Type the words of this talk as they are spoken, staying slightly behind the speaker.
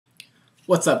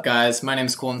What's up, guys? My name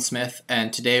is Colin Smith,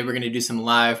 and today we're going to do some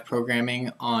live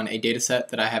programming on a dataset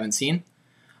that I haven't seen.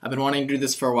 I've been wanting to do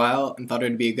this for a while and thought it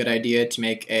would be a good idea to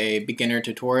make a beginner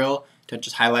tutorial to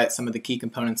just highlight some of the key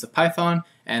components of Python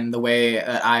and the way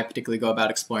that I particularly go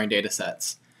about exploring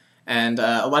datasets. And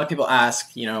a lot of people ask,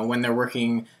 when they're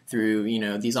working through,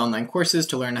 these online courses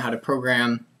to learn how to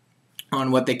program,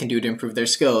 on what they can do to improve their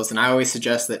skills. And I always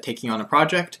suggest that taking on a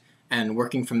project and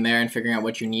working from there and figuring out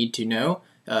what you need to know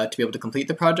to be able to complete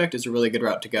the project is a really good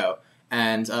route to go.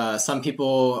 And some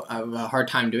people have a hard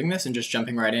time doing this and just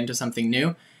jumping right into something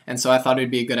new. And so I thought it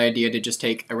would be a good idea to just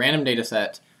take a random data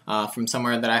set from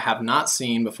somewhere that I have not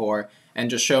seen before and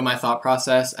just show my thought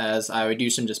process as I would do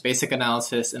some just basic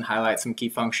analysis and highlight some key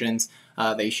functions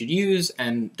that you should use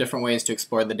and different ways to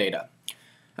explore the data.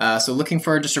 So looking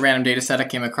for just a random data set, I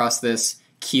came across this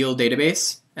Kiel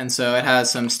database, and so it has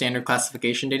some standard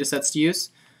classification data sets to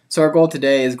use. So our goal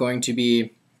today is going to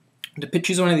be to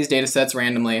choose one of these data sets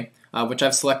randomly, which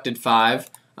I've selected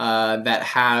 5 that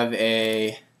have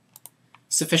a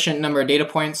sufficient number of data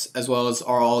points, as well as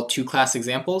are all 2-class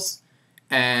examples.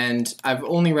 And I've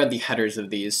only read the headers of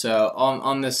these. So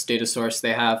on this data source,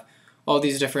 they have all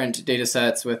these different data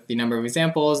sets with the number of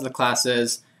examples, the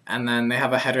classes, and then they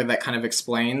have a header that kind of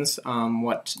explains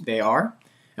what they are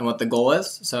and what the goal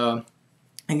is. So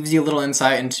it gives you a little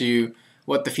insight into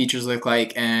what the features look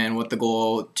like and what the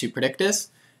goal to predict is.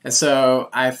 And so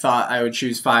I thought I would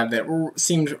choose 5 that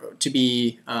seemed to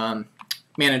be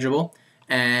manageable.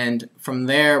 And from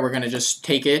there, we're going to just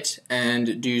take it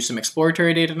and do some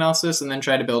exploratory data analysis and then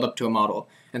try to build up to a model.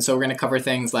 And so we're going to cover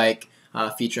things like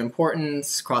feature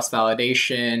importance,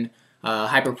 cross-validation,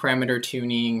 hyperparameter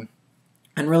tuning,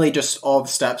 and really just all the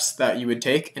steps that you would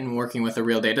take in working with a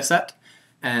real data set.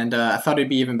 And I thought it'd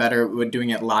be even better with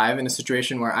doing it live in a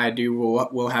situation where I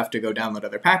will have to go download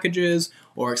other packages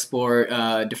or explore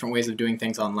different ways of doing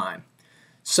things online.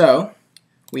 So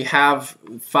we have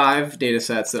 5 data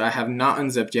sets that I have not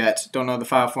unzipped yet, don't know the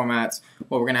file formats,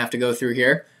 what we're going to have to go through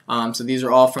here. So these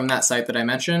are all from that site that I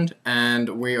mentioned, and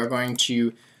we are going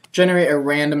to generate a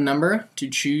random number to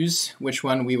choose which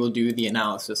one we will do the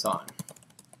analysis on.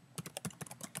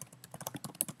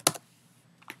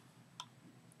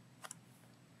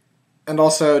 And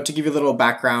also, to give you a little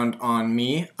background on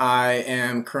me, I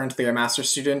am currently a master's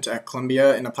student at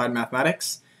Columbia in applied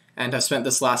mathematics and have spent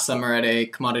this last summer at a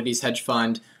commodities hedge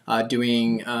fund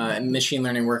doing machine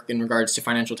learning work in regards to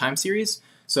financial time series.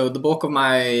 So the bulk of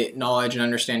my knowledge and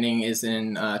understanding is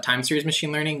in time series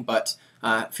machine learning, but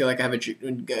I feel like I have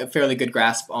a fairly good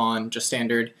grasp on just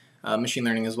standard machine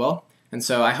learning as well. And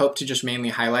so I hope to just mainly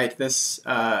highlight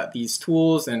these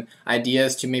tools and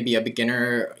ideas to maybe a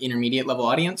beginner, intermediate level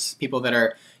audience, people that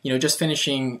are just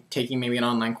finishing taking maybe an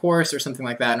online course or something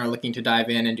like that and are looking to dive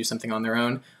in and do something on their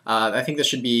own. I think this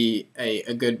should be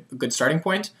a good starting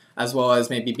point, as well as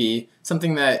maybe be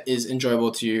something that is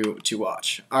enjoyable to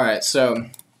watch. All right, so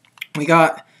we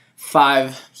got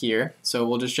 5 here, so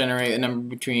we'll just generate a number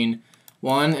between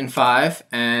 1 and 5,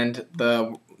 and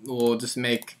we'll just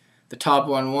make the top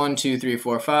one 1, 2, 3,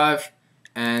 4, 5,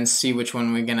 and see which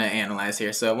one we're going to analyze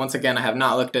here. So once again, I have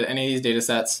not looked at any of these data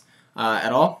sets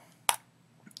at all.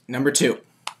 Number 2,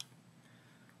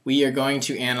 we are going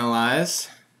to analyze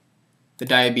the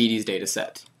diabetes data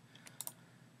set.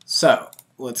 So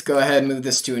let's go ahead and move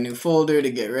this to a new folder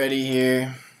to get ready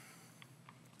here.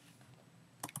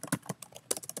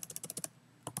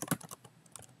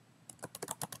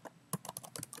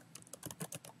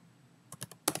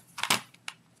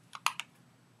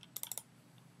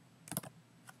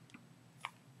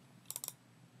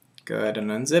 Go ahead and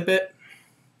unzip it.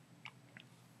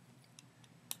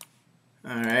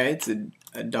 Alright, it's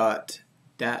a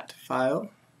 .dat file.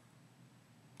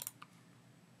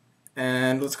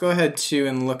 And let's go ahead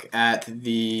and look at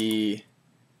the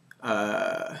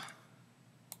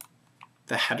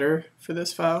header for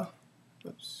this file.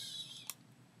 Oops.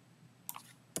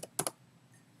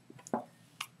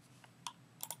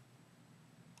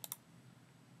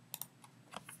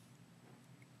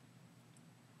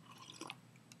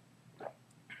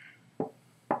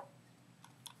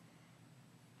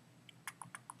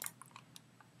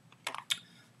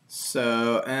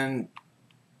 So, and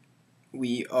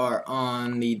we are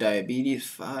on the diabetes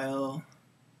file.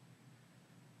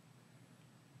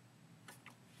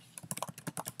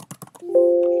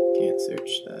 Can't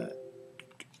search that.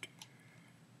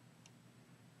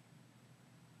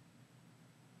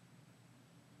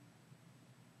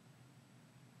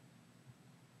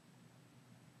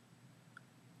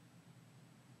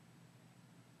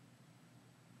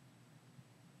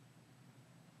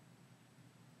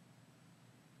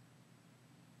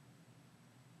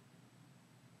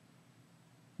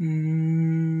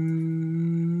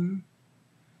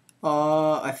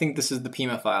 I think this is the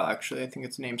PIMA file, actually. I think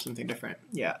it's named something different.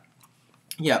 Yeah.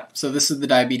 Yeah, so this is the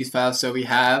diabetes file. So we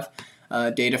have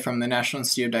data from the National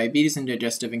Institute of Diabetes and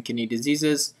Digestive and Kidney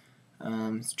Diseases.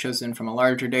 It's chosen from a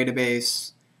larger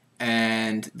database.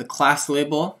 And the class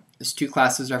label is 2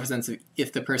 classes, represents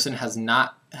if the person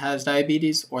has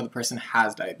diabetes or the person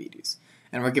has diabetes.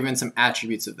 And we're given some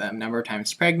attributes of them: number of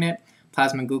times pregnant,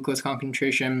 plasma glucose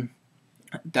concentration,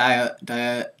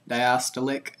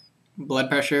 diastolic blood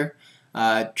pressure,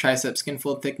 tricep skin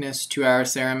fold thickness, 2-hour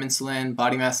serum insulin,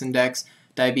 body mass index,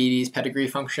 diabetes, pedigree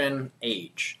function,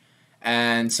 age.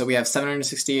 And so we have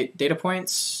 768 data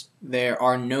points. There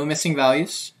are no missing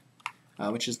values,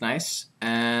 which is nice.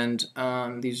 And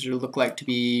these look like to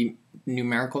be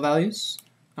numerical values,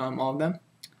 all of them.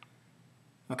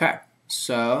 Okay,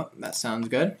 so that sounds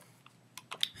good.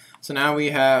 So now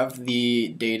we have the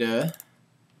data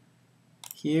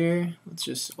here. Let's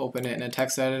just open it in a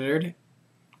text editor.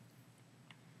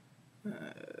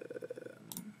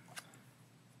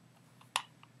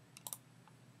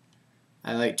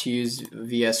 I like to use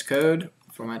VS Code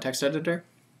for my text editor.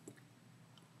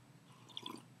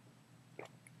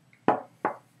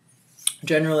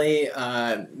 Generally,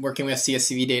 working with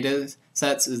CSV data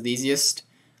sets is the easiest,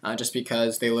 just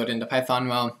because they load into Python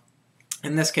well.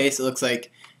 In this case, it looks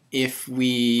like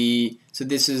so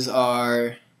this is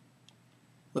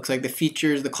looks like the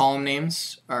features, the column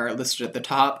names are listed at the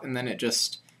top, and then it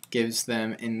just gives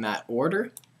them in that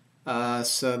order.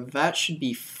 So that should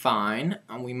be fine.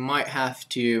 We might have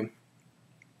to,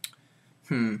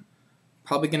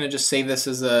 probably going to just save this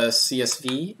as a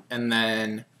CSV and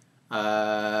then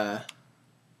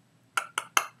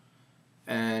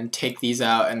and take these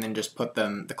out and then just put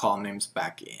the column names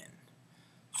back in.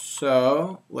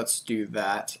 So let's do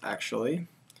that actually.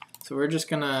 So we're just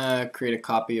going to create a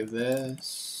copy of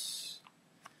this,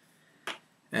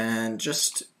 and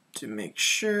just to make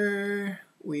sure,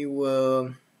 we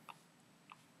will,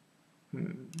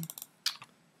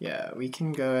 yeah, we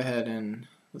can go ahead and,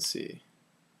 let's see.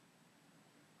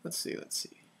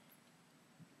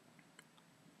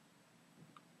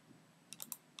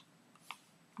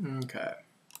 Okay.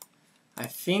 I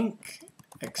think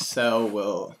Excel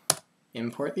will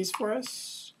import these for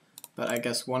us, but I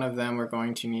guess one of them we're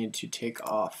going to need to take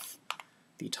off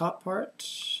the top part.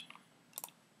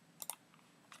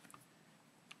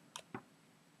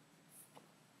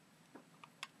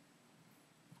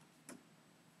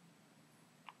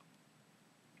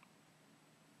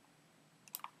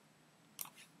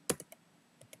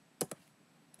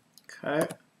 Okay.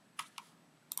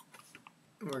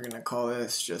 We're going to call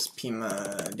this just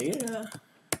PIMA data.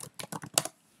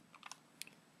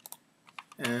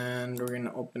 And we're going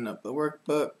to open up the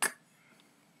workbook.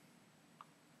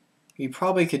 You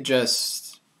probably could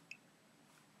just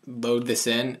load this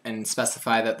in and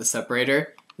specify that the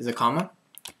separator is a comma.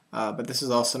 But this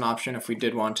is also an option if we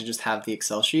did want to just have the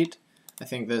Excel sheet. I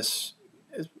think this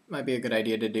might be a good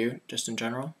idea to do just in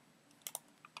general,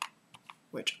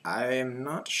 which I am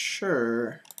not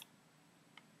sure.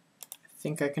 I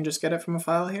think I can just get it from a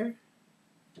file here.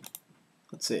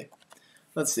 Let's see.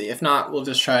 If not, we'll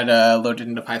just try to load it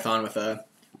into Python with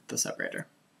the separator.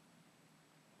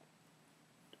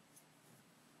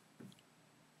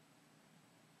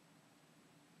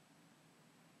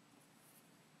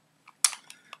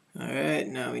 Alright,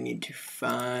 now we need to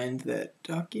find that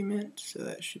document. So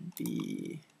that should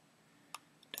be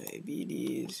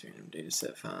diabetes, random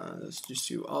dataset files. Let's just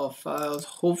do all files.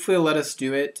 Hopefully it'll let us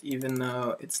do it, even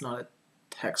though it's not a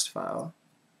text file.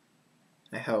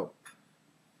 I hope.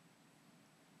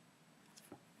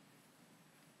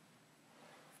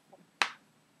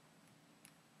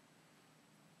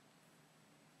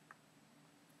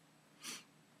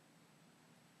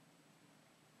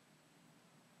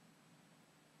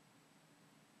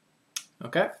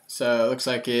 Okay, so it looks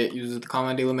like it uses the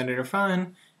comma delimiter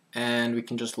fine, and we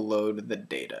can just load the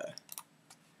data.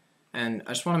 And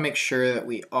I just want to make sure that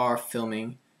we are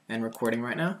filming and recording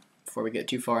right now before we get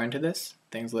too far into this.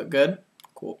 Things look good.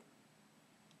 Cool.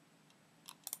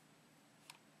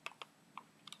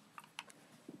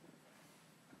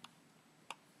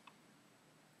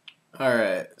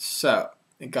 Alright, so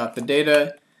we got the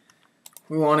data.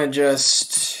 We want to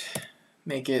just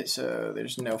make it so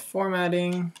there's no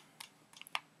formatting.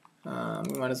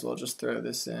 We might as well just throw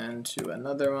this into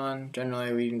another one.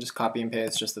 Generally, we can just copy and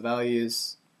paste just the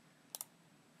values.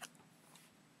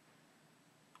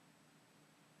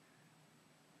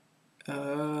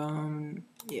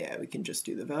 Yeah, we can just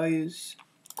do the values.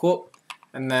 Cool.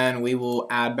 And then we will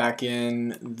add back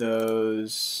in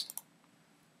those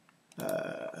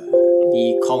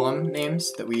the column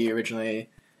names that we originally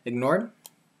ignored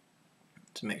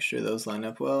to make sure those line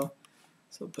up well.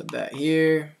 So we'll put that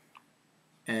here,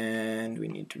 and we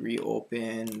need to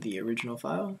reopen the original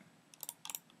file.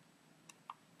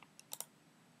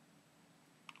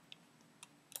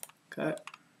 Okay.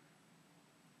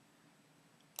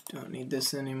 Don't need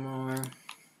this anymore.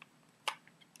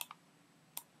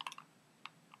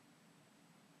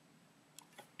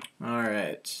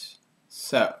 Alright,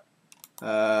 so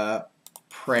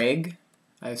preg,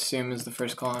 I assume, is the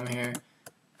first column here.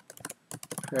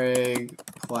 Preg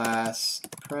class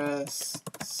press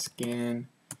scan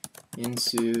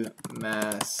into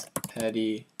mass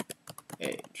petty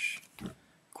age.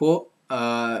 Cool.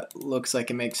 Looks like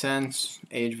it makes sense.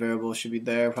 Age variable should be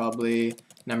there probably.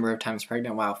 Number of times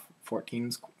pregnant. Wow, 14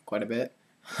 is quite a bit.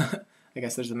 I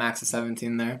guess there's a max of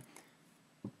 17 there.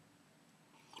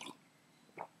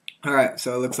 Alright,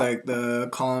 so it looks like the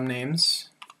column names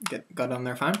got on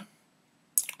there fine.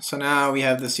 So now we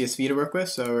have the CSV to work with,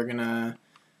 so we're gonna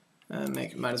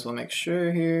might as well make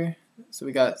sure here. So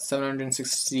we got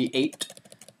 768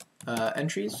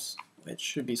 entries, which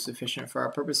should be sufficient for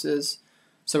our purposes.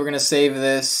 So we're gonna save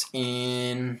this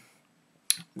in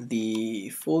the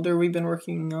folder we've been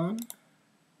working on.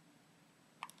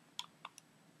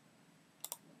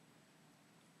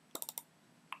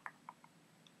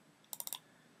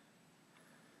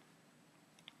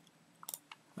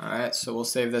 Alright, so we'll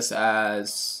save this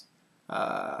as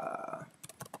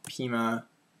Pima,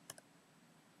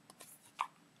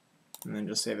 and then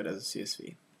just save it as a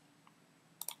CSV.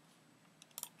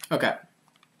 Okay,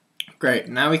 great.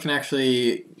 Now we can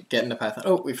actually get into Python.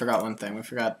 Oh, we forgot one thing. We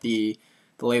forgot the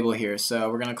label here. So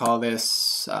we're going to call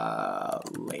this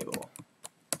label.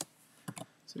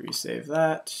 So resave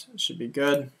that. It should be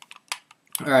good.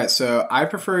 Alright, so I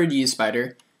prefer to use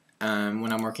Spider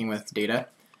when I'm working with data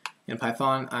in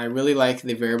Python. I really like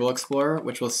the variable explorer,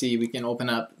 which we'll see we can open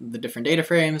up the different data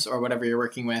frames or whatever you're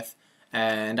working with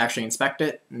and actually inspect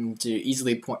it and to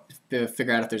easily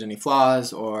figure out if there's any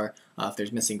flaws or if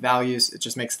there's missing values. It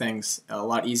just makes things a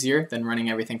lot easier than running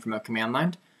everything from a command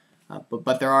line.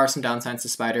 But there are some downsides to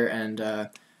Spider, and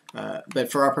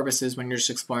but for our purposes, when you're just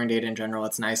exploring data in general,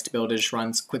 it's nice to be able to just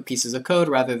run quick pieces of code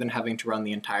rather than having to run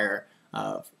the entire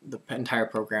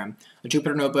program. The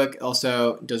Jupyter Notebook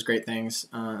also does great things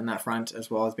on that front,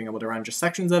 as well as being able to run just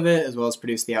sections of it, as well as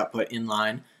produce the output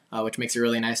inline, which makes it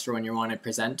really nice for when you want to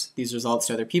present these results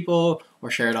to other people or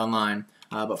share it online.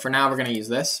 But for now, we're going to use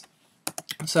this.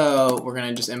 So we're going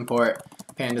to just import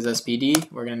pandas SPD.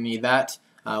 We're going to need that.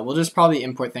 We'll just probably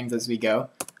import things as we go.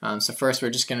 So first, we're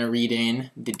just going to read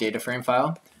in the data frame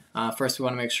file. First, we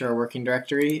want to make sure our working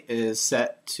directory is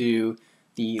set to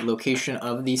the location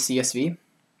of the CSV.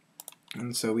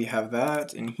 And so we have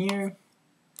that in here.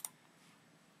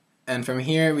 And from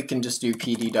here, we can just do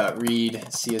pd.read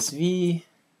CSV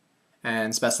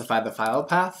and specify the file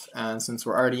path. And since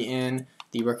we're already in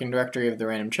the working directory of the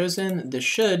random chosen, this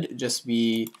should just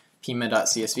be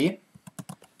pima.csv.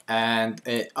 And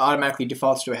it automatically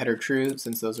defaults to a header true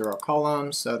since those are all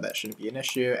columns, so that shouldn't be an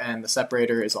issue. And the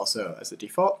separator is also as a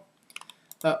default.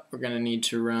 But we're going to need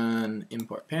to run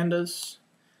import pandas.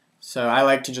 So I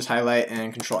like to just highlight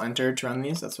and control enter to run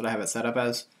these. That's what I have it set up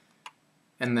as.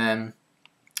 And then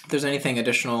if there's anything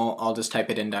additional, I'll just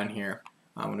type it in down here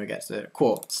when we get to it.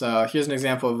 Cool. So here's an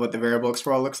example of what the variable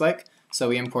explorer looks like. So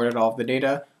we imported all of the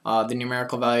data. The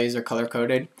numerical values are color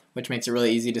coded, which makes it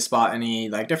really easy to spot any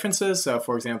differences. So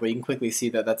for example, you can quickly see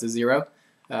that that's a 0,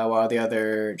 while the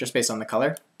other, just based on the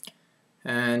color.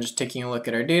 And just taking a look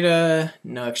at our data,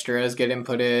 no extras get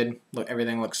inputted. Look,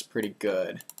 everything looks pretty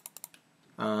good.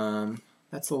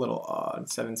 That's a little odd.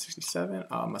 767.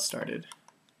 Oh, must started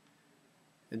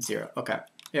at 0. Okay.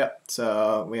 Yep.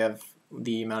 So we have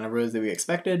the amount of rows that we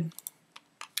expected.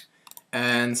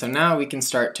 And so now we can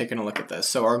start taking a look at this.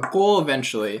 So our goal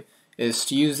eventually is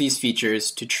to use these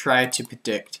features to try to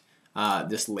predict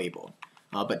this label.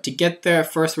 But to get there,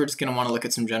 first we're just going to want to look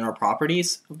at some general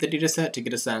properties of the dataset to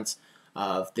get a sense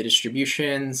of the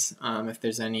distributions, if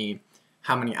there's any,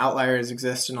 how many outliers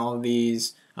exist in all of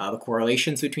these, the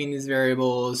correlations between these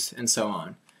variables, and so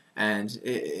on. And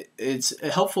it's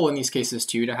helpful in these cases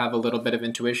too to have a little bit of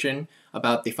intuition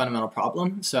about the fundamental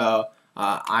problem. So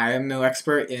I am no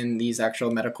expert in these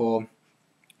actual medical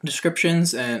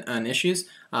descriptions and issues,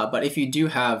 but if you do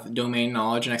have domain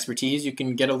knowledge and expertise, you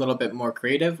can get a little bit more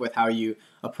creative with how you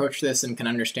approach this and can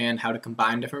understand how to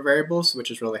combine different variables, which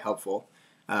is really helpful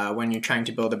when you're trying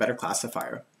to build a better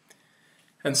classifier.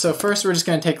 And so first we're just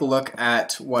going to take a look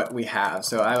at what we have.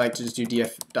 So I like to just do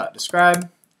df.describe,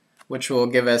 which will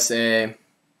give us a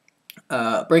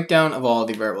breakdown of all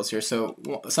the variables here. So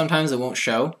sometimes it won't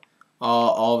show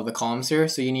all of the columns here.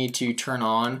 So you need to turn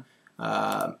on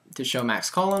to show max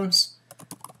columns.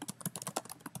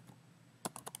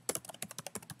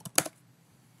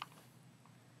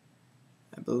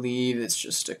 I believe it's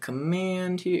just a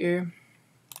command here.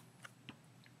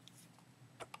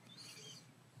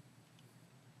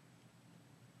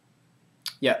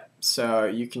 Yeah, so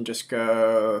you can just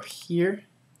go here.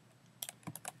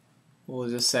 We'll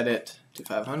just set it to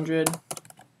 500.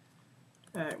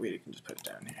 We can just put it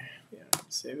down here. We don't need to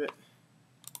save it.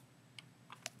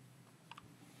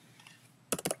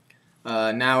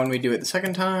 Now when we do it the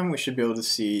second time, we should be able to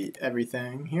see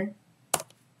everything here.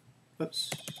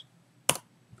 Oops.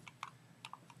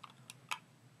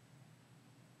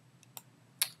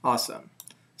 Awesome.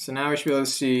 So now we should be able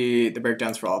to see the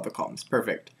breakdowns for all of the columns.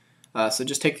 Perfect. So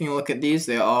just taking a look at these,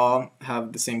 they all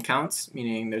have the same counts,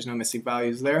 meaning there's no missing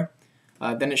values there.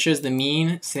 Then it shows the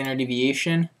mean, standard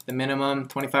deviation, the minimum,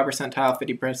 25 percentile,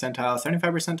 50 percentile,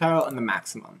 75 percentile, and the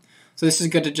maximum. So this is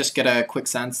good to just get a quick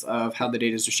sense of how the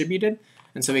data is distributed.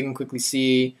 And so we can quickly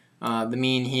see the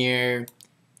mean here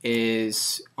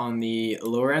is on the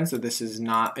lower end, so this is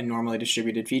not a normally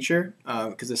distributed feature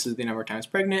because this is the number of times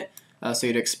pregnant. So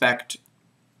you'd expect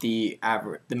the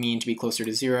mean to be closer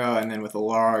to 0, and then with a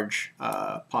large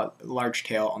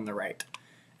tail on the right.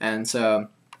 And so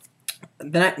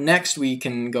next we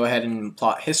can go ahead and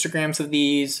plot histograms of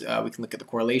these. We can look at the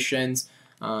correlations.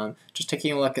 Just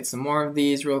taking a look at some more of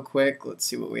these real quick. Let's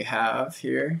see what we have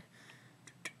here.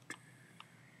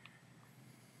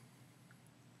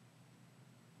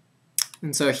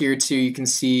 And so here too you can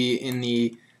see in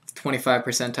the 25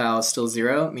 percentile is still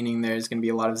 0, meaning there's going to be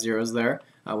a lot of zeros there,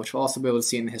 which we'll also be able to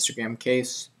see in the histogram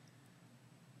case.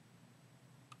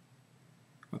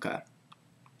 Okay.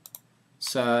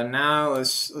 So now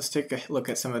let's take a look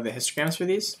at some of the histograms for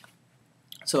these.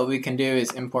 So what we can do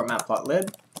is import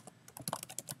matplotlib.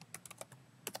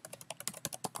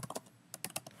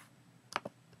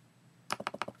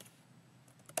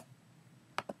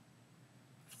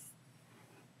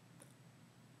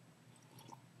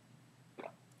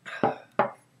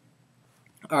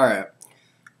 Alright,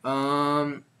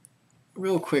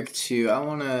 real quick too, I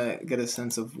want to get a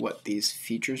sense of what these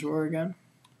features were again.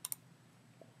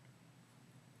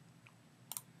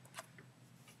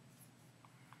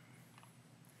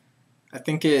 I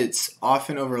think it's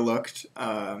often overlooked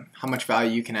how much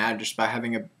value you can add just by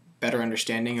having a better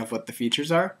understanding of what the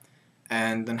features are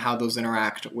and then how those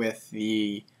interact with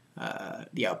the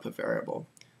output variable.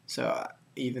 So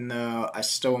even though I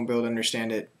still won't be able to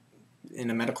understand it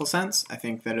in a medical sense, I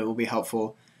think that it will be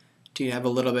helpful to have a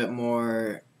little bit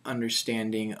more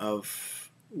understanding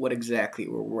of what exactly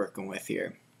we're working with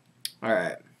here.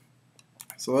 Alright,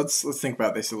 so let's think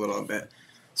about this a little bit.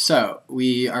 So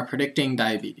we are predicting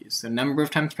diabetes, the number of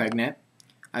times pregnant.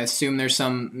 I assume there's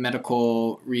some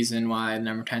medical reason why the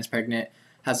number of times pregnant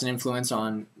has an influence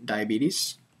on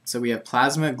diabetes. So we have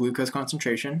plasma glucose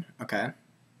concentration, okay.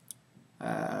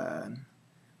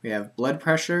 We have blood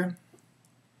pressure,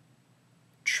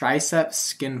 triceps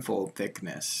skin fold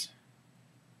thickness.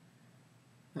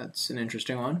 That's an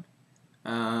interesting one.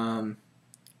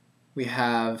 We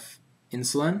have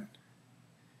insulin.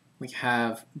 We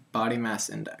have body mass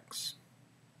index.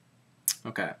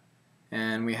 Okay.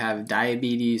 And we have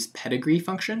diabetes pedigree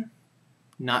function.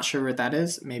 Not sure what that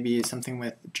is. Maybe it's something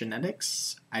with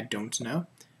genetics. I don't know.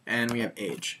 And we have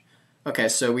age. Okay,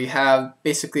 so we have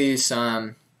basically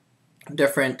some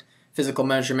different physical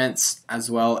measurements as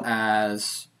well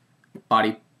as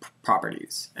body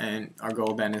properties. And our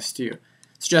goal then is to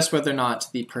suggest whether or not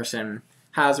the person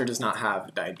has or does not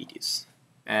have diabetes.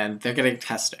 And they're getting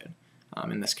tested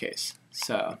in this case.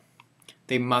 So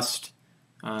they must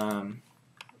have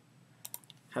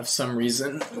some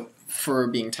reason for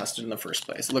being tested in the first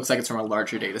place. It looks like it's from a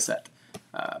larger data set.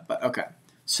 But okay,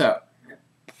 so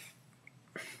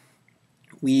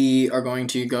we are going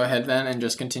to go ahead then and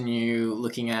just continue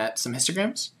looking at some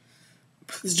histograms.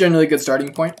 This is generally a good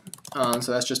starting point.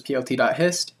 So that's just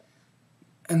plt.hist.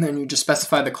 And then you just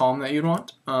specify the column that you'd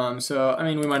want. So, I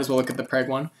mean, we might as well look at the preg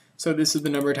one. So this is the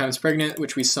number of times pregnant,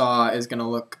 which we saw is going to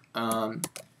look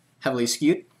heavily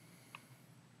skewed.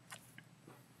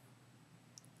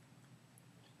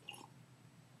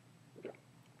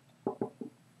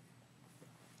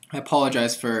 I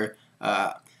apologize for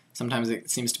sometimes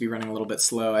it seems to be running a little bit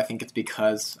slow. I think it's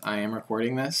because I am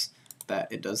recording this that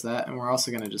it does that. And we're also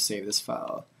going to just save this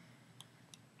file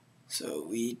so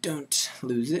we don't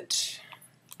lose it.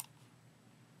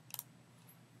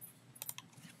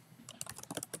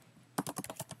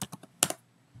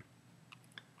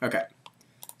 Okay,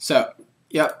 so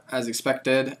yep, as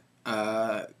expected,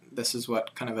 this is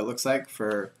what kind of it looks like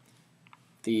for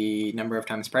the number of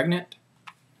times pregnant.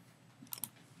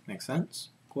 Makes sense.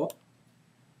 Cool.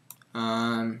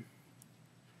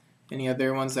 Any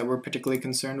other ones that we're particularly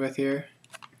concerned with here?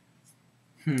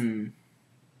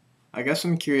 I guess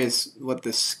I'm curious what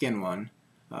the skin one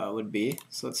would be.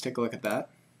 So let's take a look at that.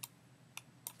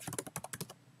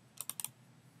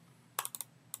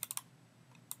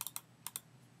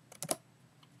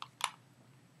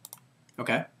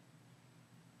 Okay.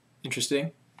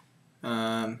 Interesting.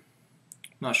 Not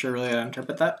sure really how to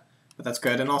interpret that, but that's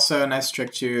good. And also a nice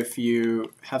trick too, if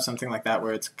you have something like that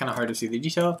where it's kind of hard to see the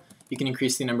detail, you can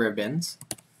increase the number of bins.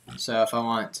 So if I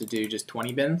want to do just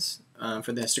 20 bins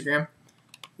for the histogram,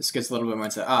 this gets a little bit more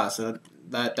into, so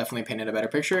that definitely painted a better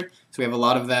picture. So we have a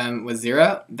lot of them with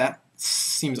 0. That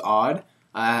seems odd.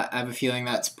 I have a feeling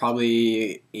that's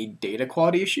probably a data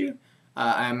quality issue.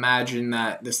 I imagine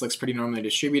that this looks pretty normally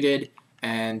distributed,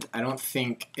 and I don't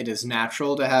think it is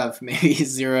natural to have maybe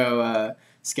 0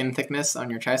 skin thickness on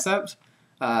your triceps.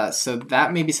 So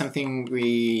that may be something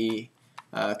we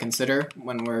consider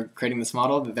when we're creating this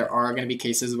model, that there are going to be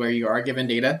cases where you are given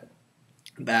data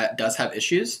that does have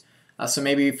issues. So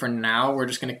maybe for now we're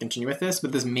just going to continue with this,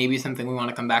 but this may be something we want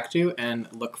to come back to and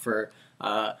look for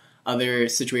other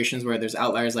situations where there's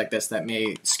outliers like this that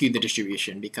may skew the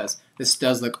distribution, because this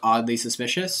does look oddly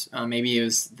suspicious. Maybe it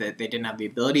was that they didn't have the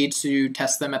ability to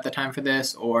test them at the time for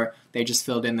this, or they just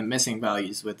filled in the missing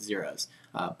values with zeros.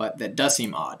 But that does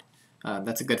seem odd.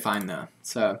 That's a good find though.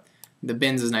 So the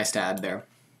bins is nice to add there.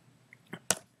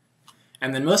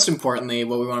 And then most importantly,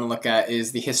 what we want to look at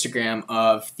is the histogram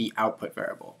of the output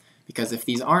variable. Because if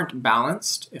these aren't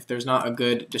balanced, if there's not a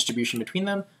good distribution between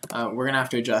them, we're going to have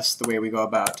to adjust the way we go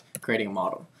about creating a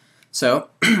model. So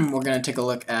we're going to take a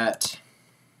look at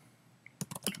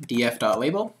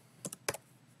df.label.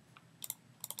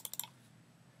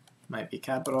 Might be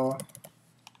capital.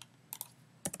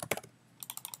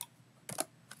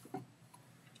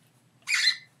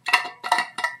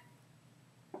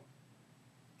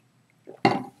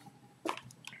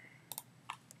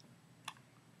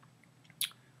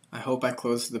 I hope I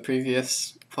closed the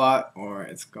previous plot, or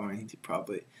it's going to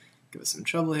probably give us some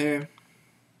trouble here.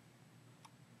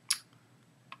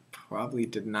 Probably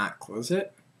did not close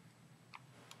it.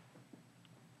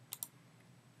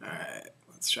 Alright,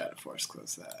 let's try to force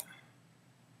close that.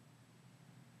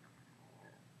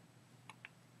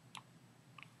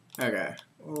 Okay,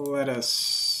 let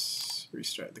us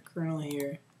restart the kernel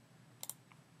here.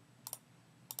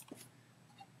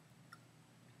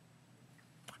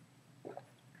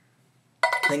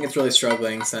 I think it's really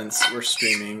struggling since we're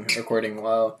streaming, recording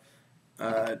while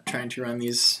trying to run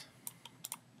these.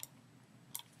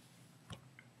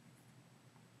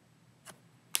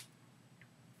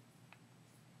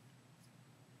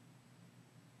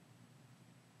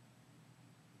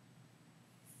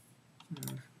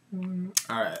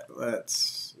 Alright,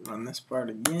 let's run this part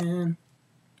again.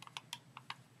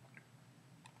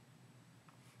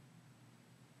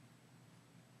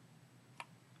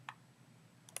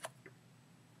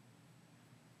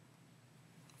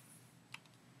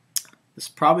 This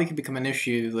probably could become an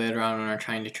issue later on when we're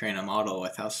trying to train a model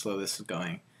with how slow this is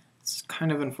going. It's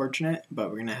kind of unfortunate, but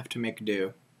we're going to have to make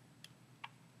do.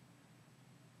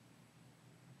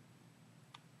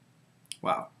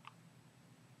 Wow.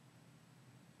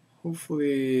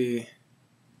 Hopefully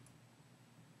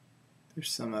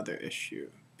there's some other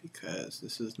issue, because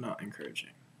this is not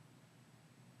encouraging.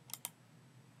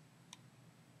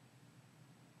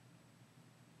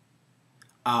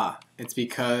 It's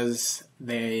because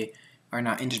they are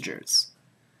not integers.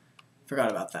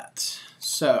 Forgot about that.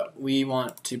 So we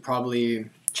want to probably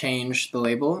change the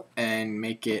label and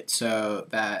make it so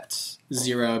that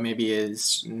 0 maybe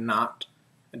is not,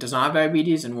 it does not have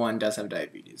diabetes, and 1 does have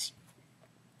diabetes.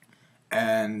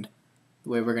 And the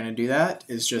way we're going to do that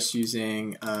is just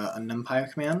using a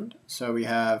numpy command. So we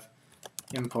have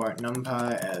import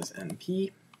numpy as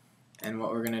np, and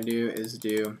what we're going to do is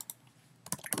do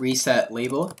reset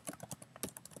label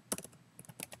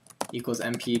equals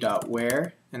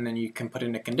np.where, and then you can put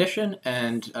in a condition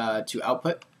and to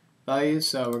output values.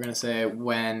 So we're going to say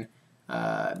when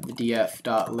the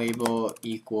df.label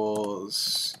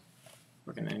equals,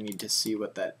 we're going to need to see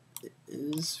what that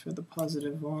is for the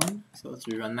positive one. So let's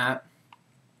rerun that.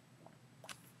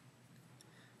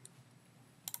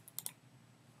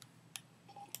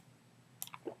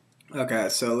 Okay,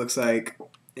 so it looks like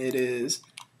it is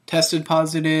tested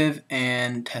positive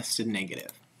and tested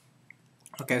negative.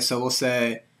 Okay, so we'll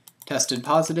say tested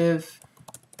positive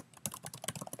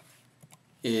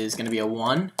is going to be a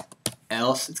 1,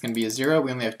 else it's going to be a 0.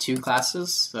 We only have 2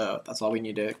 classes, so that's all we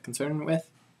need to concern with.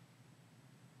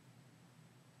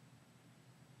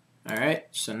 Alright,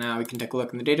 so now we can take a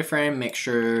look in the data frame, make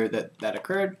sure that that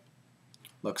occurred.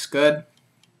 Looks good.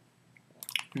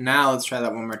 Now let's try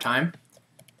that one more time.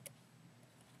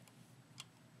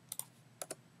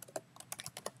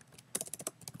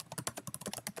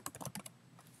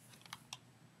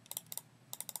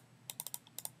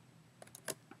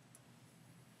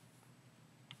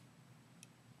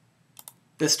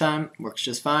 This time works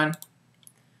just fine.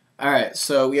 Alright,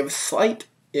 so we have a slight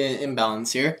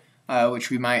imbalance here,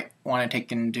 which we might want to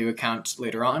take into account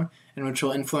later on, and which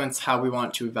will influence how we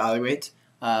want to evaluate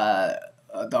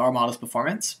our model's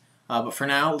performance. But for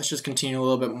now, let's just continue a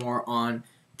little bit more on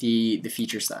the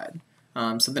feature side.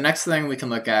 So the next thing we can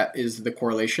look at is the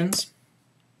correlations.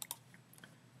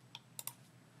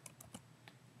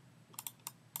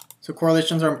 So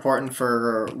correlations are important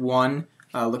for one,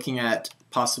 looking at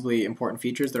possibly important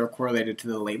features that are correlated to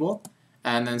the label.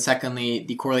 And then secondly,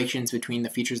 the correlations between the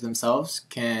features themselves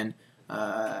can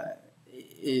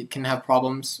have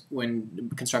problems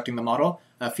when constructing the model.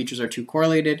 Features are too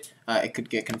correlated, it could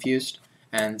get confused,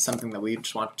 and something that we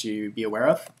just want to be aware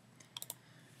of.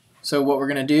 So what we're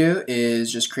going to do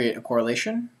is just create a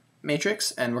correlation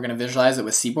matrix, and we're going to visualize it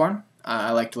with Seaborn.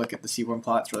 I like to look at the Seaborn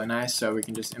plot, it's really nice, so we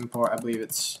can just import, I believe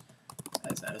it's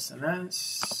as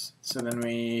SMS. So then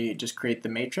we just create the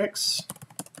matrix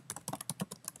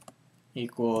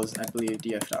equals, I believe,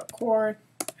 df.core,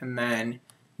 and then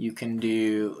you can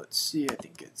do, let's see, I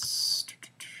think it's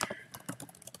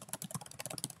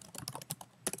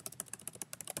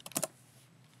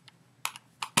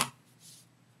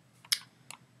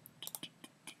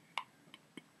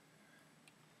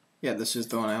yeah, this is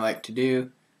the one I like to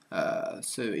do.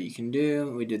 So what you can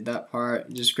do, we did that part,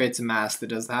 it just creates a mask that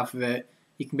does half of it.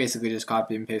 You can basically just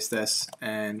copy and paste this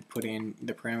and put in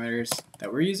the parameters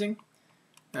that we're using.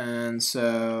 And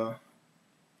so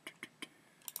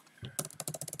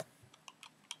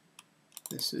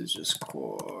this is just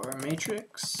core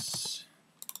matrix.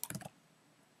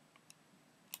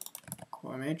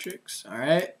 Core matrix.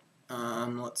 Alright.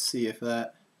 Let's see if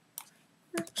that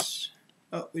works.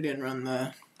 Oh, we didn't run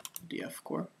the df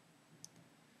core.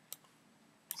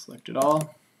 Select it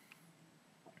all.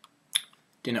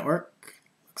 Didn't work.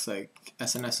 Looks like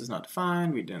SNS is not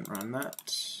defined. We didn't run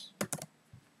that.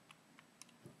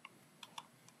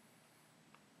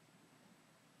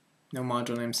 No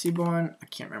module named Seaborn. I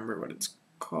can't remember what it's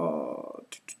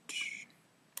called.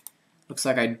 Looks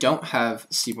like I don't have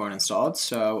Seaborn installed,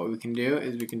 so what we can do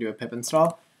is we can do a pip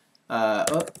install. Oh,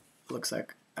 looks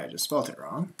like I just spelled it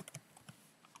wrong.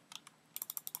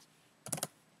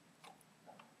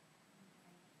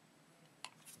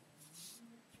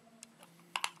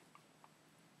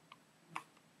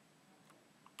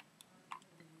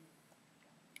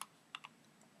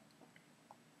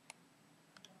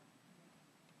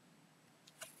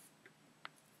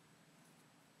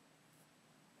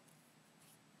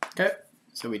 Okay,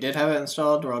 so we did have it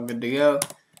installed, we're all good to go.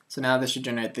 So now this should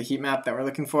generate the heat map that we're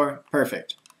looking for.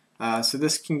 Perfect. So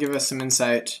this can give us some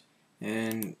insight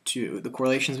into the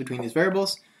correlations between these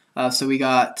variables. So we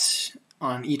got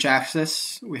on each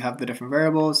axis, we have the different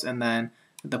variables, and then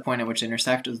the point at which they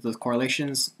intersect is those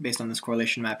correlations based on this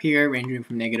correlation map here, ranging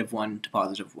from -1 to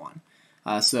 +1.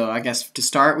 So I guess to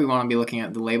start, we want to be looking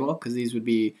at the label, because these would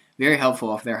be very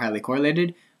helpful if they're highly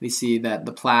correlated. We see that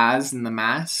the plas and the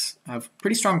mass have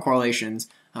pretty strong correlations,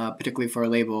 particularly for a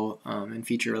label and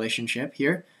feature relationship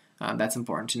here. That's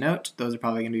important to note. Those are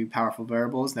probably going to be powerful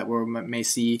variables that we may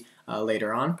see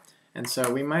later on. And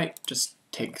so we might just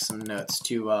take some notes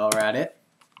too while we're at it.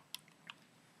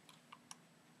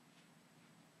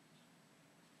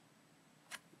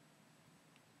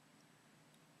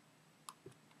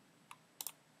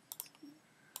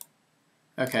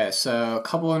 Okay, so a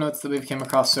couple of notes that we've come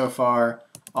across so far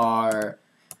are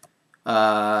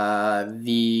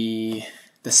the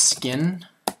skin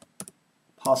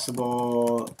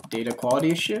possible data quality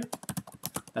issue.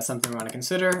 That's something we want to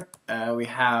consider. We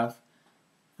have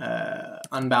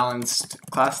unbalanced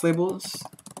class labels,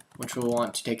 which we'll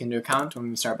want to take into account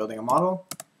when we start building a model.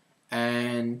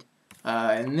 And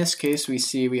in this case, we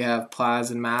see we have plas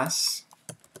and mass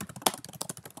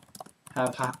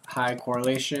have high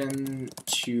correlation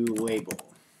to label.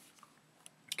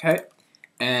 Okay,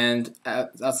 and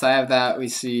outside of that, we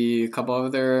see a couple of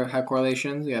other high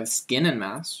correlations. We have skin and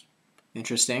mass.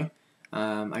 Interesting.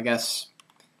 I guess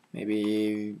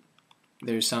maybe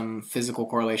there's some physical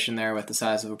correlation there with the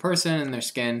size of a person and their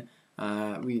skin.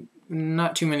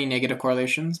 Not too many negative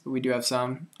correlations, but we do have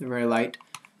some. They're very light.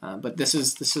 But this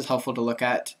is helpful to look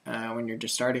at when you're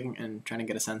just starting and trying to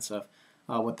get a sense of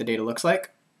what the data looks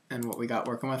like and what we got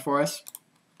working with for us.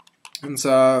 And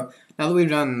so now that we've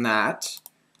done that,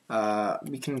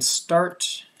 we can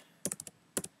start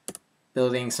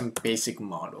building some basic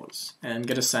models and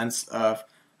get a sense of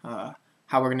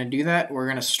how we're going to do that. We're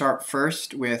going to start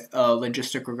first with a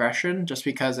logistic regression, just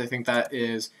because I think that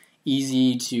is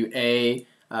easy to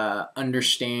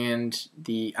understand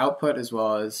the output as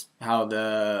well as how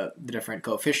the different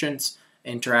coefficients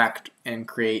interact and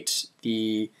create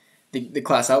the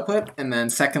class output. And then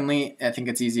secondly, I think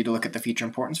it's easy to look at the feature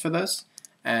importance for those.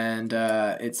 And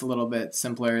it's a little bit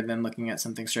simpler than looking at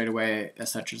something straight away,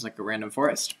 such as like a random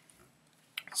forest.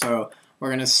 So we're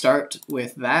going to start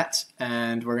with that,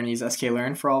 and we're going to use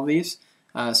sklearn for all of these.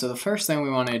 So the first thing we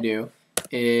want to do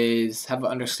is have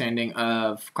an understanding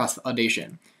of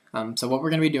cross-validation. So what we're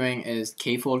going to be doing is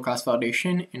k-fold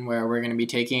cross-validation, in where we're going to be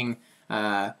taking,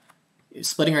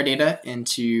 splitting our data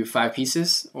into 5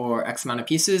 pieces, or x amount of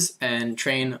pieces, and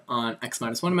train on x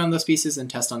minus 1 amount of those pieces, and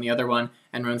test on the other one,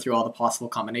 and run through all the possible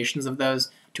combinations of those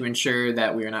to ensure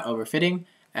that we are not overfitting,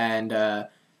 and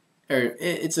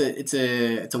it's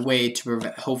a way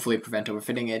to hopefully prevent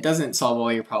overfitting. It doesn't solve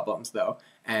all your problems though,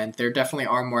 and there definitely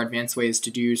are more advanced ways to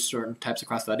do certain types of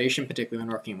cross-validation, particularly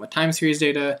when working with time series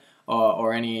data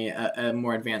or any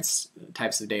more advanced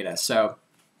types of data. So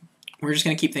we're just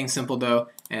going to keep things simple though,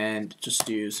 and just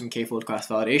do some k-fold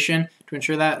cross-validation to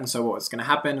ensure that. And so what's going to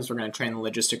happen is we're going to train the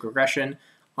logistic regression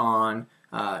on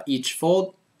each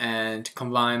fold and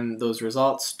combine those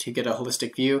results to get a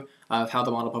holistic view of how the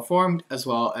model performed, as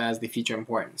well as the feature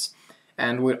importance.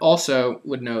 And we also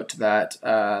would note that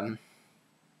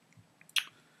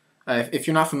if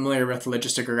you're not familiar with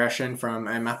logistic regression from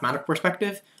a mathematical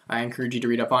perspective, I encourage you to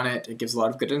read up on it. It gives a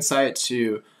lot of good insight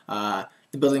to the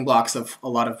building blocks of a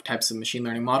lot of types of machine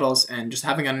learning models, and just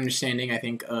having an understanding, I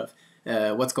think, of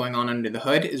what's going on under the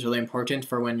hood is really important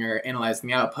for when you're analyzing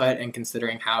the output and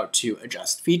considering how to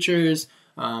adjust features,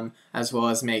 as well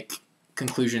as make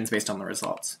conclusions based on the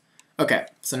results. Okay,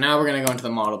 so now we're going to go into the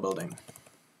model building.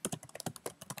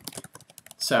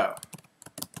 So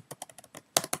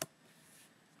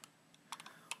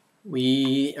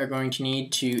we are going to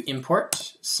need to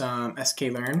import some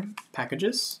sklearn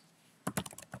packages.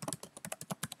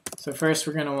 So first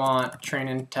we're going to want train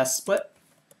and test split.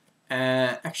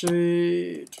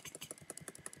 Actually,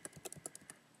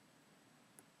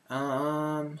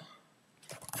 for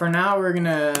now we're going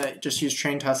to just use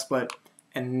train test split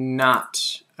and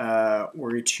not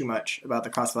worry too much about the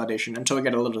cross-validation until we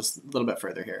get a little bit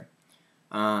further here.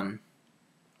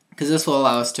 Because this will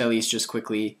allow us to at least just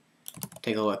quickly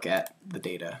take a look at the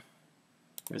data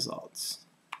results.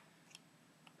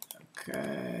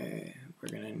 Okay, we're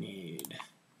going to need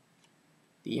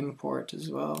the import as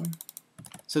well.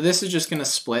 So this is just going to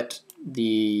split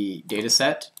the data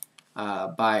set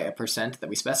by a % that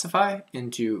we specify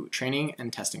into training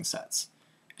and testing sets.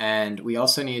 And we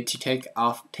also need to take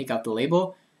out the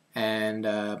label and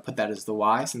put that as the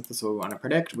y, since that's what we want to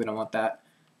predict. We don't want that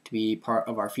to be part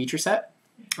of our feature set.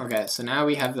 Okay, so now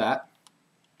we have that.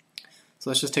 So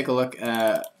let's just take a look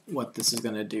at what this is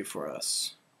going to do for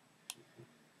us.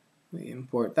 We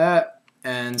import that,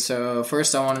 and so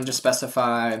first I want to just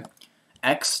specify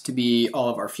x to be all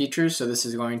of our features. So this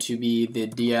is going to be the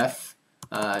df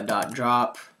dot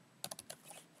drop.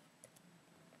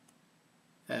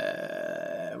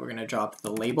 We're going to drop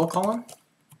the label column,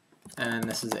 and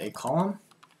this is a column.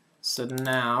 So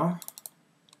now,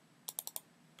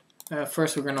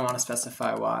 first we're going to want to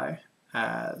specify y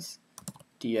as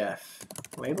df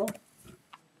label.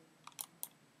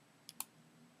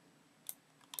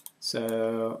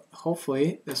 So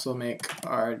hopefully this will make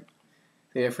our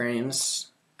data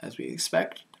frames as we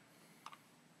expect.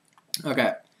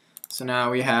 Okay, so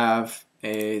now we have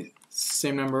a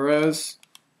same number of rows,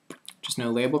 just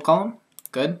no label column.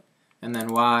 Good. And then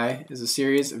y is a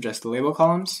series of just the label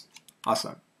columns.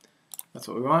 Awesome. That's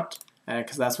what we want,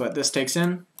 because that's what this takes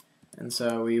in. And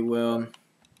so we will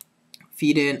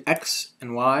feed in x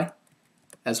and y,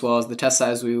 as well as the test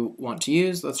size we want to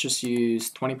use. Let's just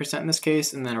use 20% in this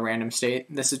case, and then a random state.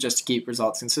 This is just to keep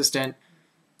results consistent.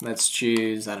 Let's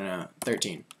choose, I don't know,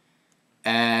 13.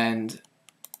 And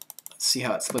let's see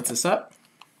how it splits this up.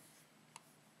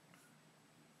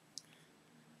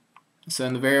 So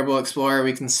in the variable explorer,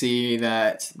 we can see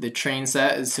that the train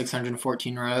set is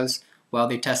 614 rows, while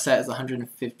the test set is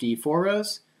 154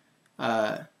 rows.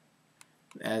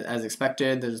 As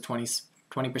expected, there's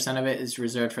 20% of it is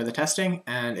reserved for the testing,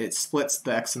 and it splits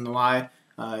the x and the y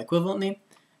equivalently.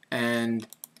 And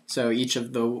so each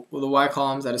of the y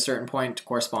columns at a certain point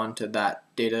correspond to that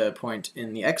data point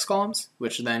in the x columns,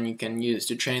 which then you can use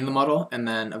to train the model and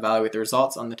then evaluate the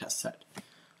results on the test set.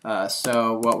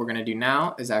 So what we're going to do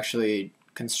now is actually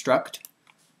construct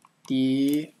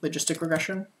the logistic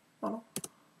regression model.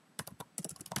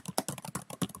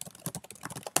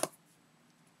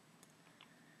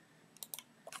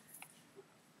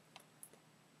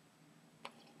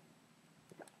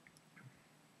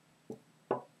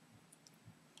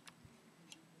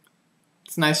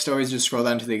 It's nice to always just scroll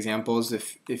down to the examples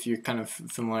if you're kind of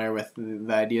familiar with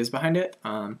the ideas behind it,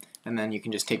 and then you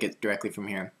can just take it directly from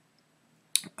here.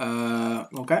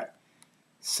 Okay,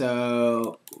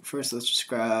 so first let's just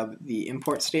grab the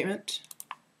import statement.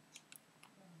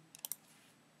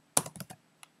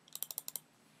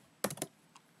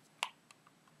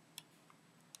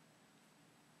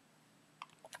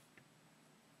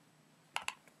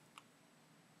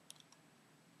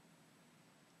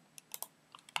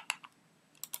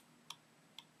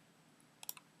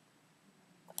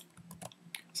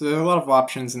 So there's a lot of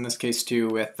options in this case too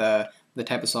with the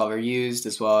type of solver used,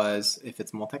 as well as if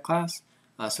it's multi-class.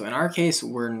 So in our case,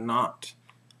 we're not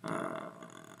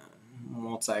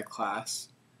multi-class,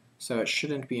 so it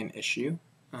shouldn't be an issue,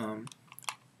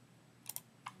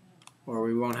 or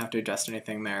we won't have to adjust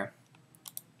anything there.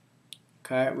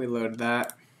 Okay, we load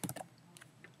that.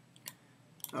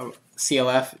 Oh,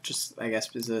 CLF, just I guess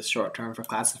is a short term for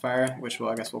classifier, which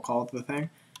I guess we'll call it the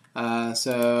thing.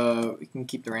 So we can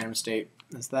keep the random state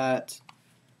as that.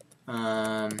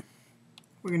 We're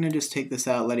going to just take this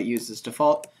out, let it use this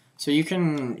default. So you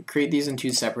can create these in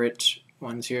two separate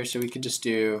ones here. So we can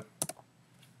do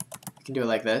it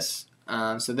like this.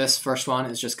 So this first one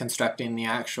is just constructing the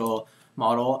actual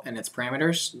model and its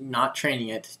parameters, not training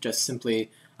it, just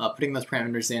simply putting those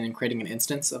parameters in and creating an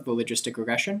instance of the logistic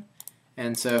regression.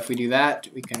 And so if we do that,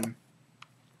 we can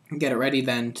get it ready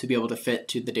then to be able to fit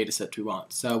to the data set we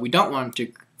want. So we don't want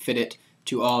to fit it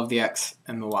to all of the x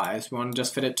and the y's. We want to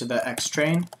just fit it to the x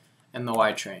train and the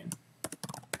y train.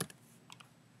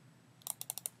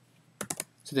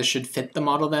 So this should fit the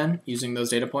model then using those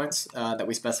data points that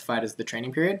we specified as the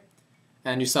training period.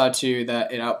 And you saw too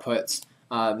that it outputs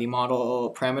the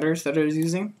model parameters that it is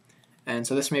using. And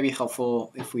so this may be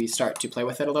helpful if we start to play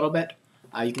with it a little bit.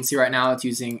 You can see right now it's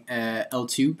using a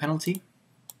L2 penalty.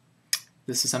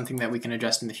 This is something that we can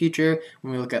adjust in the future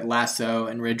when we look at lasso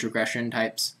and ridge regression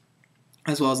types,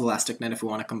 as well as ElasticNet if we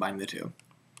want to combine the two.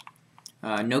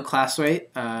 No class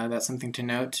weight, that's something to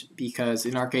note, because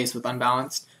in our case with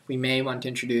unbalanced, we may want to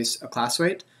introduce a class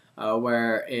weight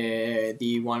where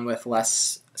the one with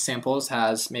less samples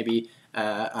has maybe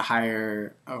a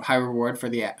higher reward for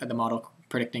the model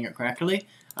predicting it correctly,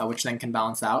 which then can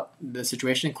balance out the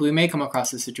situation. We may come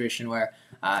across a situation where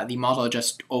the model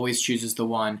just always chooses the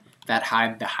one that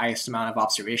had the highest amount of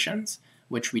observations,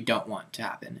 which we don't want to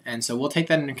happen. And so we'll take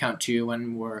that into account too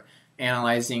when we're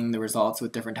analyzing the results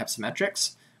with different types of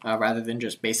metrics, rather than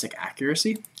just basic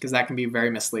accuracy, because that can be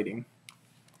very misleading.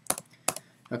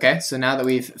 Okay, so now that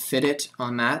we've fit it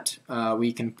on that,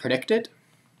 we can predict it.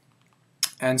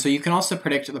 And so you can also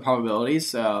predict the probabilities.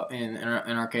 So in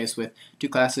our case with two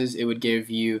classes, it would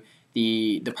give you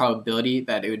the probability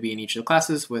that it would be in each of the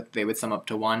classes. They would sum up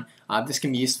to 1. This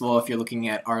can be useful if you're looking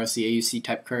at ROC, AUC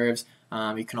type curves.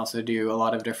 You can also do a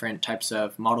lot of different types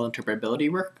of model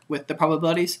interpretability work with the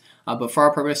probabilities. But for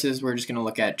our purposes, we're just going to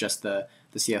look at just the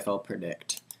CFL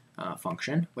predict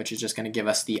function, which is just going to give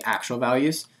us the actual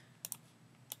values.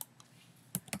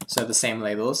 So the same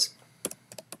labels.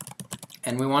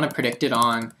 And we want to predict it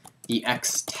on the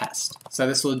X test. So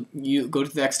this will go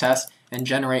to the X test and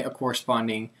generate a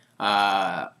corresponding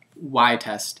Y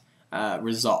test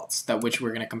results, which we're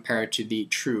going to compare to the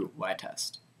true Y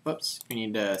test. Whoops, we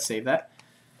need to save that.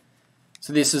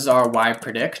 So this is our Y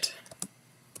predict.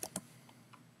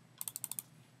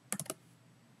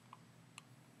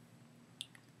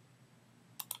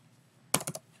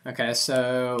 Okay,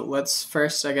 so let's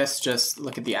first, I guess, just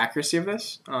look at the accuracy of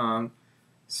this.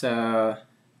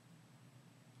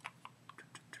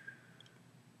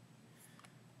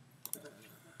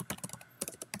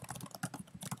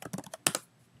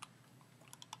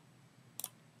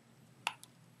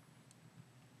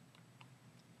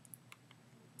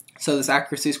 So this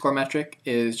accuracy score metric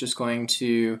is just going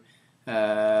to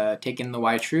take in the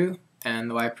Y true and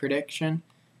the Y prediction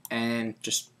and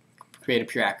just create a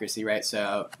pure accuracy, right?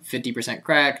 So 50%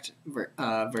 correct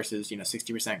versus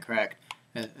 60% correct,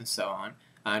 and so on.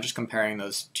 Just comparing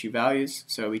those two values.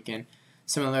 So we can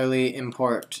similarly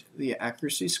import the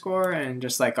accuracy score, and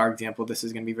just like our example, this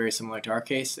is going to be very similar to our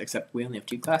case, except we only have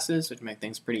two classes, which make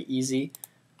things pretty easy,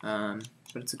 but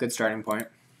it's a good starting point.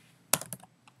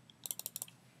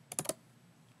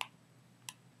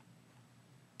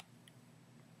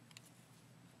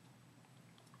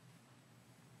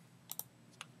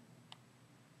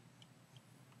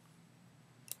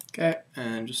 Okay,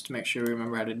 and just to make sure we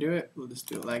remember how to do it, we'll just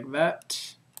do it like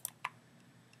that.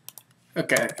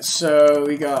 Okay, so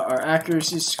we got our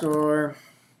accuracy score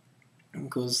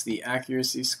equals the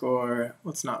accuracy score.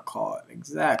 Let's not call it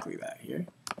exactly that here.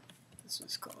 Let's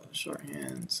just call it a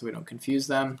shorthand so we don't confuse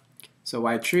them. So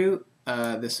Y true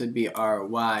this would be our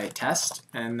y test,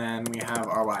 and then we have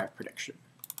our y prediction.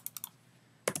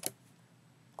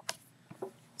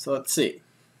 So let's see.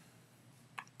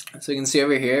 So you can see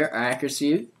over here, our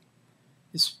accuracy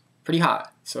is pretty high.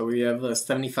 So we have a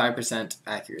 75%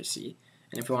 accuracy.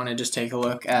 And if we want to just take a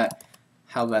look at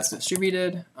how that's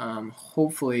distributed,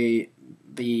 hopefully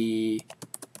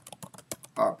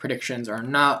our predictions are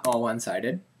not all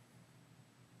one-sided.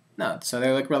 No, so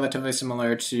they look relatively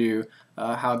similar to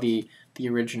how the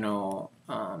original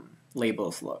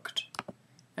labels looked.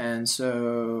 And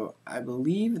so I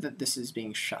believe that this is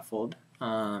being shuffled.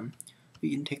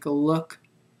 We can take a look.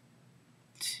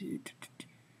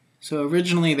 So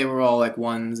originally they were all like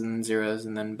 1s and 0s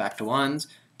and then back to 1s,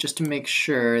 just to make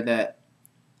sure that,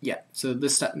 yeah, so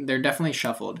they're definitely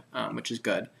shuffled, which is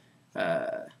good.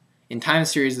 In time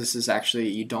series, this is actually,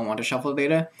 you don't want to shuffle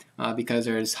data because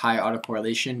there's high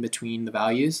autocorrelation between the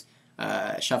values.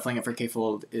 Shuffling it for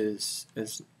k-fold is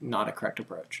not a correct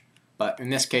approach. But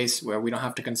in this case, where we don't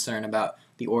have to concern about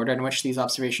the order in which these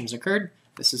observations occurred,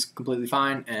 this is completely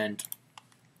fine and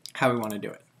how we want to do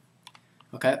it.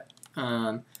 Okay,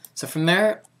 so from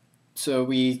there, so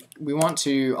we want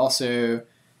to also,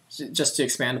 just to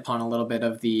expand upon a little bit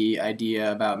of the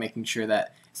idea about making sure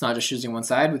that it's not just choosing one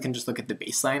side, we can just look at the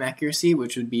baseline accuracy,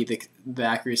 which would be the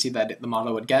accuracy that the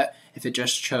model would get if it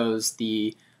just chose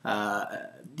the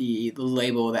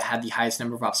label that had the highest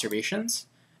number of observations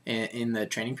in the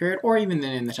training period, or even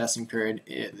then in the testing period.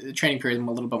 The training period is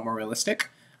a little bit more realistic.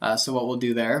 So what we'll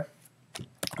do there,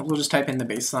 we'll just type in the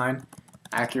baseline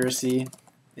accuracy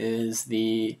is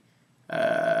the,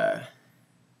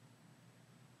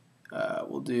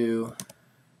 we'll do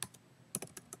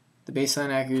the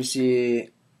baseline accuracy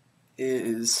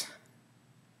is,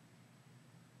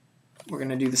 we're going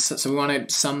to do this, so we want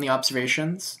to sum the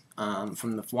observations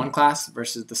from the one class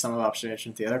versus the sum of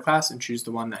observations of the other class and choose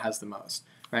the one that has the most,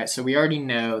 right? So we already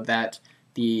know that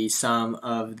the sum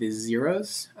of the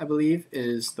zeros, I believe,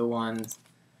 is the one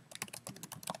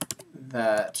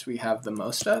that we have the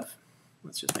most of.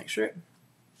 Let's just make sure.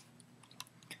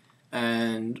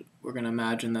 And we're going to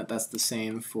imagine that that's the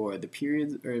same for the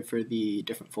periods, or for the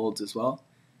different folds as well.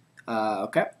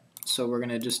 Okay, so we're going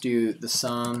to just do the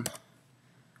sum.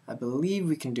 I believe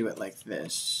we can do it like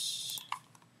this.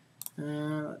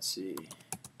 Let's see.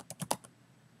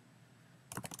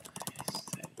 Is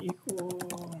that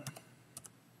equal?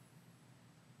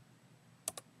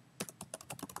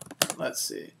 Let's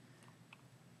see.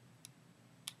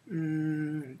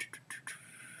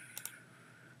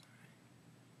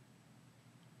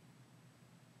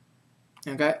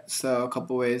 Okay, so a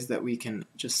couple ways that we can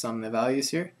just sum the values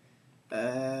here.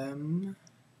 I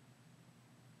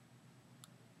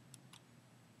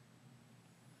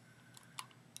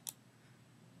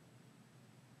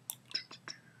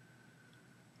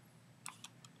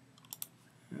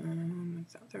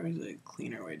thought there was a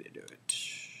cleaner way to do it.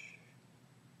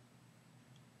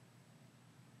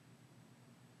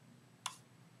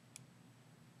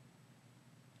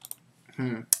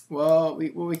 Well,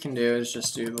 what we can do is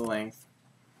just do the length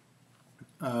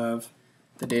of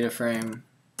the data frame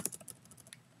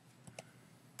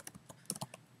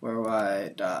where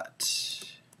y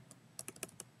dot.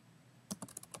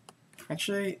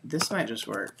 Actually, this might just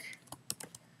work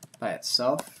by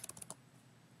itself.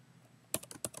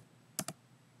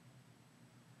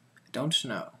 Don't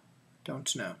know.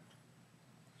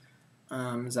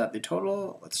 Is that the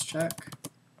total? Let's check.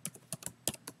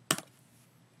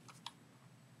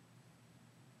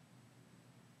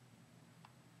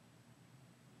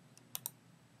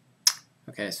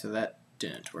 Okay, so that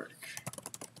didn't work.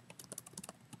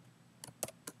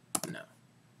 No.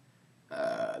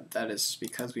 That is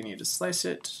because we need to slice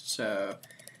it. So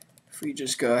if we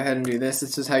just go ahead and do this,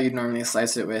 this is how you'd normally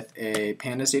slice it with a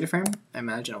pandas data frame. I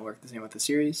imagine it'll work the same with the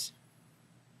series.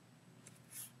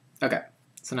 Okay,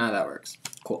 so now that works.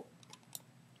 Cool.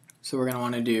 So we're going to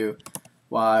want to do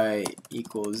y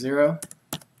equals 0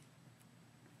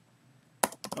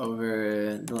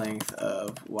 over the length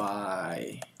of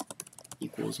y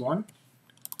equals 1.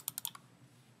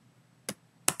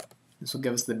 This will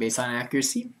give us the baseline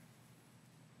accuracy,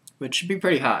 which should be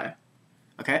pretty high.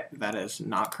 Okay, that is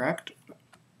not correct.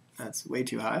 That's way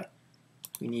too high.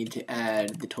 We need to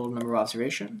add the total number of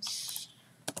observations.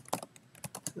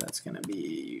 So that's going to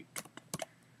be,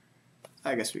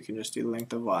 I guess we can just do the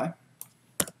length of y.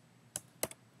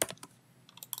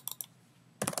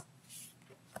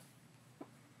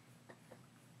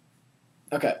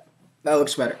 Okay, that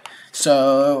looks better.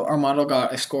 So our model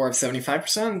got a score of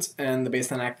 75% and the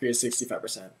baseline accuracy is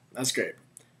 65%. That's great.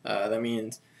 That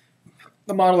means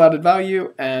the model added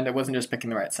value and it wasn't just picking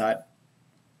the right side.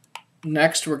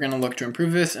 Next, we're going to look to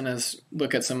improve this and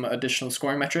look at some additional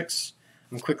scoring metrics.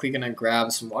 I'm quickly going to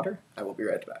grab some water. I will be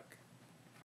right back.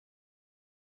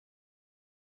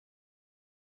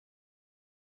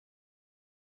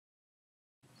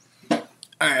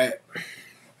 All right.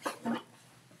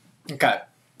 Okay.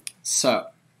 So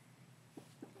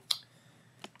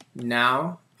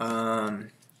now,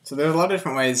 so there's a lot of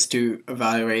different ways to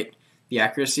evaluate the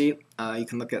accuracy. You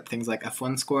can look at things like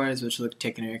F1 scores, which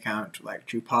take into account like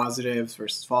true positives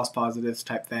versus false positives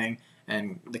type thing,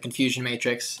 and the confusion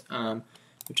matrix,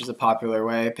 which is a popular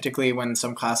way, particularly when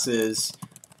some classes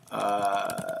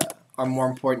are more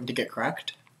important to get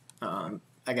correct.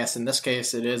 I guess in this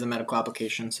case it is a medical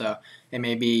application, so it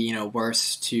may be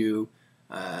worse to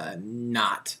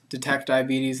not detect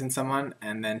diabetes in someone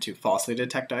and then to falsely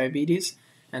detect diabetes.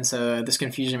 And so this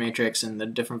confusion matrix and the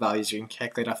different values you can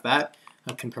calculate off that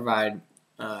can provide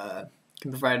a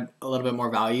little bit more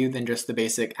value than just the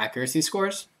basic accuracy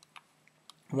scores.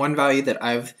 One value that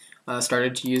I've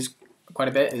started to use quite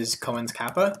a bit is Cohen's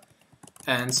kappa.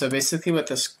 And so basically what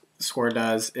this score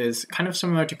does is kind of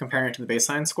similar to comparing it to the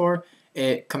baseline score.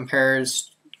 It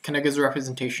compares, kind of gives a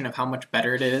representation of how much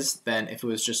better it is than if it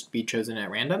was just be chosen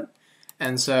at random.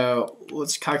 And so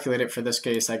let's calculate it for this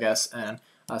case, I guess, and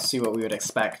see what we would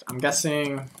expect. I'm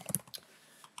guessing,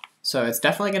 so it's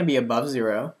definitely going to be above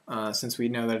 0, since we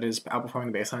know that it is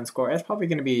outperforming the baseline score. It's probably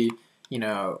going to be,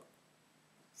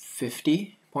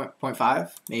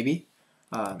 50.5 maybe.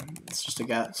 It's just a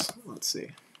guess. Let's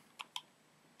see.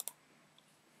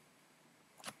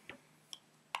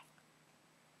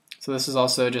 So this is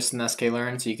also just an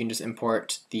sklearn, so you can just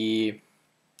import the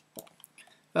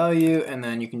value, and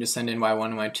then you can just send in y1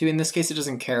 and y2. In this case, it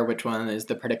doesn't care which one is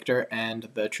the predictor and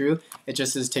the true. It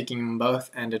just is taking them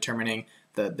both and determining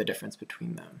the difference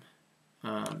between them.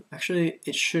 Actually,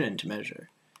 it shouldn't measure.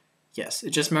 Yes,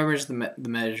 it just measures the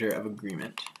measure of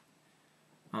agreement.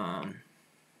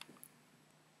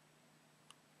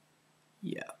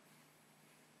 Yeah.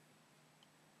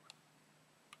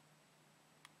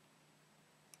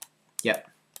 Yep.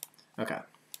 Okay.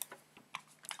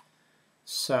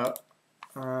 So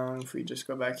if we just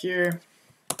go back here,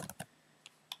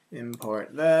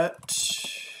 import that.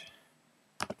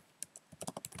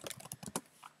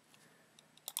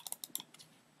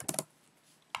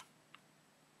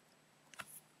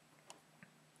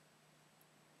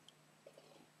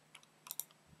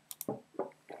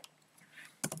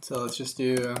 So let's just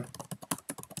do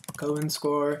Cohen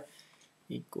score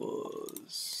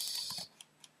equals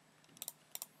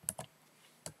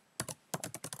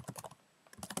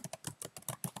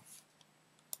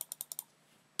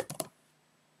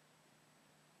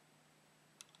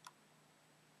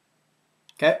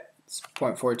okay, it's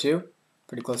 0.42,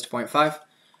 pretty close to 0.5.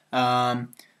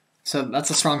 So that's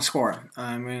a strong score.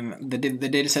 I mean, the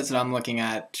data sets that I'm looking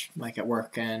at, like at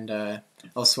work and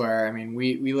elsewhere, I mean,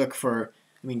 we look for,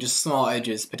 just small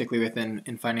edges, particularly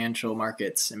in financial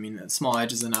markets. I mean, small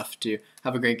edge is enough to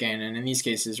have a great gain. And in these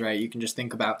cases, right, you can just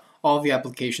think about all the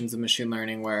applications of machine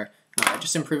learning where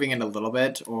just improving it a little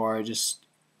bit or just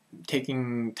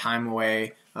taking time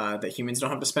away that humans don't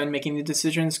have to spend making the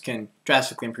decisions can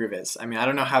drastically improve it. I mean, I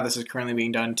don't know how this is currently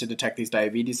being done to detect these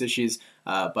diabetes issues,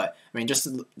 but I mean, just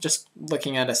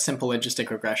looking at a simple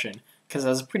logistic regression, because it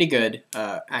has a pretty good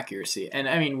accuracy. And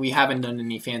I mean, we haven't done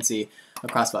any fancy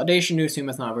cross-validation to assume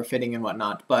it's not overfitting and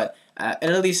whatnot, but it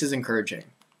at least is encouraging,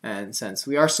 and since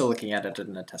we are still looking at it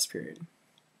in a test period.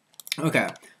 Okay,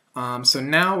 so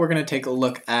now we're going to take a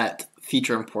look at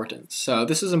feature importance. So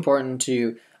this is important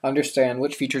to understand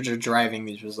which features are driving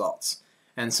these results.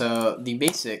 And so the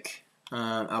basic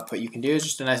output you can do is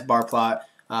just a nice bar plot.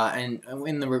 And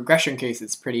in the regression case,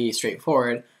 it's pretty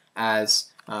straightforward, as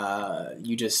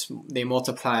they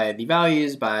multiply the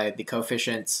values by the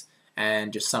coefficients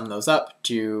and just sum those up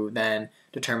to then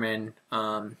determine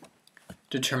the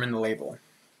label.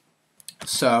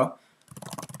 So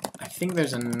I think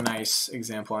there's a nice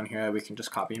example on here that we can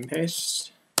just copy and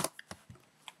paste.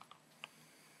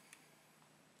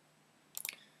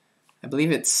 I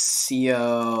believe it's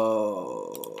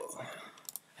CL.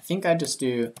 I think I just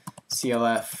do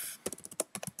CLF.coef.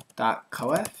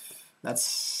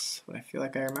 That's what I feel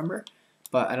like I remember,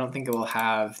 but I don't think it will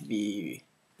have the.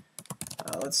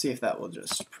 Let's see if that will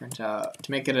just print out.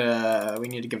 To make it we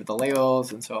need to give it the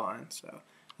labels and so on. So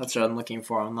that's what I'm looking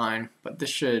for online. But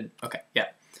this should, okay, yeah.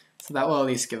 So that will at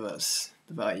least give us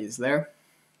the values there.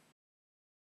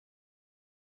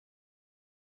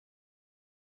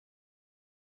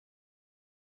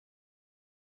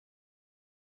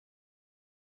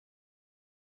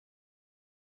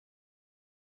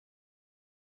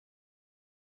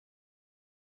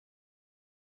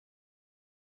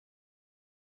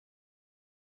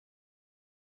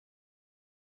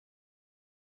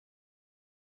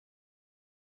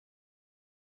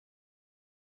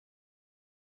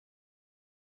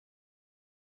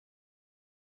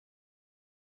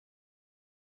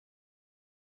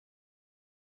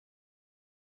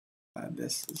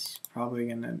 This is probably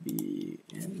going to be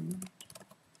in.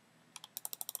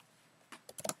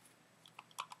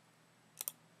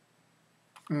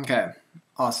 Okay,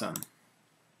 awesome.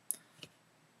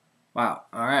 Wow,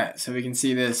 all right, so we can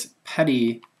see this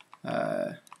petty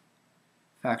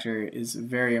factor is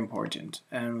very important.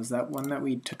 And was that one that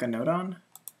we took a note on?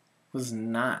 Was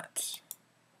not.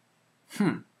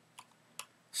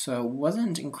 So it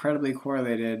wasn't incredibly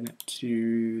correlated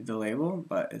to the label,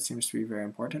 but it seems to be very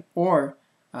important. Or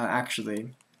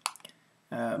actually,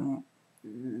 we haven't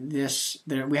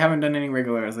done any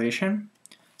regularization,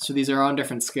 so these are on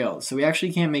different scales. So we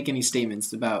actually can't make any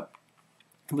statements about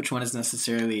which one is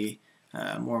necessarily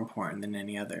more important than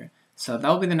any other. So that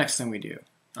will be the next thing we do.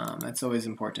 That's always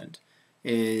important,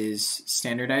 is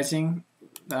standardizing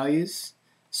values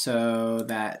so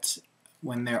that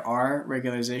when there are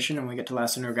regularization and we get to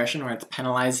last in regression where it's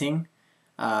penalizing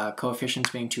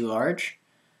coefficients being too large,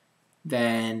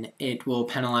 then it will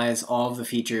penalize all of the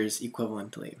features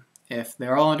equivalently. If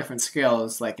they're all on different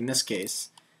scales, like in this case,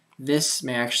 this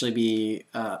may actually be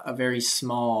a very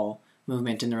small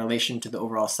movement in relation to the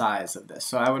overall size of this.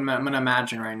 So I'm going to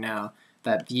imagine right now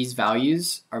that these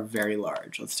values are very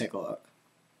large. Let's take a look.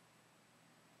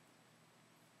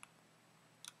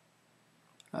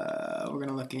 We're going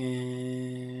to look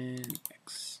in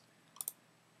X.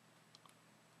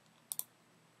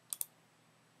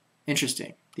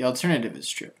 Interesting. The alternative is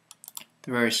true.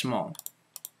 They're very small.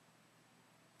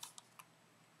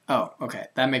 Oh, okay.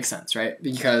 That makes sense, right?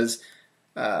 Because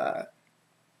they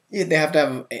have to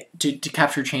have to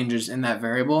capture changes in that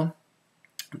variable,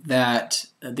 that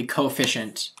the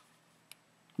coefficient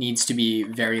needs to be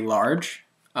very large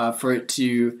for it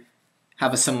to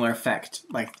have a similar effect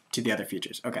like to the other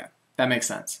features. Okay, that makes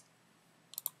sense.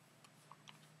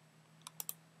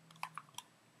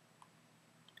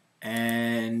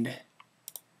 And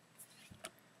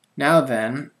now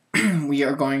then, we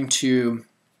are going to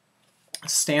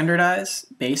standardize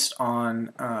based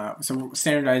on, so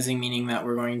standardizing meaning that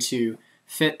we're going to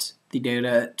fit the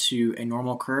data to a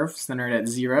normal curve centered at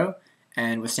 0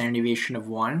 and with standard deviation of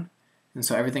 1. And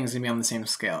so everything's going to be on the same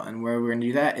scale. And where we're going to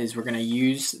do that is we're going to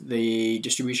use the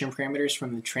distribution parameters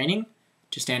from the training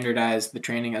to standardize the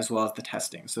training as well as the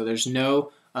testing. So there's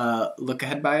no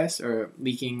look-ahead bias or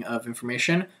leaking of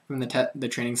information from the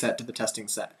training set to the testing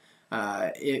set.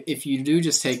 If you do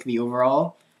just take the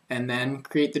overall and then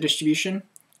create the distribution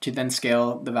to then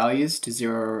scale the values to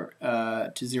zero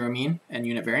mean and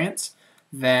unit variance,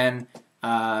 then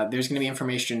there's going to be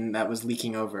information that was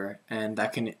leaking over, and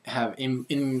that can have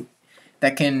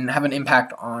an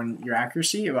impact on your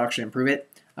accuracy. It will actually improve it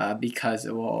because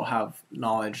it will have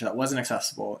knowledge that wasn't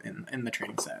accessible in the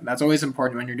training set. That's always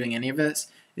important when you're doing any of this,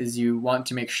 is you want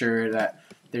to make sure that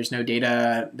there's no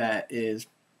data that is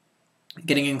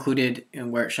getting included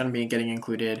in where it shouldn't be getting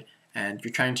included, and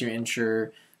you're trying to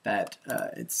ensure that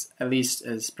it's at least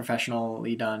as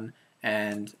professionally done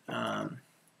and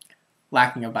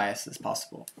lacking of bias as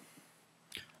possible.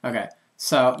 Okay,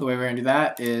 so the way we're going to do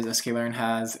that is a sklearn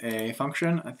has a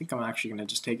function. I think I'm actually going to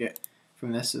just take it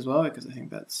from this as well, because I think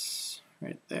that's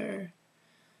right there.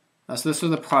 So this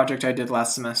was a project I did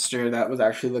last semester that was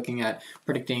actually looking at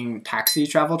predicting taxi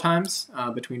travel times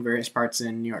between various parts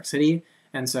in New York City.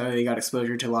 And so you got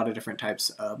exposure to a lot of different types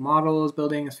of models,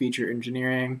 buildings, feature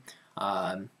engineering,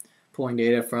 pulling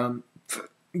data from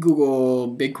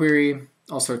Google BigQuery,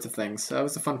 all sorts of things. So that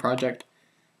was a fun project.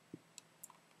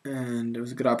 And it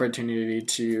was a good opportunity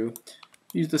to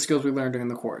use the skills we learned during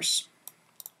the course.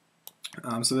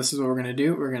 So this is what we're going to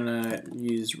do. We're going to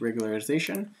use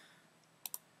regularization.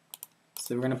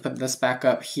 So we're going to put this back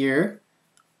up here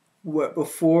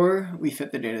before we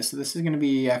fit the data. So this is going to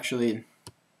be actually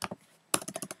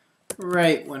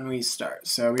right when we start.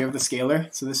 So we have the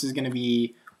scalar. So this is going to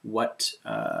be what,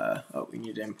 oh, we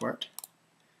need to import.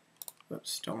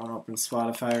 Whoops, don't want to open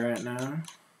Spotify right now.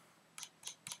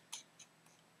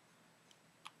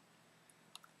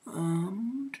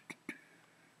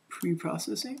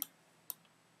 Pre-processing.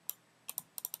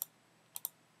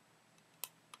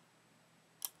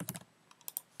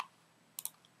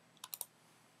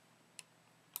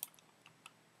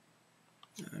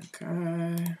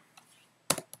 Okay.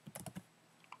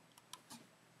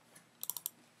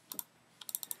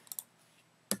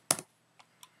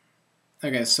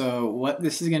 Okay, so what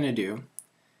this is going to do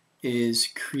is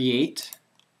create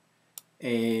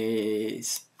a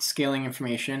scaling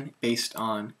information based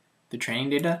on the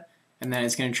training data, and then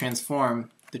it's going to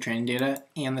transform the training data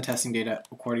and the testing data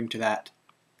according to that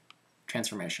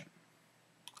transformation.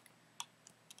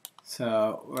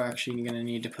 So we're actually going to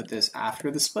need to put this after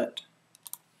the split.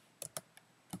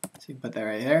 So you can put that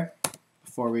right there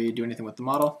before we do anything with the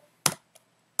model.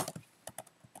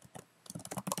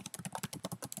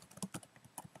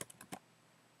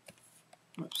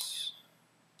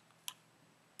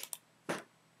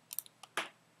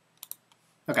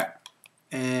 Okay,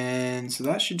 and so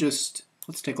that should just,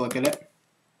 let's take a look at it.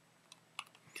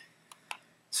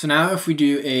 So now if we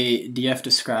do a df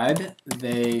describe,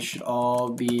 they should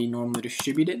all be normally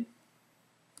distributed.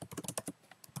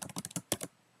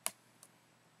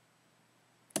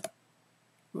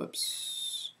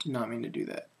 Whoops, did not mean to do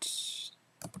that.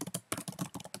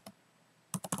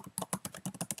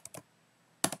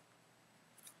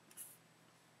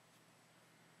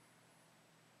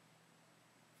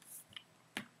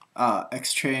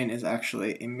 Xtrain is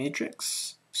actually a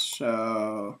matrix,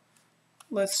 so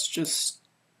let's just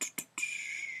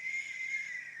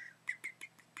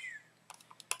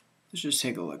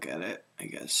take a look at it, I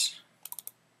guess.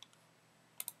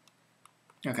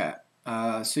 Okay,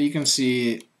 so you can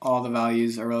see all the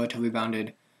values are relatively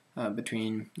bounded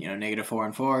between -4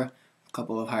 and 4, a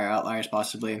couple of higher outliers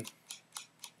possibly,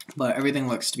 but everything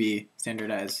looks to be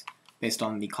standardized based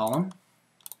on the column.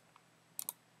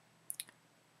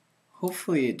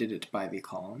 Hopefully it did it by the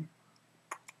column.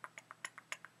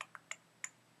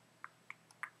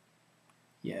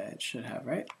 Yeah, it should have,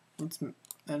 right?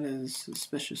 That is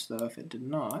suspicious though if it did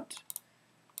not.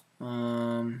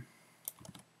 Let's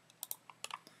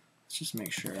just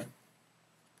make sure.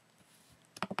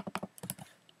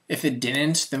 If it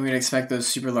didn't, then we'd expect those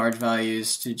super large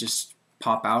values to just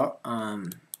pop out.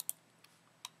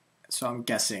 So I'm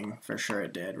guessing for sure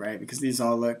it did, right? Because these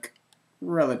all look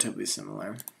relatively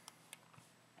similar.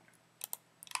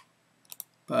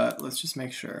 But let's just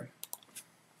make sure.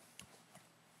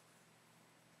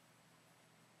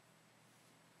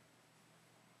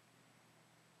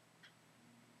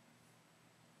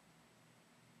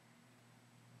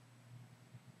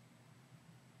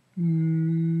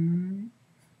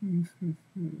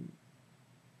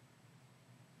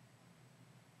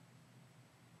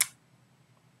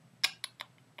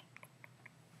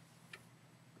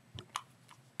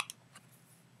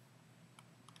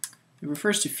 It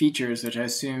refers to features, which I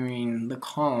assume mean the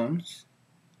columns.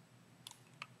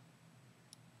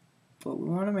 But we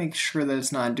want to make sure that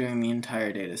it's not doing the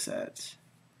entire data set.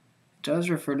 It does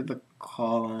refer to the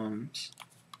columns.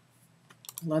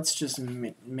 Let's just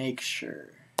make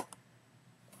sure.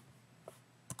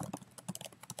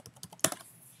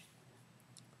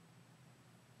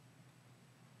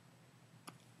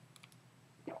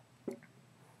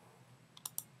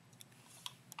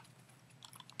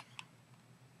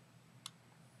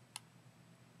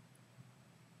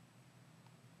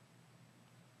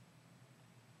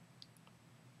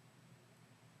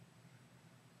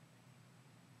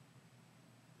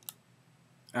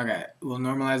 Okay, we'll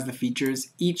normalize the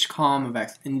features, each column of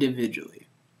X individually.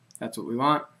 That's what we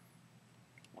want.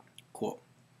 Cool.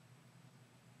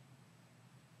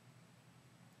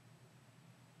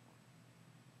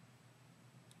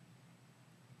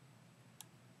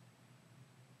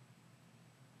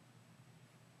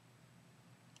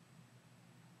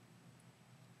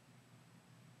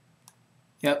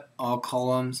 Yep, all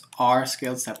columns are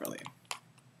scaled separately.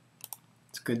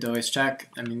 It's good to always check.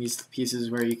 I mean, these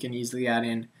pieces where you can easily add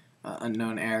in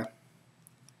unknown error.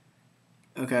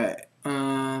 Okay,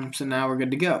 so now we're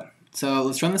good to go. So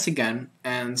let's run this again.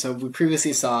 And so we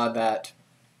previously saw that,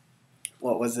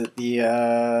 what was it,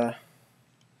 the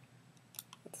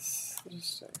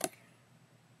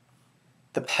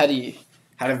petty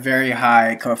had a very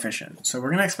high coefficient. So we're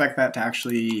going to expect that to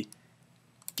actually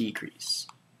decrease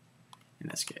in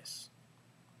this case.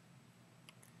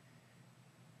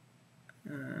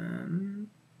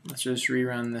 Let's just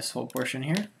rerun this whole portion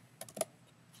here.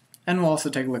 And we'll also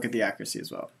take a look at the accuracy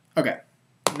as well. Okay,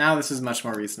 now this is much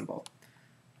more reasonable.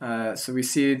 So we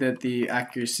see that the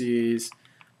accuracies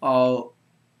all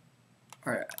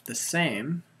are the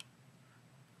same.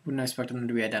 Wouldn't expect them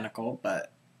to be identical,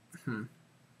 but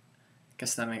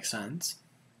guess that makes sense.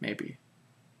 Maybe.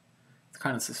 It's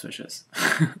kind of suspicious.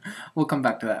 We'll come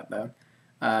back to that though.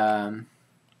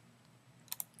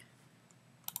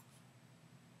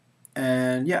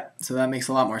 And yeah, so that makes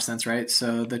a lot more sense, right?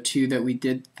 So the two that we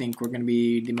did think were going to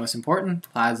be the most important,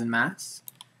 class and mass,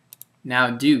 now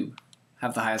do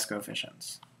have the highest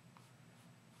coefficients.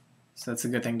 So that's a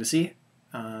good thing to see.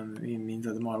 It means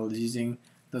that the model is using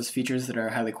those features that are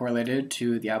highly correlated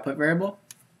to the output variable.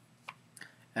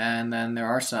 And then there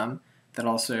are some that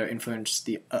also influence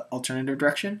the alternative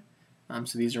direction.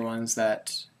 So these are ones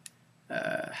that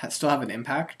still have an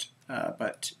impact,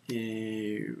 but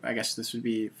I guess this would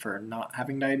be for not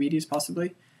having diabetes,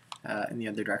 possibly, in the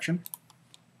other direction.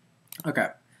 Okay,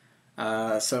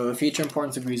 so the feature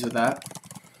importance agrees with that,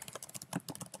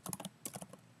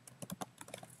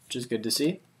 which is good to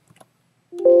see.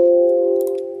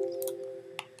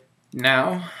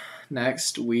 Now,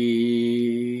 next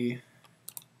we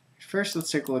first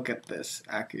let's take a look at this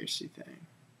accuracy thing.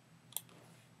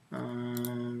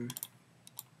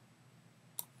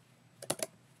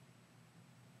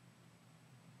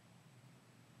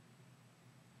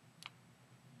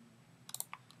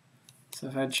 So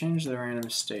if I change the random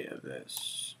state of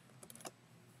this,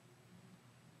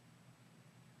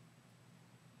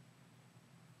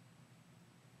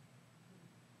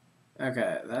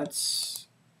 okay, that's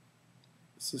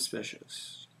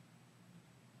suspicious.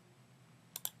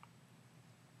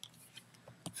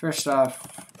 First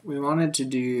off, we wanted to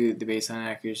do the baseline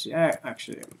accuracy.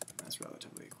 Actually, that's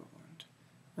relatively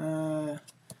equivalent.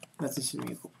 That's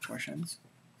assuming equal proportions.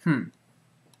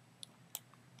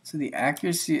 So the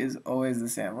accuracy is always the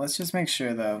same. Let's just make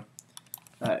sure, though,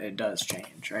 that it does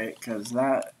change, right? Because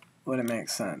that wouldn't make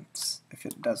sense if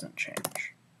it doesn't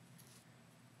change.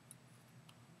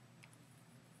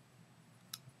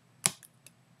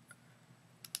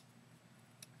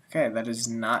 Okay, that is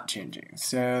not changing.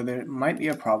 So there might be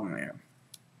a problem here.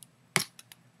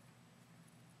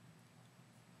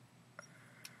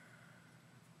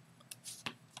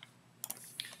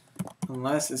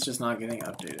 Unless it's just not getting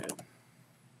updated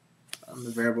on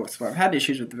the variable explorer. I've had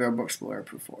issues with the variable explorer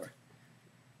before.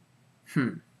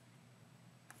 So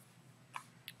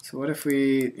what if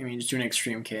we, just do an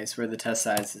extreme case where the test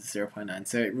size is 0.9.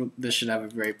 So this should have a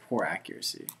very poor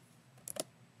accuracy.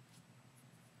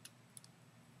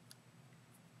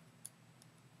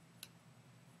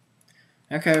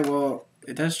 Okay, well,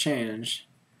 it does change.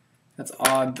 That's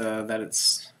odd, though, that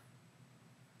it's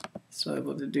still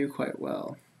able to do quite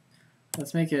well.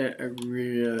 Let's make it a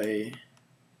really...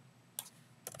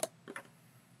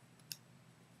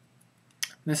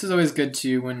 This is always good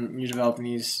to, when you're developing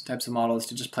these types of models,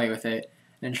 to just play with it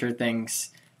and ensure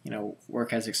things,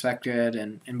 work as expected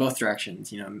and in both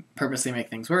directions. Purposely make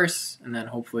things worse and then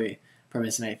hopefully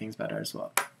purposely make things better as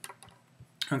well.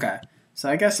 Okay, so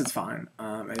I guess it's fine.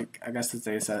 I guess this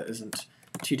data set isn't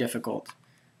too difficult,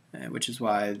 which is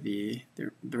why the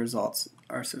results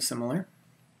are so similar.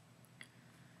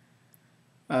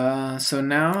 So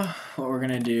now what we're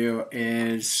going to do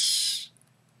is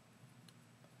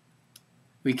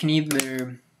we can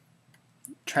either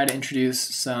try to introduce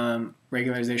some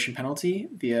regularization penalty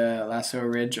via lasso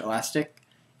ridge elastic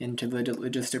into the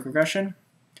logistic regression,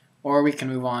 or we can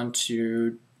move on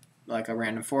to like a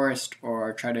random forest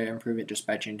or try to improve it just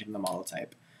by changing the model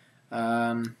type.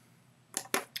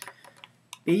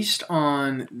 Based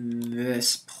on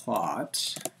this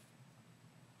plot,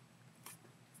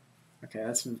 okay,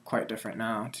 that's quite different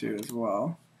now too as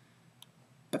well,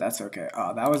 but that's okay.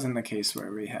 Oh, that was in the case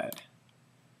where we had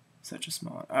such a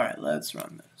small one. All right, let's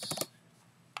run this.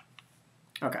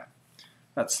 Okay,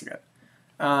 that's good.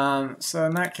 So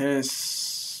in that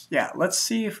case, yeah, let's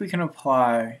see if we can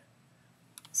apply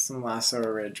some lasso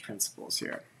ridge principles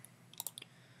here.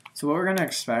 So what we're going to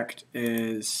expect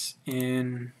is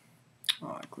in,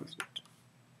 oh, I closed it.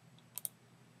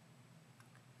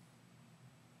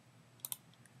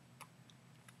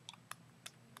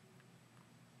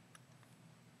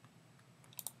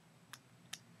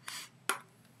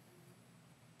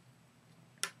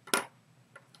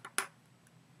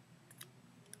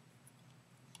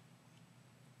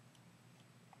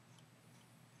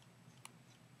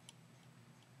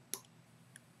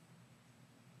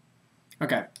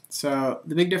 Okay, so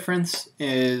the big difference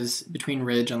is between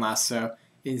ridge and lasso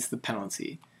is the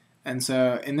penalty. And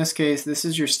so in this case, this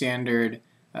is your standard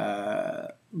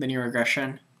linear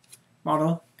regression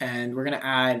model, and we're going to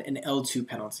add an L2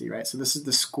 penalty, right? So this is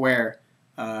the square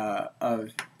of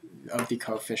the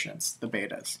coefficients, the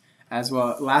betas. As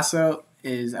well, lasso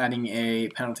is adding a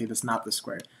penalty that's not the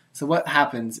square. So what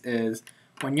happens is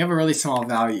when you have a really small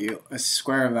value, a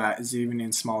square of that is even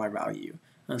a smaller value.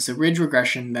 So ridge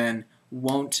regression then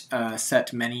won't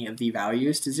set many of the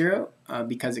values to 0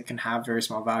 because it can have very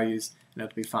small values and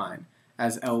it'll be fine.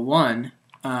 As L1,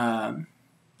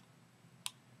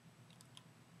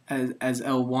 as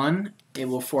L1, it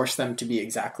will force them to be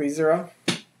exactly 0.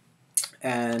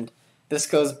 And this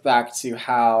goes back to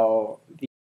how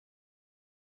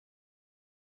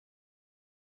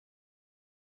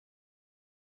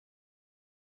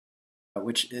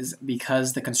which is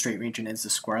because the constraint region is a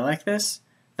square like this,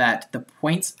 that the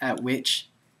points at which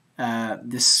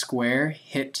this square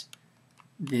hit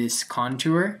this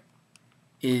contour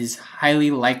is highly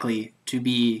likely to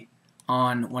be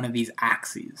on one of these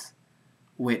axes,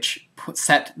 which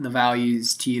set the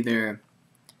values to either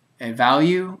a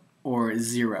value or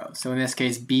 0. So in this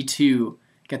case, B2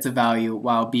 gets a value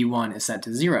while B1 is set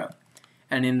to 0.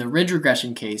 And in the ridge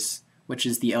regression case, which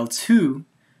is the L2,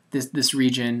 this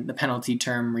region, the penalty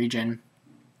term region,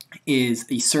 is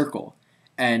a circle.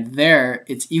 And there,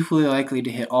 it's equally likely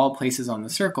to hit all places on the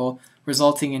circle,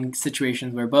 resulting in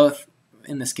situations where both,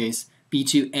 in this case,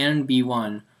 B2 and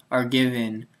B1 are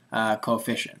given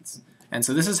coefficients. And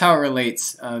so this is how it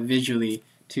relates visually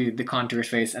to the contour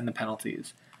space and the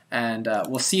penalties. And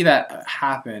we'll see that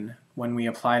happen when we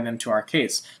apply them to our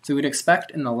case. So we'd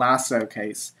expect in the lasso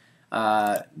case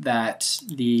that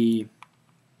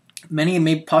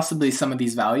maybe possibly some of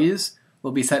these values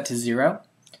will be set to 0.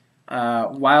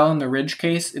 While in the ridge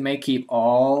case, it may keep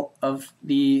all of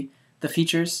the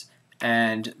features,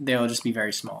 and they'll just be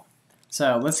very small.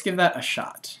 So let's give that a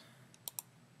shot.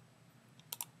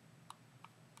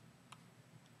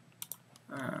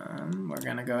 We're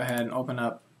going to go ahead and open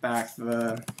up back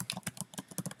the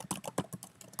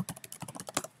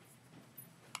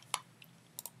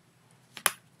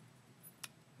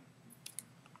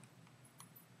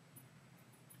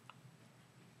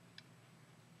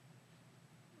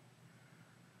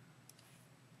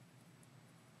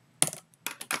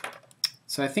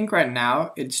So I think right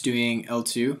now it's doing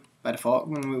L2 by default.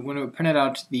 When we printed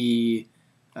out the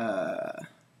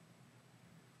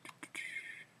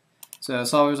so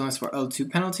solvers only support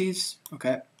L2 penalties.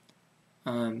 Okay.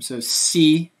 So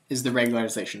C is the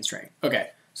regularization string.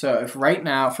 Okay. So if right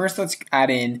now, first let's add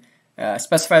in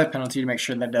specify the penalty to make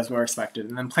sure that it does what we're expected,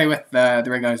 and then play with the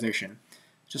regularization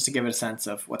just to give it a sense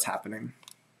of what's happening.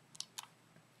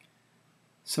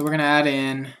 So we're going to add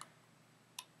in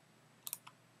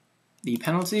the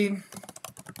penalty.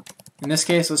 In this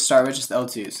case, let's start with just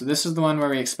L2. So this is the one where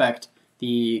we expect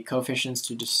the coefficients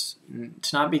to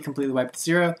not be completely wiped to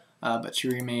 0, but to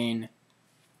remain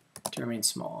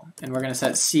small. And we're going to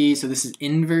set C. So this is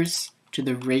inverse to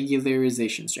the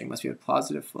regularization string. Must be a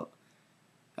positive float.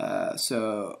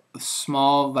 So a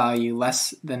small value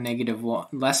less than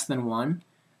one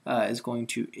is going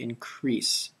to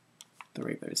increase the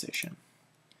regularization.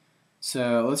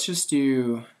 So let's just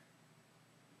do.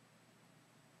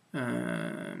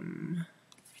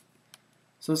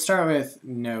 So let's start with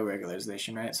no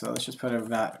regularization, right? So let's just put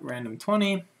a random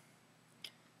 20,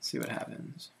 see what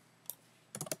happens.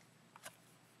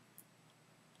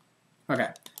 Okay,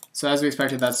 so as we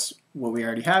expected, that's what we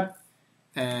already had,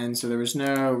 and so there was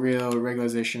no real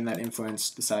regularization that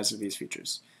influenced the size of these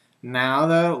features. Now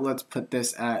though, let's put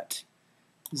this at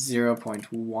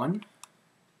 0.1.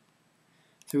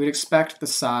 So we'd expect the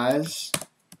size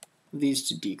of these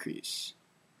to decrease.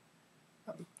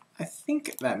 I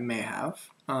think that may have.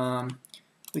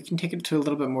 We can take it to a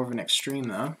little bit more of an extreme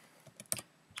though,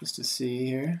 just to see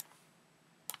here.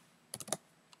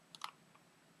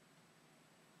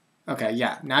 Okay,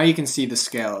 yeah, now you can see the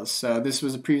scales. So this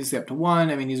was previously up to 1.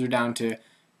 I mean, these were down to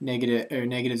negative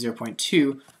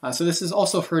 0.2. So this is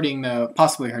also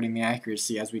possibly hurting the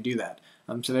accuracy as we do that.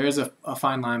 So there is a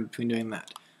fine line between doing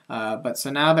that. But so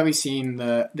now that we've seen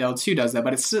the L2 does that,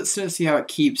 but it's still see how it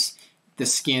keeps the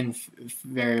skin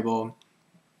variable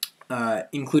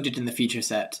included in the feature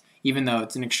set, even though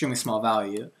it's an extremely small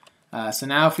value. So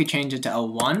now if we change it to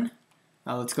L1,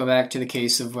 let's go back to the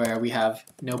case of where we have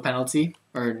no penalty,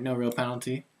 or no real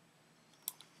penalty.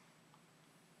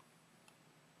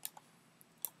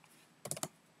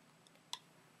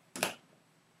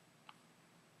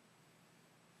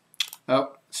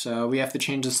 Oh, so we have to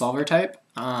change the solver type.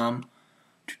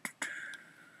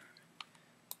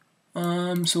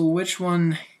 So which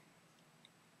one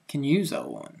can use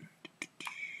L1?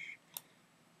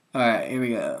 Alright, here we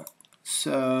go.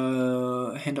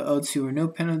 So handle L2 or no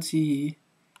penalty.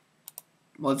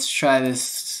 Let's try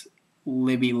this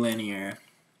Libby linear.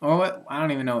 Or what? I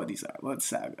don't even know what these are. What's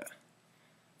Saga?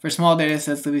 For small data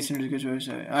sets, Libby seems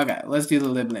to. Okay, let's do the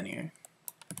lib linear.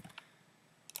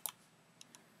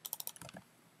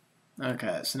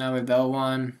 Okay, so now we have the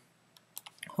L1.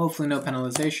 Hopefully no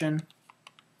penalization.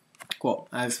 Cool.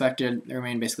 As expected, they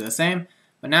remain basically the same.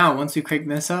 But now, once we crank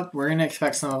this up, we're going to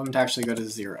expect some of them to actually go to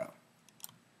 0.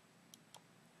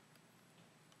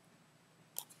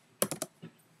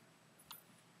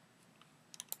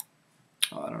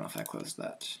 Oh, I don't know if I closed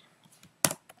that.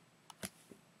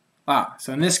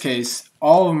 So in this case,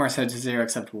 all of them are set to 0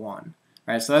 except 1.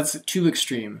 Right, so that's too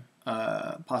extreme,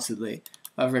 possibly,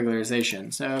 of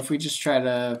regularization. So if we just try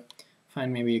to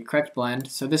find maybe a correct blend.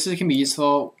 So this can be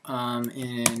useful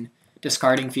in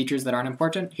discarding features that aren't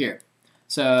important. Here.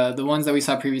 So the ones that we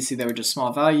saw previously that were just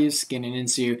small values, skin and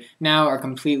insu, now are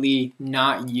completely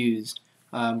not used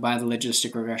by the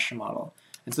logistic regression model.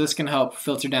 And so this can help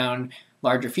filter down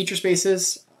larger feature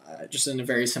spaces just in a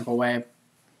very simple way.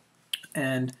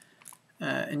 And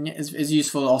is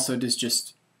useful also to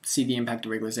just see the impact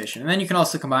of regularization. And then you can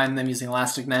also combine them using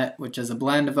ElasticNet, which is a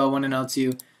blend of L1 and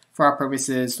L2. For our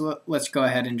purposes, let's go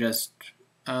ahead and just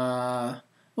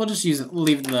we'll just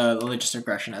leave the logistic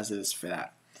regression as is for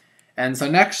that. And so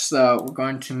next, we're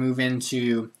going to move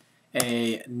into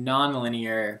a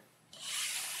nonlinear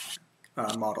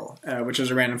model, which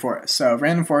is a random forest. So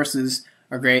random forests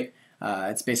are great.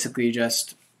 It's basically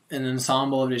just an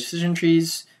ensemble of decision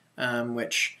trees,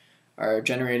 which are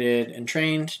generated and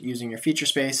trained using your feature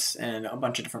space and a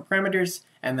bunch of different parameters,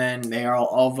 and then they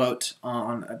all vote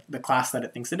on the class that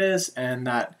it thinks it is, and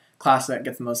that class that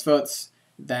gets the most votes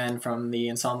then from the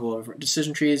ensemble of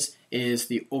decision trees is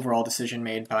the overall decision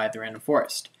made by the random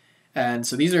forest. And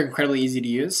so these are incredibly easy to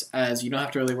use, as you don't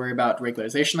have to really worry about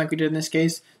regularization like we did in this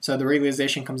case. So the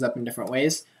regularization comes up in different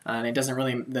ways, and it doesn't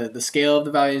really, the scale of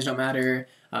the values don't matter,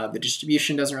 the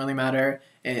distribution doesn't really matter.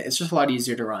 It's just a lot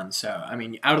easier to run. So, I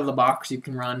mean, out of the box, you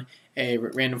can run a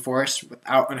random forest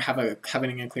without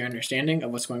having a clear understanding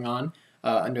of what's going on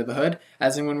under the hood.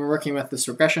 As in when we're working with this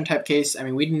regression type case, I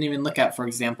mean, we didn't even look at, for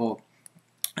example,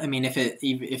 I mean, if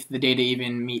the data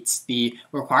even meets the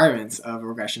requirements of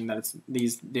regression, that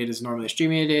these data is normally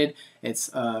distributed, if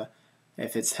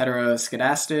it's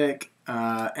heteroscedastic,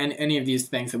 and any of these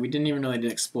things that we didn't even really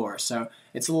explore. So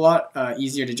it's a lot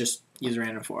easier to just use a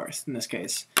random forest in this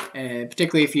case, and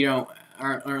particularly if you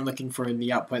aren't looking for the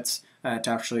outputs to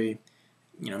actually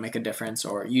make a difference,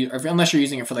 or unless you're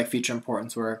using it for like feature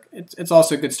importance work. It's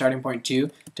also a good starting point too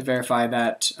to verify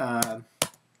that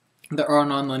there are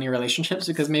nonlinear relationships,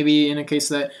 because maybe in a case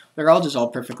that they're all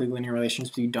perfectly linear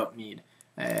relationships, you don't need.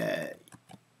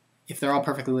 If they're all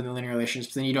perfectly linear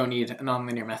relationships, then you don't need a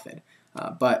nonlinear method.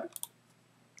 But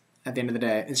at the end of the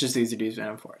day, it's just easy to use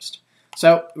random forest.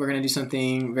 So we're going to do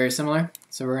something very similar.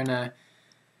 So we're going to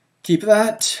keep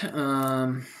that.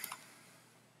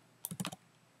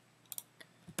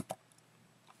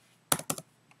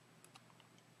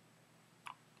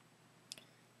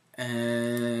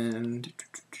 And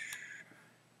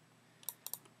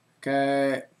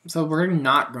okay, so we're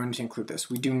not going to include this.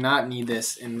 We do not need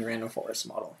this in the random forest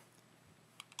model.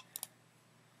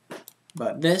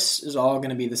 But this is all going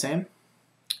to be the same,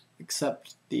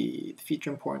 except the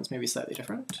feature importance may be slightly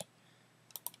different.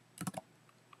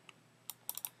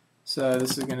 So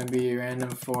this is going to be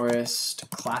random forest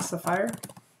classifier.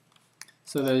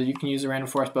 So that you can use a random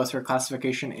forest both for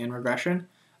classification and regression,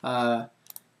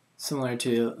 similar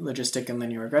to logistic and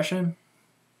linear regression.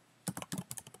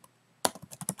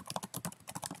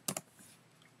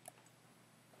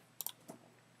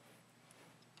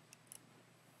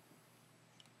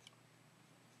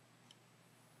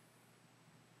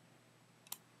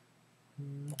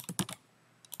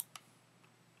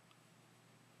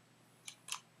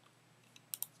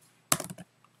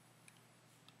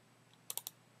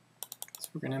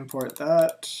 We're going to import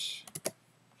that.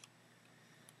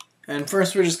 And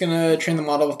first we're just going to train the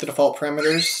model with the default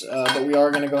parameters, but we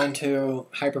are going to go into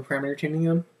hyperparameter tuning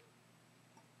them.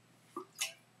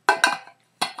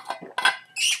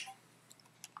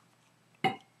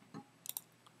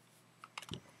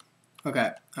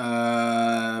 Okay,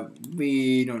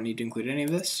 we don't need to include any of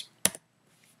this.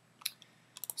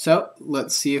 So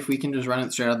let's see if we can just run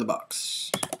it straight out of the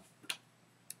box.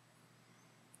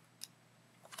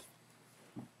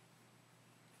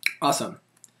 Awesome.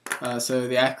 So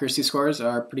the accuracy scores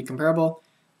are pretty comparable,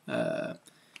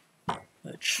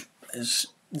 which is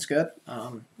good.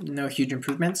 No huge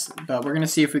improvements, but we're going to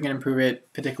see if we can improve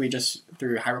it, particularly just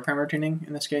through hyperparameter tuning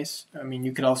in this case. I mean,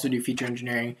 you could also do feature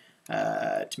engineering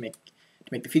to make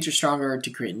the features stronger, to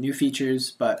create new features,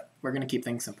 but we're going to keep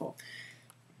things simple.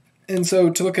 And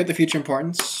so to look at the feature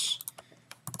importance,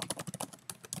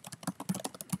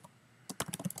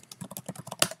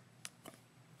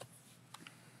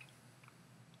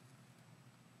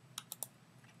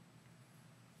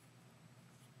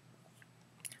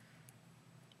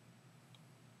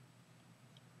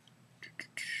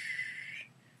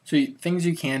 so things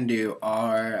you can do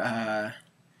are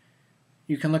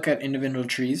you can look at individual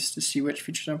trees to see which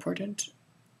features are important,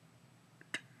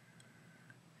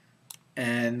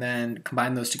 and then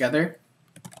combine those together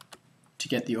to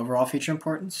get the overall feature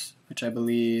importance, which I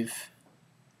believe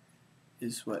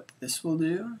is what this will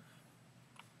do.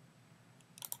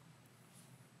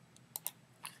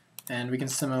 And we can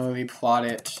similarly plot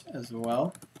it as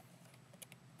well.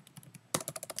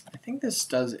 I think this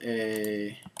does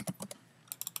a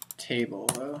table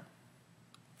though.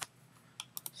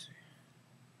 Let's see.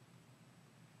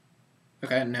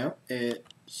 Okay, no,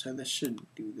 so this should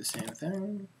do the same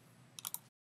thing.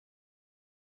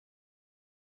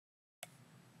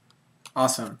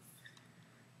 Awesome.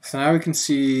 So now we can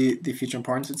see the feature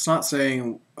importance. It's not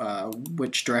saying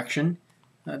which direction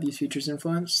these features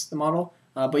influence the model,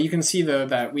 but you can see though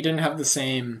that we didn't have the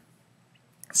same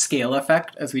scale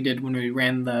effect, as we did when we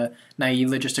ran the naive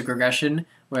logistic regression,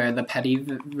 where the petty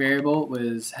variable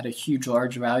had a huge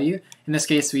large value. In this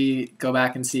case, we go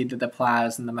back and see that the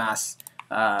plas and the mass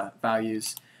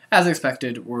values, as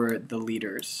expected, were the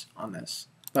leaders on this.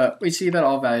 But we see that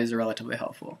all values are relatively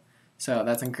helpful. So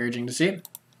that's encouraging to see.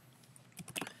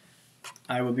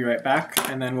 I will be right back,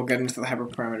 and then we'll get into the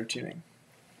hyperparameter tuning.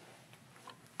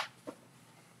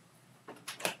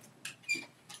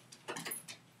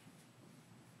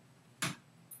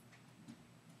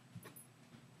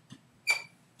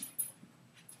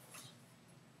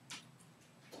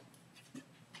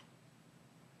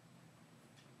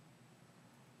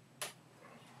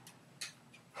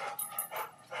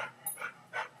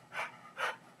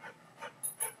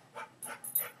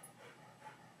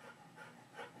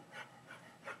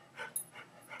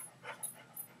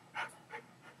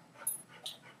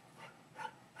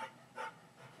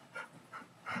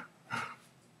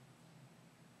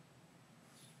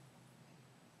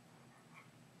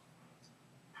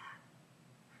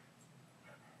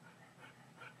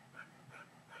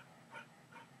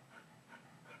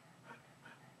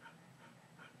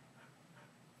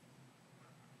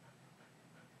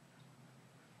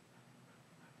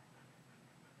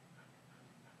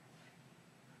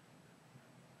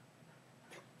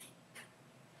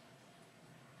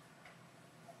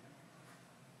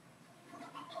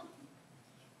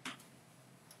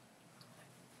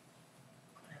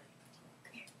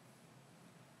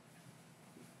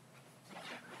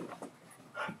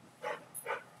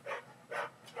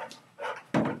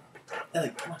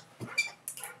 Ellie, come on.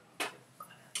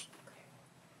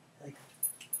 Ellie.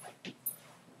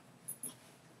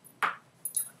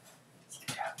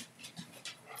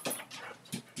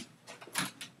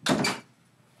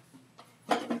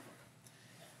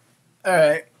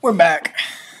 Alright, we're back.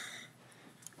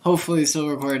 Hopefully still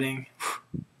recording.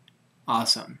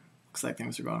 Awesome. Looks like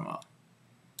things are going well.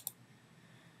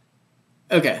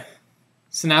 Okay,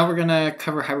 so now we're going to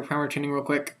cover hyperparameter tuning real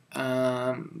quick.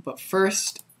 But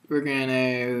first, we're going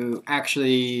to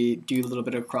actually do a little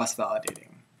bit of cross-validating.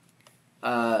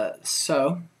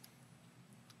 So,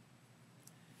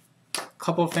 a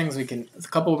couple of ways we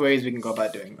can go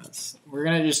about doing this. We're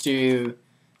going to just do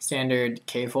standard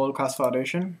k-fold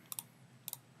cross-validation.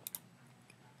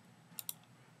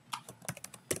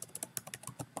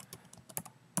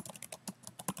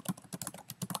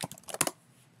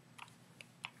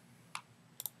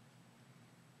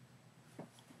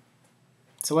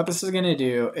 So what this is going to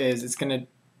do is it's going to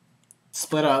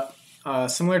split up,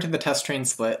 similar to the test train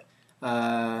split,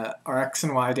 our X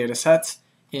and Y data sets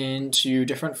into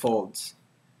different folds.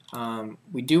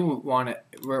 We do want it,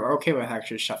 we're okay with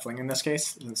actually shuffling in this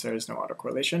case, since there is no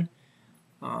autocorrelation.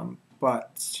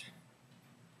 But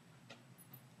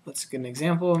let's get an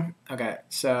example. Okay,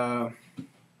 so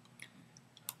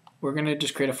we're going to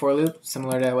just create a for loop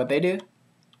similar to what they do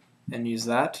and use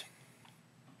that.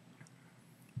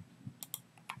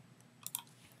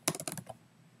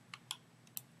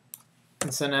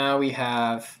 And so now we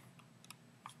have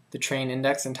the train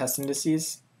index and test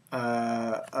indices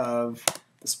of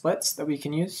the splits that we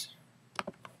can use.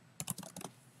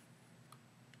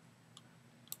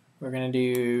 We're going to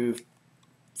do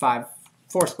 4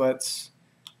 splits.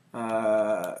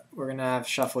 We're going to have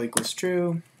shuffle equals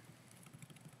true.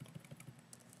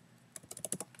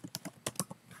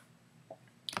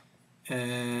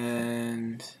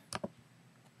 And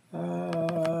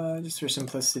just for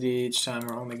simplicity, each time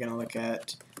we're only going to look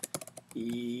at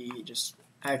the just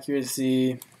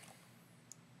accuracy.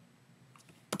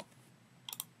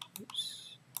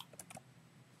 Oops.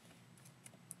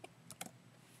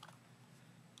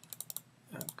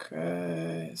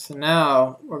 Okay, so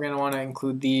now we're going to want to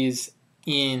include these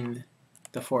in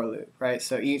the for loop, right?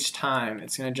 So each time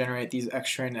it's going to generate these X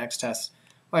train X test,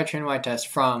 Y train Y test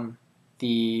from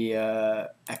the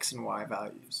X and Y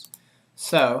values.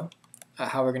 So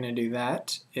how we're going to do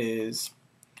that is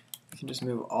we can just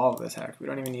move all of this out. We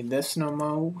don't even need this no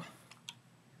more.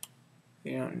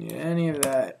 We don't need any of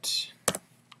that.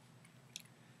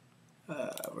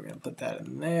 We're going to put that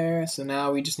in there. So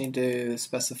now we just need to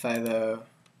specify the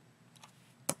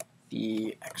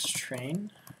X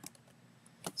train.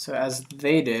 So as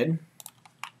they did,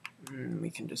 we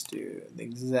can just do the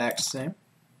exact same.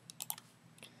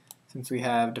 Since we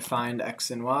have defined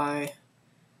X and Y,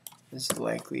 this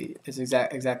is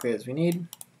exactly as we need.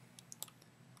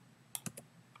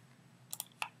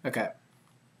 Okay.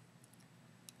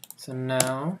 So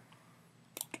now,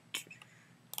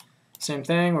 same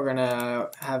thing, we're gonna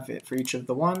have it for each of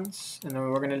the ones, and then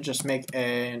we're gonna just make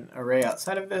an array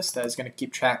outside of this that is gonna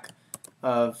keep track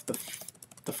of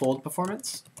the fold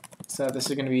performance. So this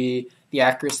is gonna be the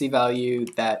accuracy value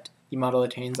that the model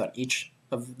attains on each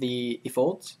of the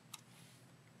folds.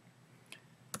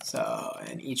 So,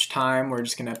 and each time we're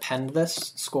just going to append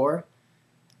this score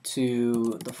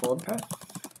to the fold pref.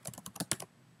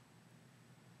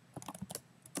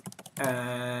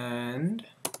 And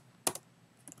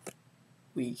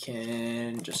we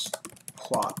can just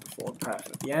plot the fold pref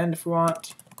at the end if we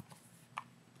want.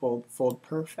 Fold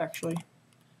perf, actually,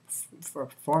 for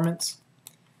performance.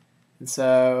 And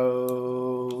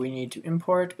so we need to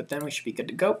import, but then we should be good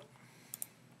to go.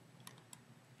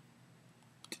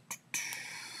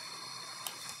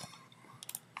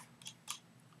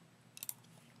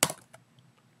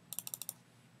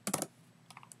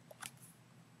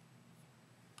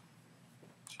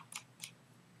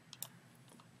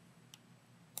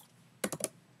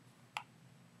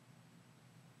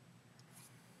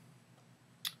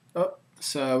 Oh,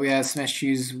 so we have some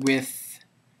issues with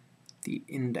the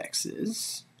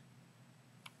indexes.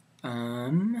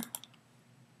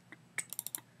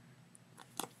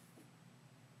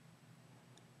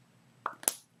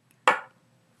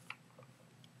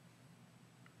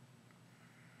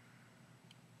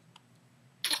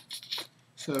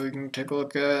 So we can take a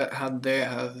look at how they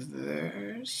have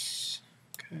theirs.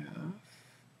 Okay.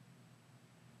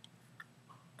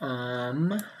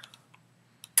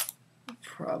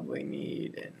 Probably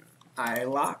need an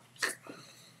iLock.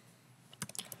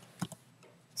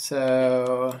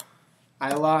 So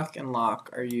iLock and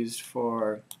lock are used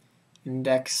for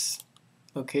index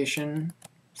location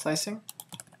slicing.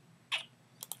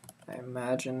 I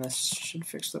imagine this should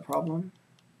fix the problem.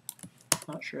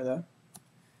 Not sure though.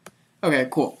 Okay,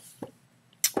 cool.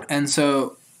 And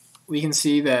so we can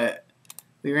see that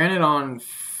we ran it on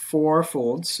 4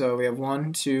 folds. So we have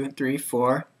 1, 2, 3,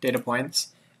 4 data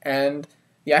points, and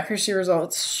the accuracy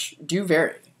results do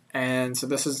vary. And so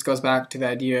this goes back to the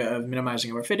idea of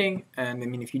minimizing overfitting. And I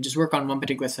mean, if you just work on one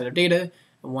particular set of data,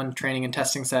 one training and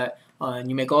testing set, and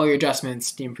you make all your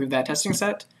adjustments to improve that testing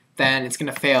set, then it's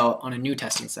going to fail on a new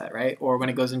testing set, right? Or when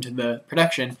it goes into the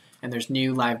production and there's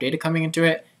new live data coming into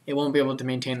it, it won't be able to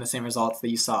maintain the same results that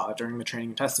you saw during the training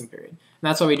and testing period. And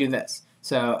that's why we do this.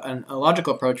 So a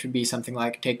logical approach would be something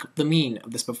like take the mean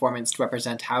of this performance to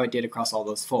represent how it did across all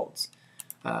those folds,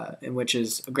 which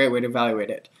is a great way to evaluate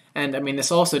it. And I mean,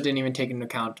 this also didn't even take into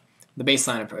account the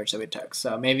baseline approach that we took.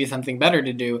 So maybe something better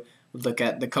to do would look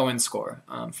at the Cohen score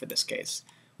for this case,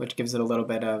 which gives it a little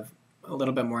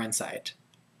bit more insight.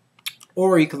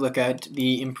 Or you could look at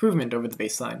the improvement over the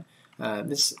baseline.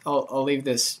 I'll leave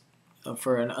this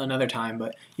for another time,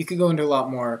 but you could go into a lot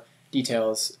more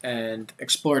details and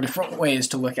explore different ways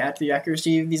to look at the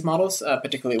accuracy of these models,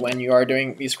 particularly when you are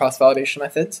doing these cross-validation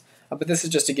methods. But this is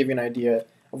just to give you an idea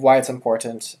of why it's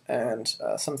important and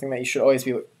something that you should always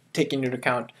be taking into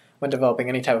account when developing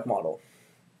any type of model.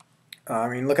 I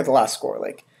mean, look at the last score.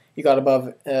 Like, you got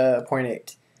above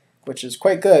 0.8, which is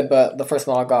quite good, but the first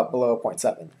model got below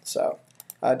 0.7. So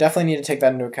definitely need to take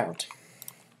that into account.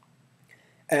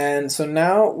 And so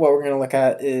now what we're going to look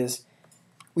at is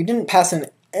we didn't pass in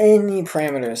any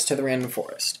parameters to the random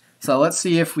forest. So let's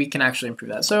see if we can actually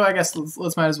improve that. So I guess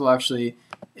let's might as well actually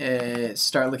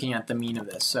start looking at the mean of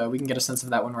this, so we can get a sense of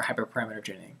that when we're hyperparameter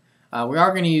tuning. We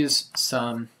are going to use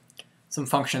some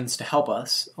functions to help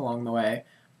us along the way,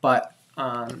 but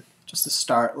just to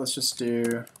start, let's just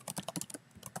do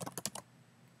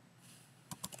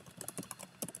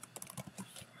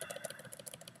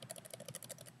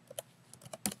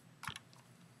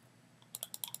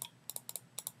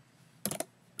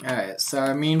Alright, so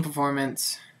our mean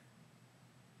performance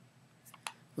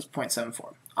was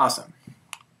 0.74. Awesome.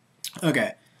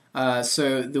 Okay,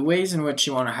 so the ways in which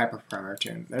you want to hyperparameter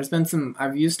tune. There's been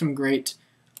I've used some great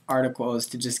articles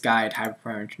to just guide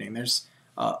hyperparameter tuning. There's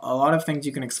a lot of things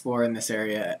you can explore in this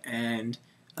area, and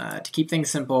to keep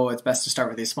things simple, it's best to start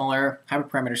with a smaller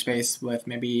hyperparameter space with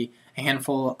maybe a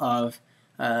handful of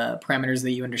parameters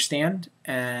that you understand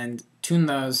and tune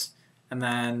those. And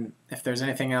then if there's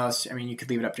anything else, I mean, you could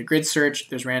leave it up to grid search.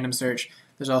 There's random search.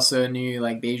 There's also new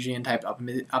like Bayesian type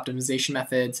optimization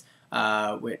methods,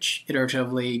 which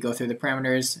iteratively go through the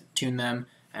parameters, tune them,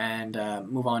 and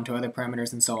move on to other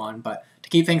parameters and so on. But to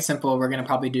keep things simple, we're going to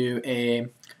probably do a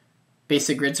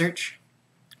basic grid search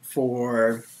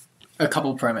for a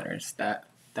couple parameters that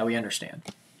we understand.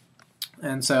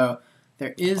 And so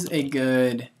there is a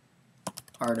good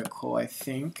article, I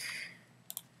think,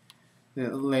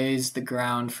 that lays the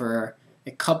ground for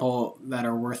a couple that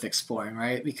are worth exploring,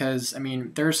 right? Because, I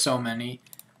mean, there's so many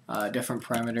different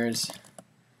parameters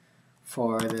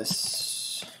for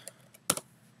this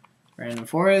random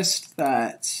forest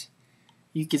that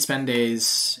you could spend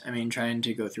days, I mean, trying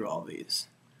to go through all these.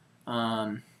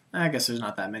 I guess there's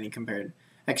not that many compared.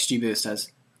 XGBoost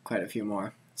has quite a few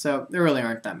more. So there really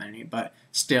aren't that many, but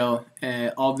still,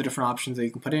 all the different options that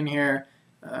you can put in here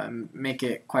make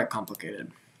it quite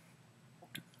complicated.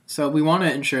 So we want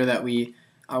to ensure that we,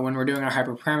 when we're doing our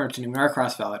hyperparameter tuning, we are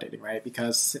cross-validating, right?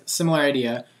 Because similar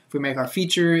idea, if we make our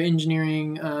feature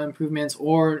engineering improvements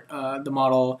or the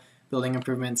model building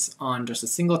improvements on just a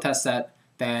single test set,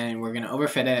 then we're going to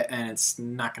overfit it and it's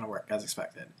not going to work as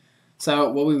expected.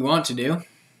 So what we want to do,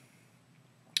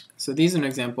 so these are an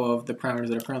example of the parameters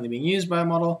that are currently being used by a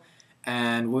model,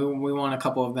 and we want a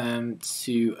couple of them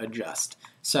to adjust.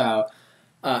 So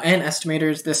and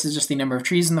estimators, this is just the number of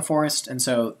trees in the forest, and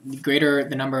so the greater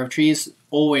the number of trees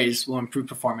always will improve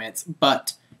performance,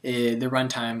 but the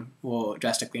runtime will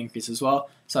drastically increase as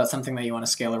well. So that's something that you want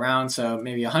to scale around. So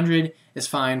maybe 100 is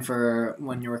fine for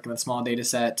when you're working with a small data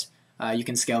set. You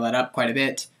can scale that up quite a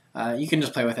bit. You can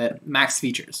just play with it. Max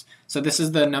features. So this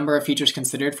is the number of features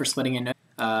considered for splitting in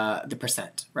the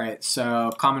percent, right?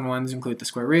 So common ones include the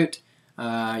square root.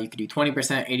 You could do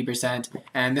 20%, 80%,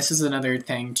 and this is another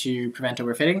thing to prevent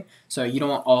overfitting. So you don't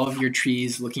want all of your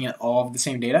trees looking at all of the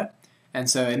same data. And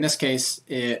so in this case,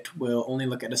 it will only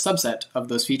look at a subset of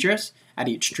those features at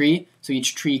each tree. So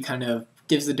each tree kind of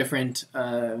gives a different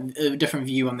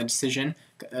view on the decision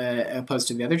opposed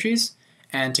to the other trees.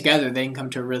 And together they can come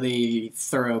to a really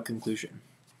thorough conclusion.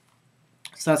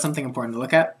 So that's something important to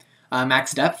look at.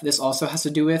 Max depth, this also has to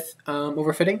do with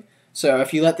overfitting. So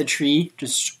if you let the tree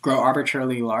just grow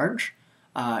arbitrarily large,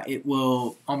 it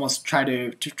will almost try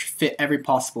to fit every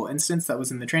possible instance that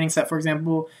was in the training set, for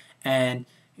example, and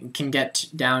can get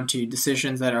down to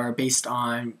decisions that are based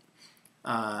on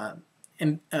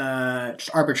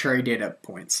arbitrary data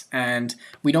points. And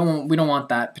we don't want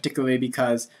that, particularly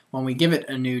because when we give it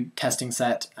a new testing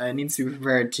set, it needs to be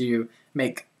prepared to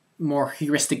make more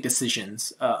heuristic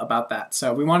decisions about that.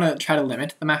 So we want to try to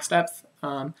limit the max depth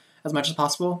as much as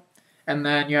possible. And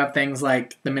then you have things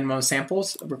like the minimum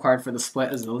samples required for the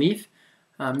split as the leaf.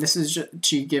 This is just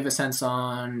to give a sense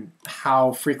on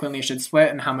how frequently it should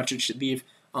split and how much it should leave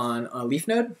on a leaf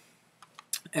node.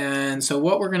 And so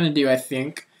what we're going to do, I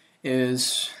think,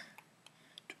 is,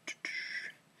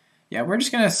 yeah, we're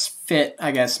just going to fit,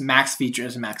 I guess, max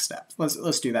features and max depth.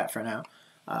 Let's do that for now.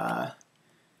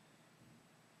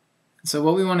 So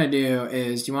what we want to do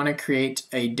is you want to create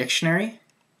a dictionary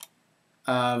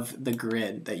of the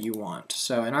grid that you want.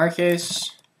 So in our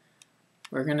case,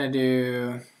 we're going to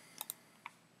do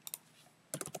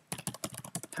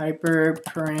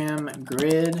hyperparam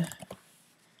grid,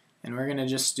 and we're going to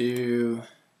just do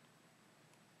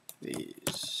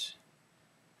these.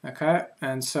 Okay,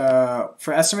 and so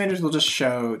for estimators, we'll just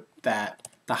show that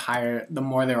the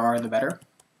more there are, the better.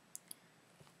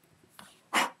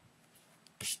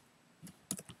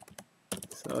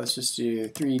 So let's just do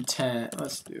 310.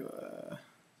 Let's do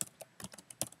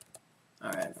all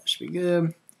right, that should be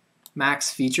good.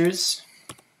 Max features.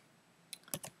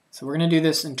 So we're going to do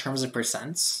this in terms of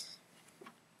percents.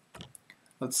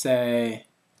 Let's say,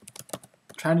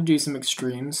 I'm trying to do some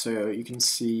extremes so you can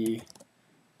see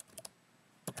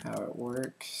how it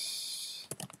works.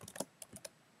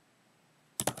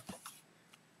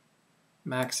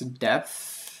 Max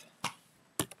depth.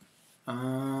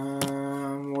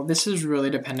 Well, this is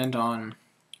really dependent on.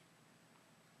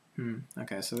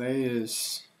 Okay, so they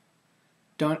is.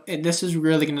 This is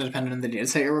really going to depend on the data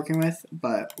set you're working with,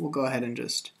 but we'll go ahead and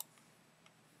just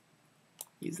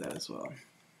use that as well.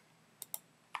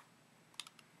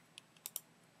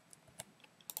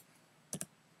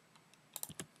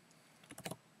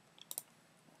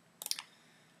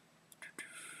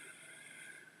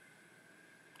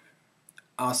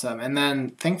 Awesome. And then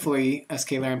thankfully,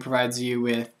 sklearn provides you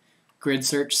with grid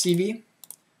search CV,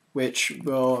 which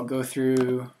will go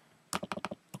through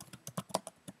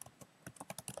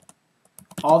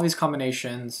all these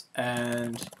combinations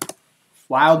and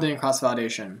while doing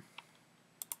cross-validation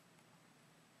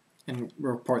and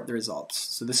report the results.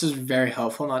 So this is very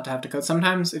helpful not to have to code.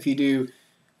 Sometimes if you do,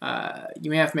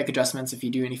 you may have to make adjustments if you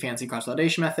do any fancy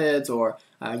cross-validation methods, or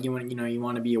you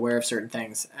want to be aware of certain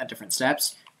things at different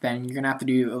steps. Then you're gonna have to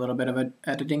do a little bit of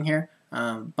editing here,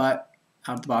 but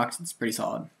out of the box, it's pretty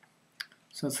solid.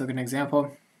 So let's look at an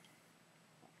example.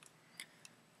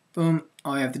 Boom,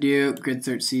 all you have to do, grid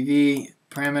search CV,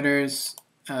 parameters,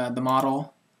 the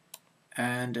model,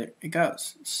 and it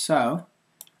goes. So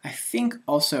I think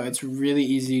also it's really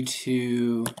easy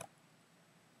to,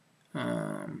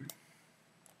 I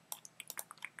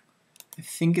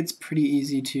think it's pretty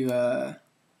easy to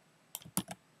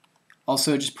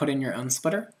also just put in your own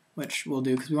splitter, which we'll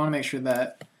do because we want to make sure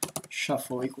that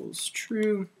shuffle equals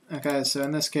true. Okay, so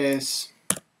in this case,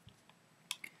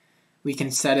 we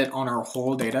can set it on our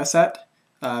whole data set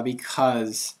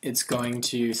because it's going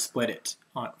to split it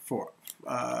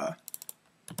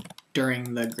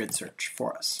during the grid search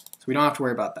for us. So we don't have to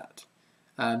worry about that.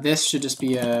 This should just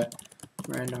be a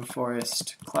random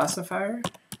forest classifier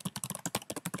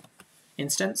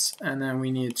instance, and then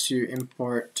we need to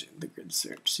import the grid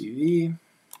search CV.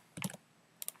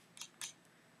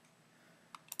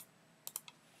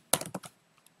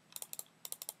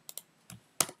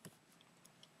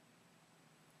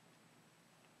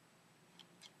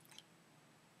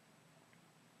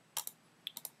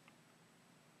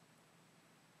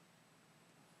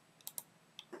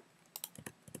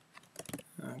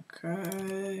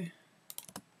 Okay.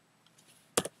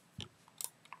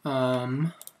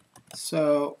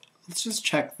 So let's just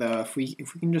check though, if we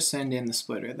can just send in the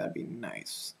splitter, that'd be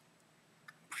nice.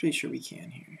 Pretty sure we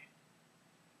can here.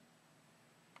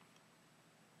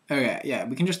 Okay, yeah,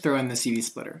 we can just throw in the CV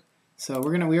splitter. So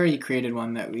we already created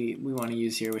one that we want to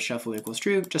use here with shuffle equals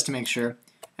true, just to make sure.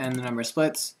 And the number of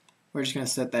splits, we're just going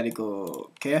to set that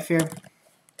equal kf here.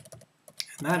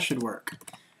 And that should work.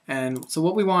 And so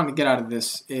what we want to get out of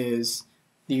this is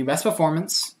the best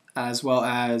performance as well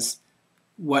as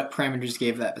what parameters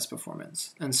gave that best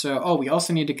performance. And so, we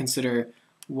also need to consider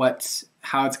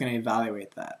how it's going to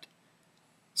evaluate that.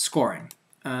 Scoring.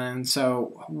 And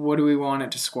so what do we want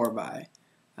it to score by?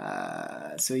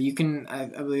 So you can, I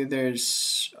believe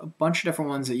there's a bunch of different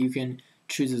ones that you can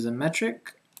choose as a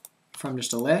metric from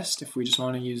just a list if we just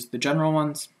want to use the general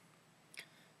ones.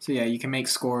 So yeah, you can make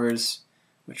scores,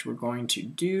 which we're going to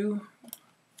do.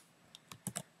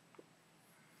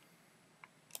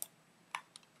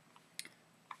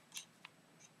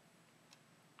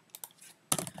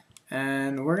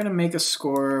 And we're going to make a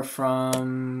score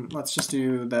from, let's just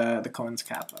do the Cohen's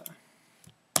kappa.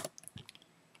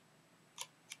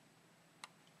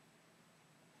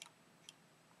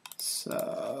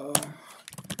 So,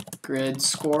 grid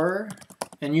score,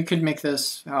 and you could make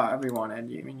this however you wanted.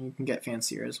 I mean, you can get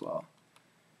fancier as well.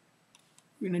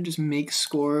 We're going to just make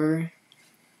score.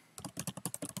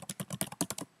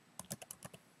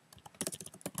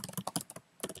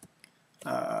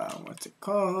 What's it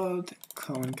called?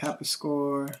 Cohen kappa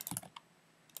score.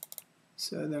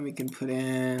 So then we can put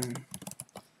in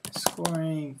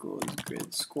scoring equals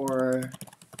grid score.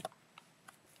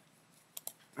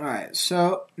 Alright,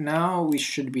 so now we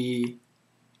should be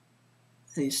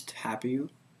at least happy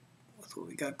with what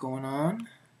we got going on.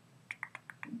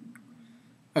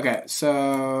 Okay,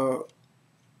 so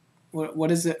what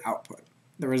is the output?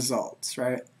 The results,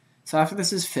 right? So after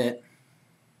this is fit,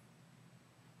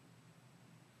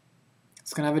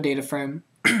 it's going to have a data frame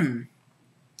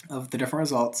of the different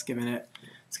results given it.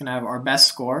 It's going to have our best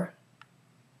score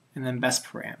and then best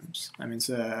params. I mean,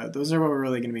 so those are what we're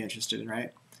really going to be interested in,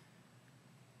 right?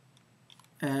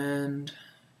 And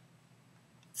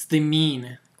it's the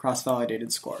mean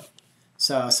cross-validated score.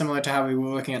 So similar to how we were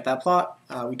looking at that plot,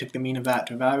 we took the mean of that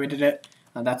to evaluate it.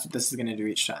 That's what this is going to do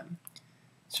each time.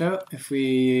 So if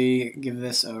we give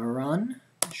this a run,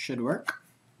 it should work.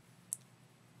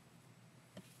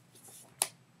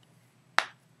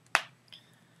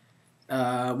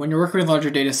 When you're working with larger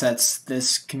data sets,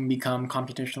 this can become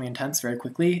computationally intense very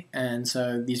quickly, and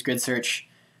so these grid search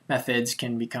methods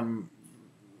can become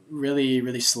really,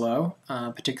 really slow,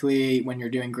 particularly when you're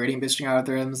doing gradient boosting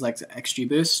algorithms like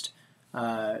XGBoost.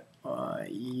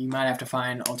 You might have to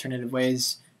find alternative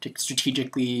ways to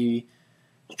strategically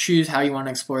choose how you want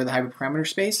to explore the hyperparameter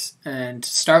space. And to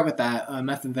start with that, a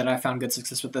method that I found good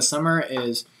success with this summer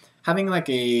is having like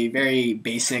a very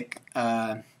basic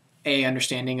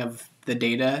understanding of the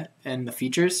data and the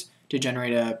features to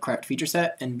generate a correct feature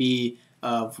set, and B,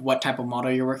 of what type of model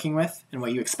you're working with and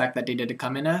what you expect that data to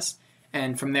come in as.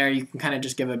 And from there, you can kind of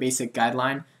just give a basic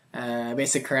guideline,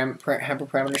 basic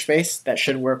hyperparameter space that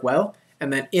should work well.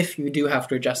 And then if you do have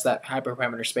to adjust that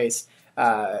hyperparameter space,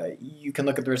 you can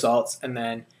look at the results and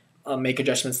then make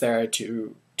adjustments there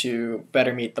to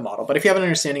better meet the model. But if you have an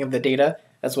understanding of the data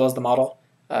as well as the model,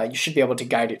 you should be able to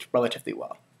guide it relatively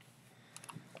well.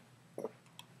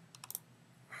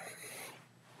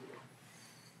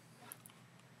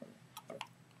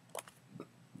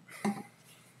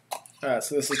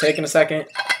 So this is taking a second,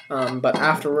 but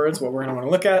afterwards what we're going to want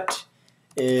to look at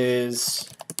is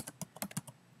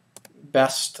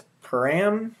best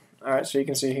param. Alright, so you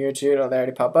can see here too, they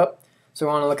already pop up. So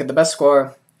we want to look at the best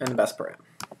score and the best param.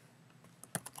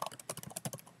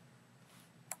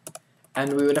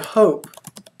 And we would hope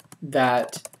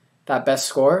that that best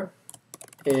score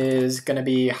is going to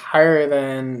be higher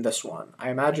than this one.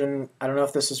 I imagine, I don't know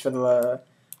if this is for the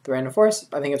random forest,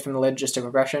 I think it's from the logistic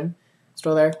regression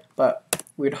still there, but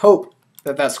we'd hope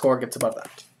that that score gets above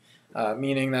that.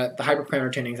 meaning that the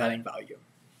hyperparameter training is adding value.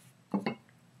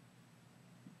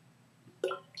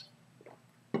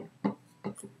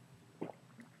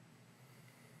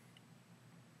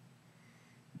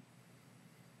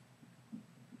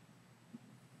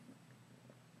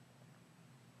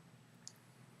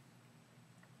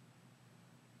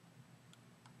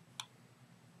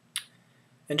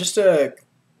 And just to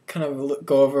kind of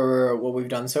go over what we've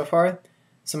done so far,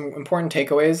 some important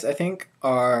takeaways, I think,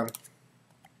 are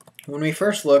when we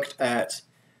first looked at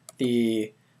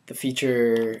the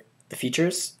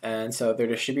features, and so their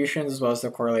distributions as well as their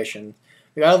correlation,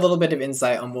 we got a little bit of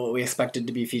insight on what we expected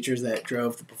to be features that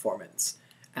drove the performance.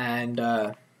 And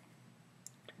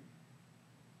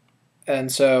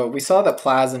so we saw that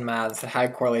PLAS and MAS had high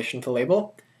correlation to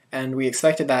label, and we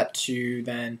expected that to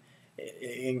then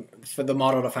for the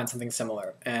model to find something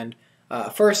similar. And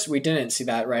first, we didn't see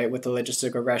that, right, with the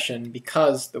logistic regression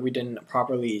because we didn't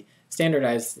properly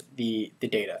standardize the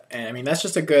data. And I mean, that's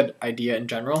just a good idea in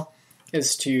general,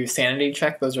 is to sanity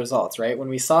check those results, right? When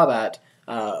we saw that,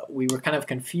 we were kind of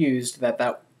confused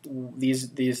that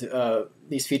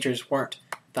these features weren't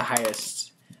the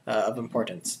highest of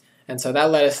importance. And so that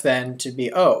led us then to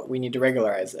be, oh, we need to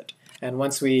regularize it. And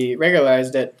once we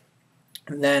regularized it,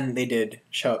 then they did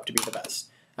show up to be the best.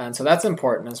 And so that's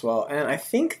important as well. And I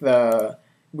think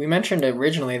we mentioned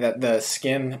originally that the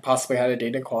skin possibly had a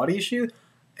data quality issue.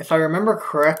 If I remember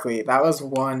correctly, that was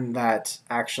one that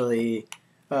actually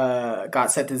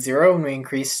got set to 0 when we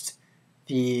increased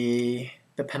the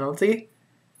penalty.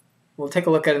 We'll take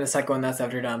a look at it in a second when that's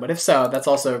after done. But if so, that's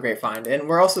also a great find. And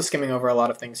we're also skimming over a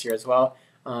lot of things here as well,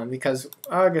 because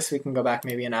I guess we can go back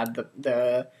maybe and add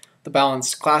the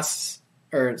balanced class.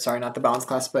 Or sorry, not the balance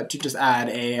class, but to just add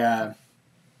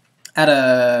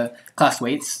a class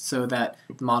weights so that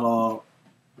the model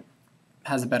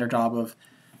has a better job of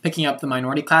picking up the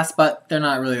minority class, but they're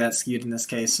not really that skewed in this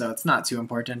case, so it's not too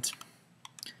important.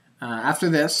 After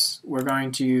this, we're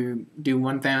going to do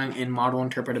one thing in model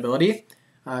interpretability.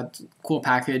 It's a cool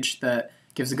package that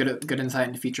gives a good insight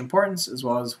into feature importance, as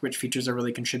well as which features are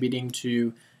really contributing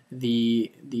to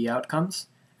the outcomes,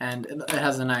 and it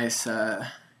has a nice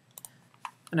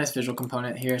visual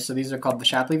component here. So these are called the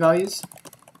Shapley values.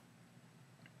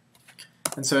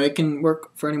 And so it can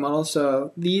work for any model.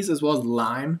 So these, as well as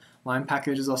Lime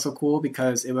package is also cool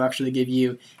because it will actually give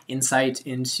you insight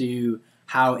into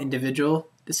how individual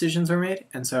decisions were made.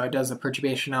 And so it does a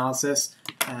perturbation analysis.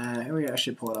 Maybe I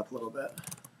should pull it up a little bit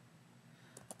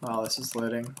while this is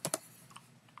loading.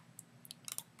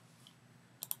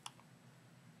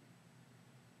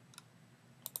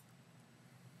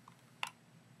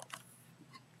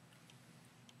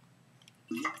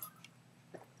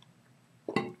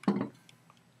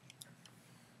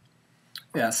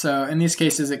 Yeah, so in these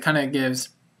cases, it kind of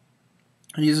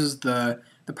uses the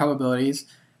probabilities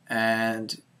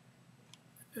and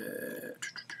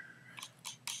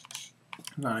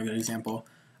not a good example,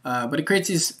 but it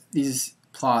creates these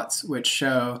plots which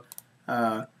show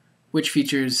which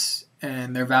features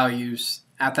and their values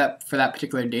for that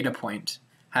particular data point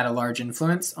had a large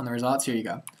influence on the results. Here you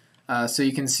go. So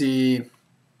you can see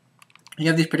you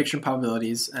have these prediction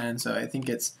probabilities, and so I think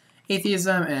it's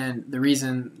atheism, and the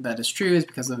reason that is true is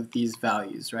because of these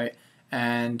values, right?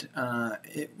 And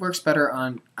it works better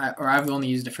I've only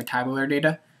used it for tabular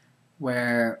data,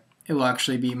 where it will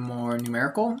actually be more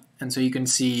numerical, and so you can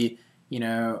see,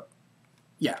 right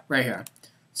here.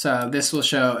 So this will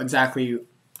show exactly,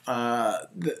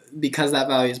 because that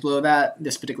value is below that,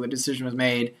 this particular decision was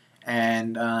made,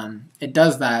 and it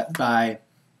does that by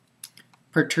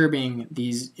perturbing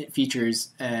these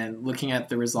features and looking at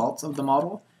the results of the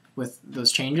model with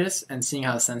those changes and seeing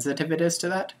how sensitive it is to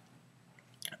that.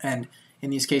 And in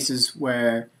these cases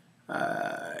where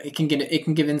it can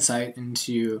give insight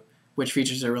into which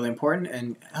features are really important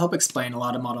and help explain a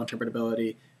lot of model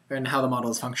interpretability and how the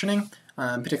model is functioning.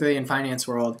 Particularly in finance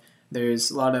world, there's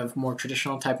a lot of more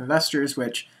traditional type investors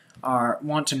which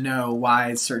want to know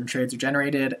why certain trades are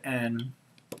generated and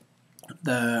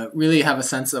really have a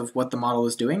sense of what the model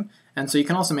is doing. And so you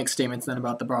can also make statements then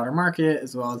about the broader market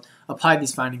as well as apply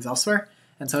these findings elsewhere.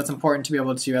 And so it's important to be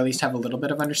able to at least have a little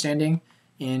bit of understanding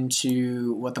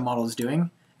into what the model is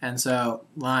doing. And so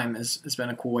Lime has been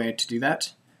a cool way to do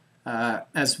that,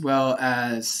 as well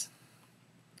as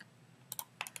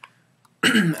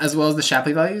the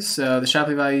Shapley values. So the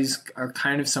Shapley values are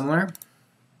kind of similar.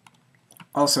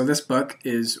 Also, this book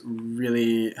has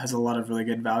a lot of really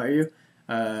good value.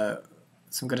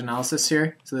 Some good analysis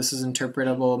here. So this is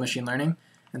interpretable machine learning.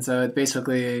 And so it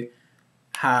basically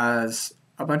has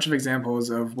a bunch of examples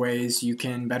of ways you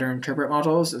can better interpret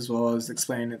models as well as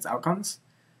explain its outcomes.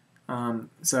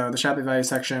 So the Shapley value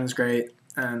section is great,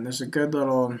 and there's a good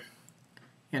little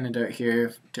anecdote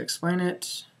here to explain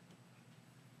it.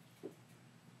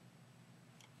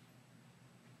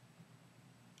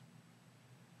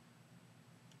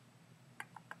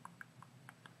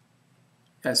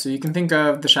 Yeah, so you can think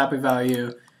of the Shapley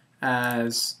value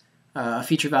as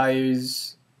feature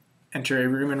values enter a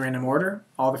room in random order.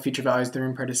 All the feature values of the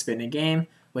room participate in a game,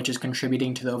 which is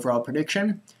contributing to the overall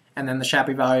prediction. And then the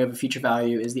Shapley value of a feature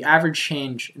value is the average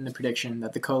change in the prediction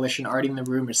that the coalition already in the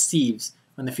room receives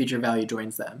when the feature value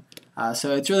joins them.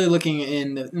 So it's really looking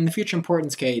in the feature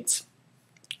importance case.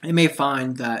 It may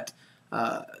find that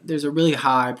there's a really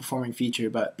high performing feature,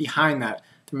 but behind that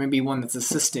there may be one that's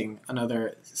assisting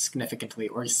another significantly,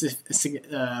 or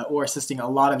assisting a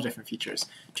lot of different features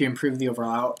to improve the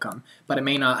overall outcome. But it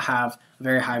may not have a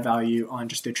very high value on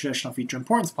just the traditional feature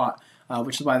importance plot,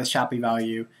 which is why the Shapley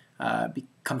value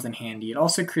comes in handy. It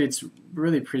also creates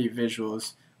really pretty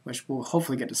visuals, which we'll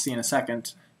hopefully get to see in a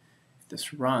second if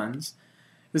this runs.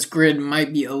 This grid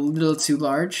might be a little too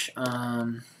large.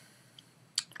 I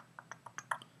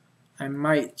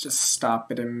might just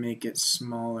stop it and make it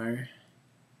smaller.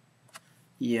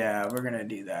 Yeah, we're going to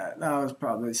do that. That was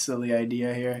probably a silly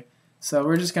idea here. So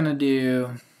we're just going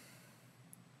to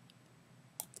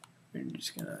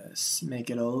make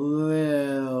it a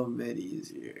little bit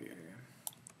easier.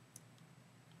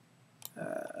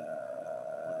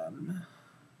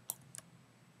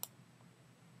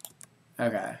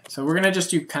 Okay, so we're going to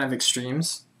just do kind of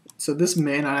extremes. So this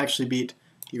may not actually beat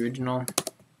the original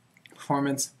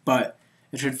performance, but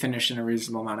it should finish in a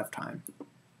reasonable amount of time.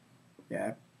 Yeah,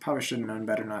 I probably should have known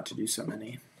better not to do so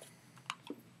many.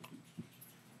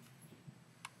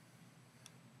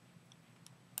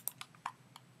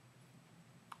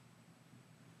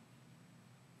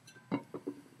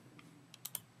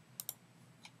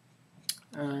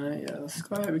 Yeah, let's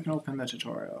go ahead. We can open the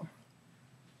tutorial.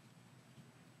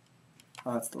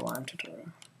 Oh, that's the Lime tutorial.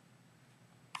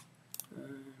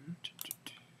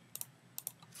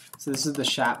 So this is the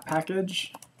SHAP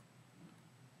package.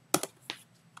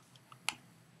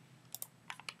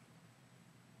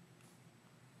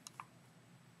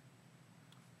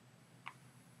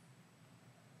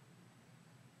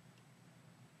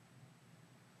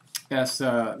 Yes,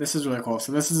 this is really cool.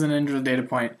 So this is an individual data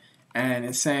point, and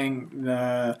it's saying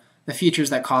the features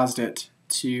that caused it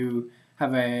to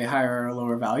have a higher or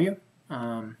lower value.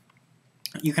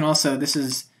 You can also, this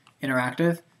is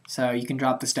interactive, so you can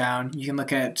drop this down. You can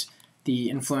look at the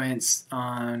influence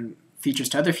on features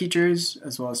to other features,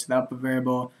 as well as to the output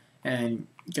variable, and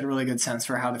get a really good sense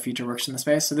for how the feature works in the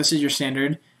space. So this is your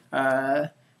standard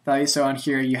value. So on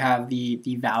here you have the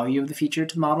value of the feature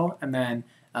to the model, and then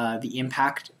the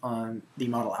impact on the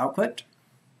model output.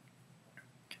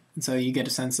 And so you get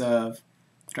a sense of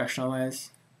the directional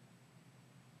ways.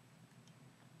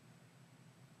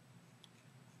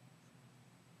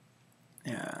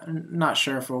 Yeah, I'm not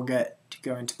sure if we'll get to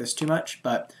go into this too much,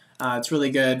 but it's really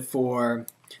good for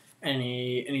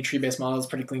any tree-based models,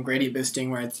 particularly gradient boosting,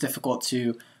 where it's difficult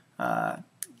to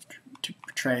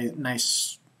portray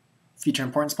nice feature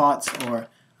importance plots or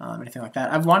anything like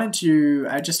that.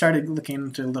 I just started looking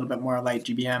into a little bit more light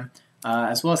GBM,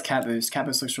 as well as CatBoost.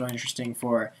 CatBoost looks really interesting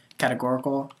for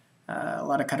categorical, a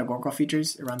lot of categorical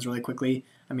features. It runs really quickly.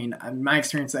 I mean, my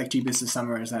experience with XGBoost this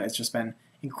summer is that it's just been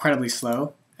incredibly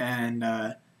slow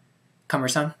and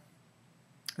cumbersome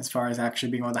as far as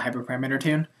actually being able to hyperparameter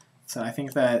tune. So I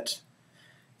think that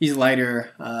these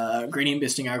lighter gradient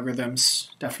boosting algorithms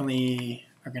definitely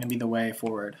are going to be the way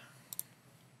forward.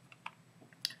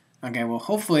 Okay, well,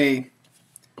 hopefully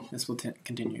this will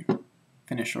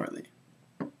finish shortly.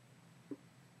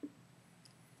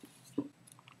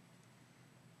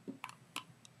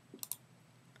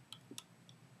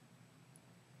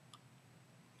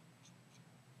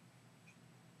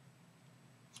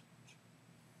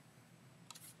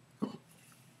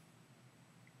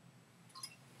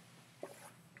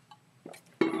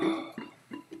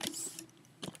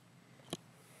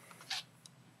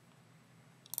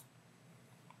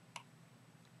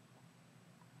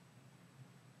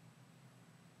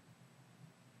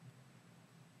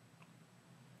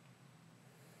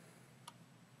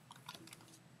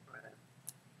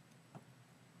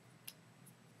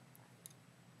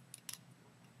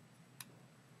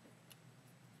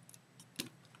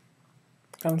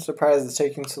 I'm surprised it's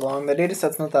taking so long. The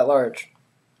dataset's not that large.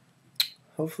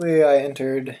 Hopefully I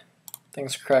entered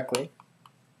things correctly.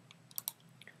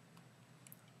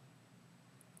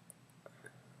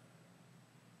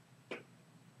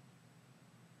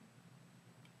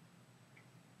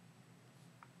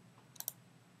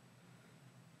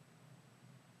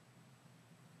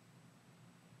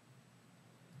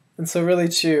 And so really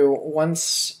too,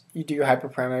 once you do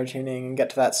hyperparameter tuning and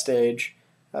get to that stage,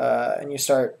 and you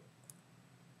start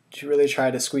to really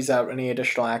try to squeeze out any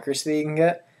additional accuracy you can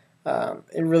get,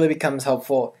 it really becomes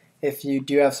helpful if you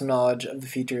do have some knowledge of the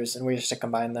features and ways to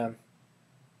combine them,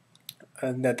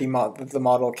 and that the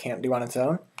model can't do on its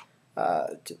own.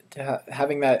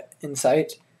 Having that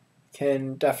insight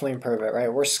can definitely improve it,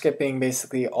 right? We're skipping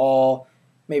basically all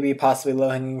maybe possibly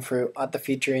low-hanging fruit at the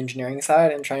feature engineering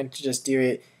side and trying to just do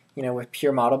it, with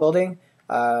pure model building,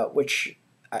 which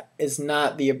is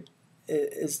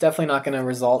definitely not going to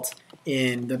result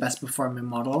in the best performing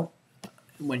model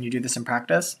when you do this in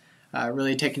practice.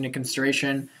 Really take into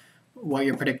consideration what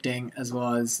you're predicting as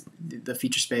well as the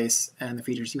feature space and the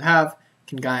features you have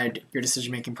can guide your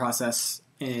decision-making process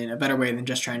in a better way than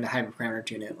just trying to hyperparameter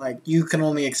tune it. Like, you can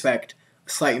only expect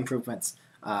slight improvements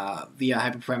via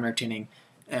hyperparameter tuning,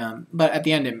 but at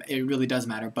the end it really does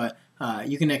matter. But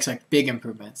you can expect big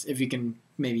improvements if you can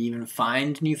maybe even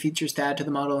find new features to add to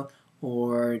the model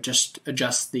or just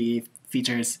adjust the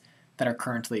features that are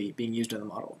currently being used in the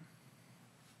model.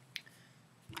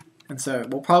 And so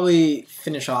we'll probably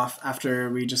finish off after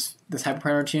we this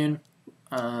hyperparameter tune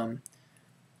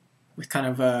with kind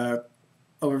of a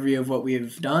overview of what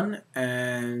we've done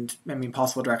and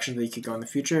possible directions that you could go in the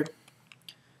future.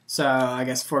 So I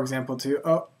guess, for example,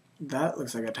 that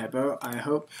looks like a typo. I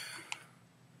hope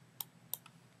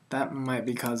that might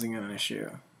be causing an issue.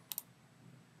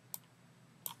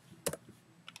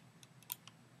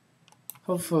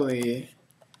 Hopefully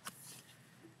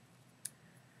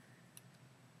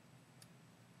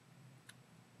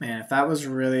man, if that was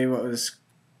really what was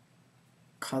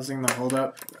causing the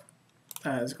holdup,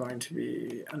 that is going to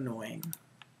be annoying.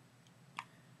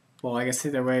 Well, I guess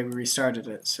either way we restarted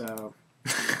it, so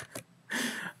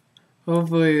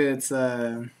hopefully it's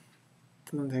doesn't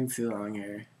take too long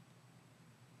here.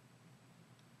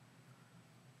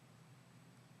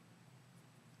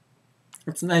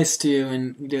 It's nice too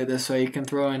when you do it this way. You can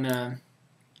throw in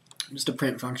just a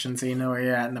print function so you know where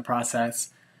you're at in the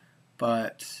process.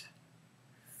 But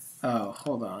oh,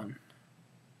 hold on.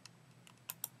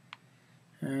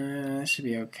 That should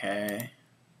be okay.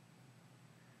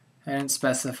 I didn't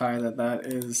specify that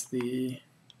is the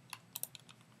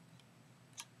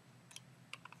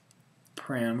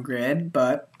param grid,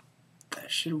 but that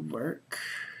should work.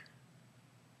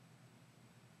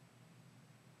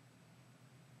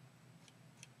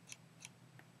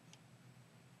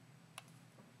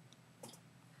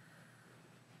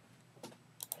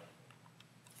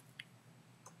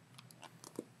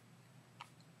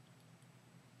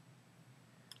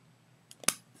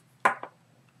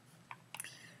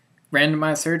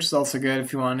 Randomized search is also good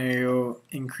if you want to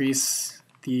increase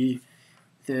the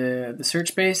search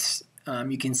space.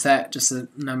 You can set just a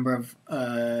number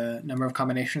of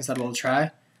combinations that it'll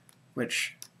try,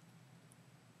 which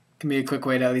can be a quick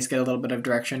way to at least get a little bit of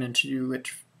direction into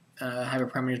which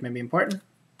hyperparameters may be important.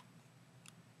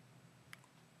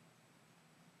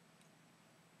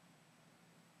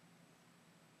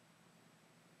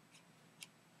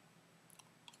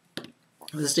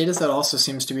 This dataset also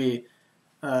seems to be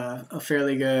a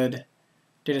fairly good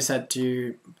dataset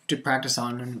to practice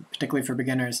on, and particularly for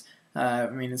beginners.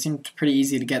 It seemed pretty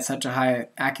easy to get such a high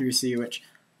accuracy, which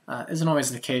isn't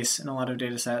always the case in a lot of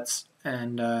datasets,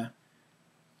 and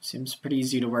seems pretty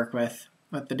easy to work with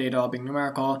the data all being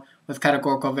numerical. With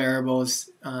categorical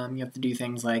variables, you have to do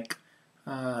things like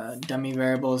dummy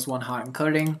variables one-hot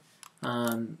encoding,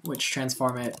 which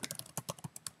transform it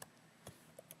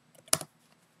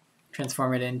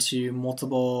into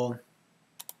multiple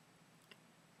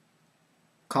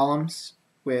columns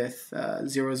with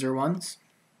zeros or ones.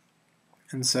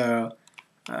 And so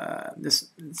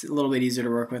it's a little bit easier to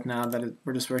work with now that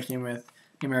we're just working with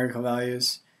numerical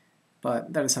values,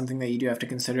 but that is something that you do have to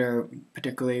consider,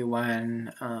 particularly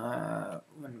when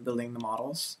building the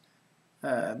models,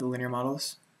 the linear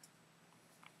models.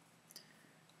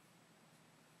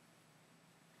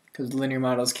 Because linear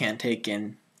models can't take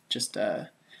in just a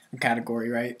category,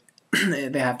 right?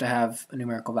 They have to have a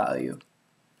numerical value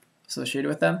associated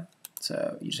with them,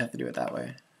 so you just have to do it that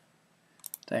way.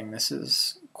 Dang, this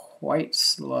is quite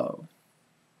slow.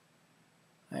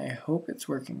 I hope it's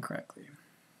working correctly.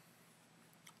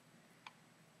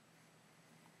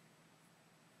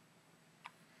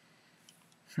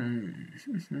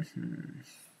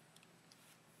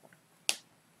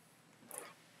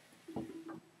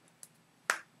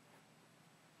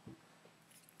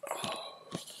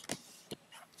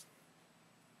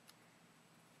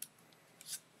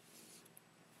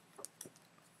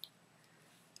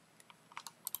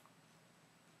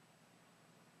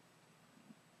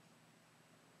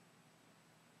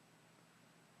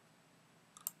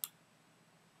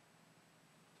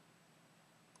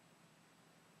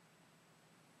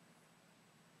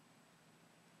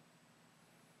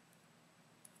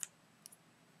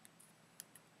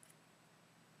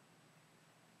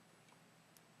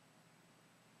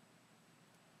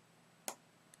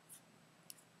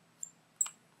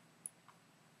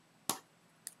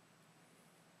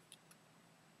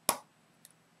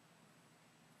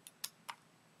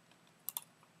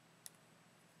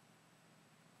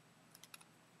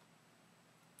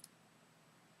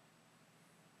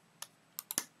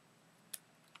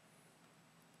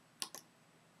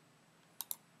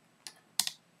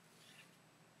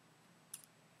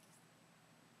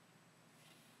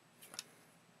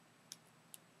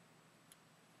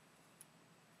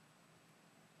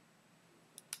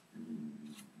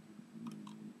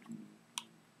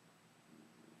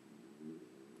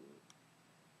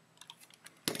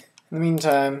 In the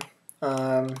meantime,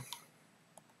 a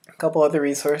couple other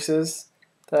resources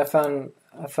that I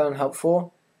found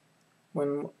helpful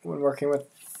when working with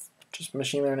just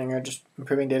machine learning or just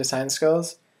improving data science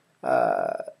skills.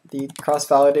 The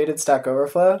cross-validated Stack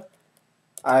Overflow.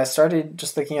 I started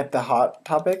just looking at the hot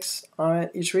topics on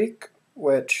it each week,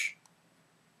 which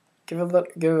give a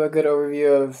good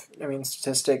overview of,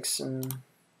 statistics and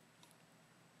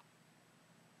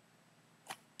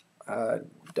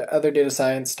other data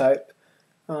science type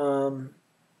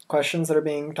questions that are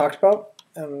being talked about,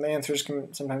 and the answers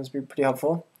can sometimes be pretty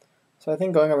helpful. So I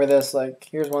think going over this, like,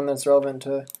 here's one that's relevant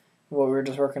to what we were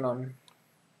just working on.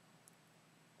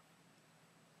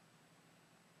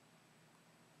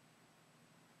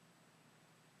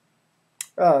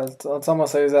 It's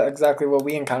almost like exactly what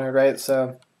we encountered, right?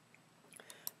 So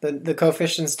the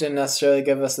coefficients didn't necessarily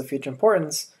give us the feature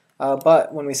importance,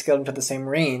 but when we scaled them to the same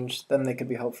range, then they could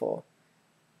be helpful.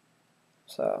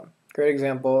 So great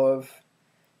example of,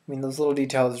 those little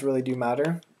details really do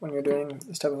matter when you're doing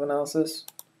this type of analysis.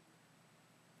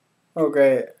 Oh,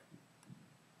 great.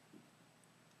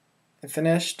 I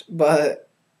finished, but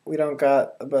we don't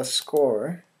got the best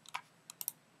score.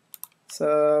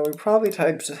 So we probably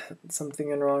typed something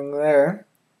in wrong there.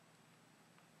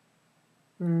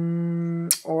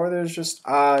 Or there's just,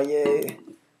 yay.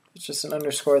 It's just an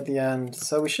underscore at the end.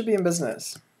 So we should be in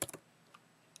business.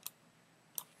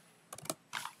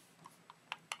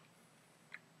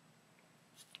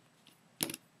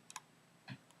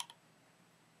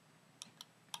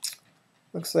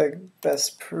 Looks like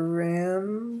best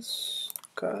params.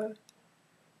 Okay.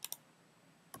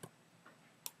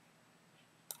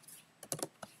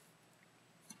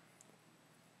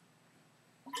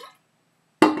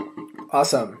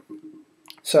 Awesome.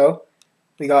 So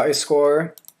we got a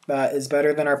score that is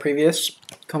better than our previous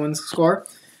Cohen's score,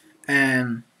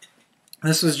 and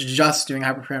this was just doing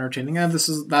hyperparameter tuning. This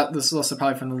is also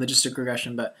probably from the logistic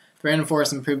regression, but the random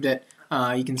forest improved it.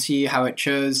 You can see how it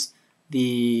chose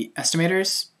the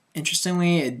estimators.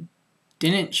 Interestingly, it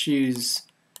didn't choose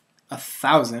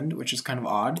 1,000, which is kind of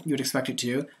odd. You would expect it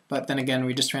to, but then again,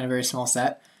 we just ran a very small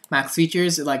set. Max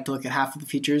features, it liked to look at half of the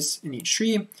features in each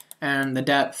tree, and the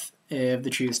depth if the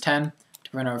tree is 10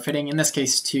 to prevent overfitting. In this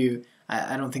case, 2.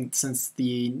 I don't think, since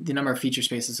the number of feature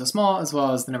space is so small, as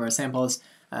well as the number of samples,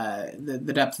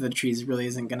 the depth of the trees really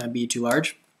isn't going to be too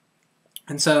large.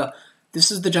 And so this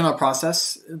is the general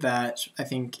process that I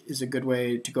think is a good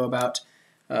way to go about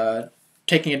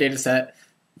taking a data set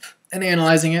and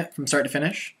analyzing it from start to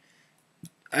finish.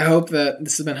 I hope that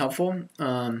this has been helpful.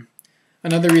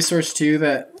 Another resource too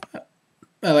that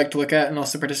I like to look at and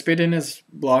also participate in is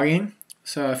blogging.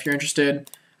 So if you're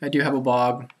interested, I do have a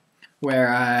blog where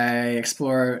I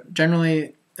explore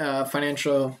generally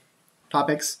financial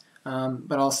topics,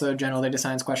 but also general data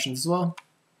science questions as well.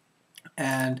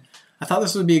 And I thought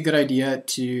this would be a good idea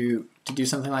to do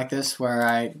something like this, where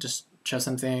I just show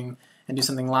something and do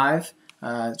something live,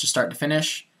 just start to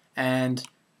finish. And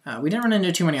we didn't run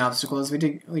into too many obstacles. We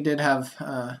did have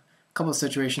a couple of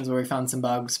situations where we found some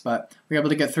bugs, but we were able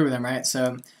to get through them, right?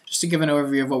 So just to give an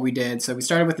overview of what we did. So we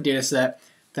started with a data set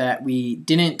that we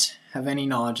didn't have any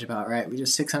knowledge about, right? We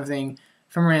just took something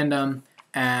from random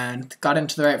and got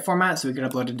into the right format so we could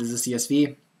upload it as a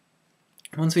CSV.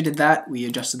 Once we did that, we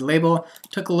adjusted the label,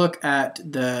 took a look at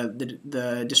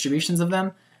the distributions of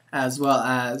them, as well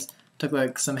as took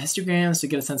like some histograms to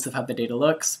get a sense of how the data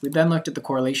looks. We then looked at the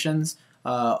correlations,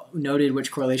 noted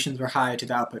which correlations were high to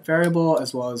the output variable,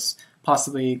 as well as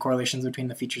possibly correlations between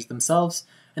the features themselves.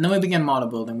 And then we began model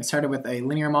building. We started with a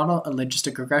linear model, a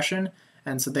logistic regression,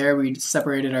 and so there we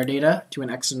separated our data to an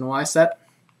X and Y set.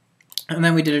 And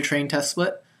then we did a train test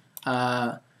split.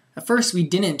 At first, we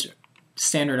didn't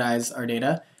standardize our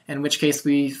data, in which case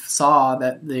we saw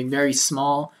that the very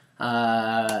small,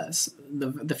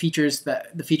 the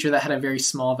feature that had a very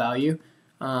small value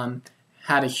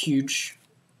had a huge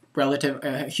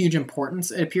huge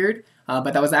importance, it appeared,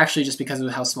 but that was actually just because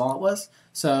of how small it was.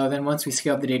 So then once we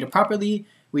scaled the data properly,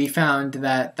 we found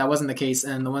that that wasn't the case,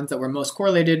 and the ones that were most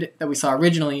correlated that we saw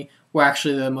originally were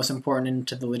actually the most important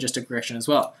into the logistic regression as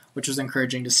well, which was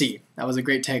encouraging to see. That was a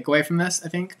great takeaway from this, I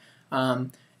think.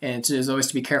 And it is always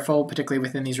to be careful, particularly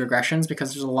within these regressions,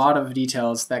 because there's a lot of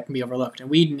details that can be overlooked, and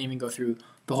we didn't even go through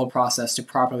the whole process to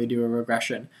properly do a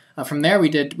regression. From there, we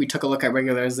took a look at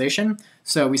regularization.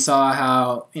 So we saw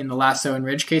how in the lasso and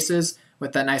ridge cases,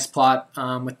 with that nice plot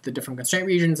with the different constraint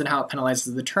regions and how it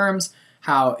penalizes the terms,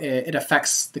 how it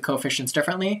affects the coefficients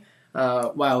differently,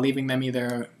 while leaving them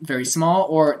either very small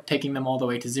or taking them all the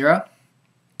way to 0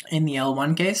 in the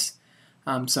L1 case.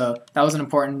 So that was an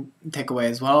important takeaway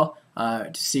as well,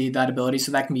 to see that ability.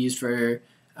 So that can be used for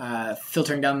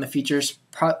filtering down the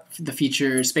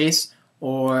feature space,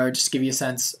 or just give you a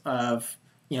sense of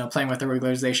playing with the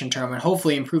regularization term and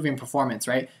hopefully improving performance,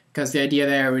 right? Because the idea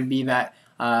there would be that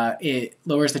it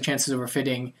lowers the chances of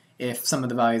overfitting if some of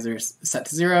the values are set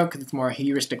to 0, because it's more a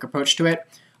heuristic approach to it.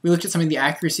 We looked at some of the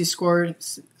accuracy score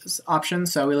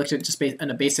options. So we looked at just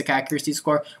a basic accuracy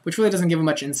score, which really doesn't give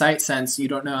much insight since you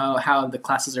don't know how the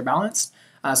classes are balanced.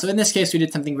 So in this case, we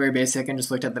did something very basic and just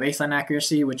looked at the baseline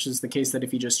accuracy, which is the case that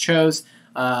if you just chose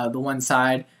the one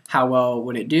side, how well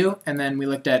would it do? And then we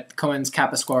looked at Cohen's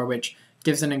kappa score, which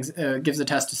gives a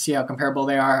test to see how comparable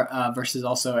they are versus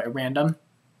also a random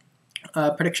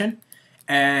prediction.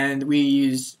 And we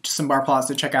used some bar plots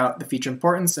to check out the feature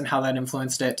importance and how that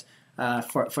influenced it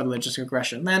for the logistic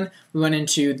regression. Then we went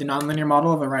into the nonlinear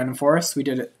model of a random forest. We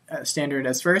did it standard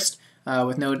as first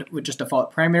with just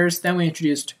default parameters. Then we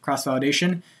introduced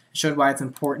cross-validation. It showed why it's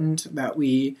important that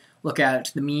we look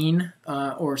at the mean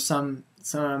or some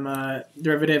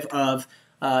derivative of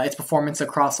its performance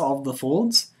across all of the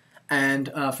folds.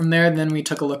 And from there, then we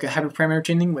took a look at hyperparameter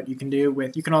tuning, what you can do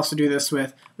with, you can also do this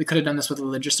with, we could have done this with a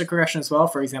logistic regression as well,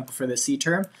 for example, for the C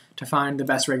term, to find the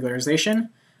best regularization.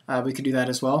 We could do that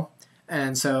as well.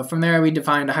 And so from there, we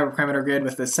defined a hyperparameter grid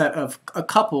with a set of a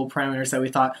couple parameters that we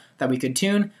thought that we could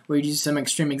tune. We used some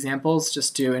extreme examples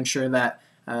just to ensure that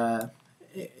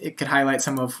it could highlight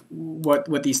some of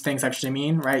what these things actually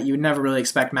mean, right? You would never really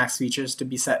expect max features to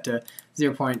be set to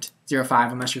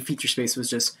 0.05 unless your feature space was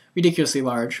just ridiculously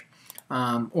large.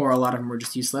 Or a lot of them were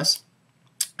just useless.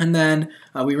 And then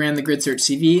we ran the grid search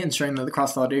CV, ensuring that the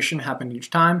cross-validation happened each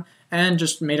time, and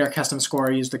just made our custom score,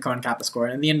 used the Cohen kappa score.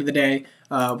 And at the end of the day,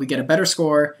 we get a better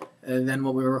score than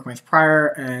what we were working with prior,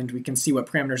 and we can see what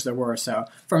parameters there were. So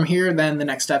from here, then the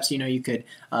next steps, you could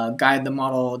guide the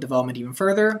model development even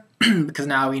further, because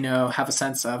now we have a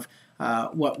sense of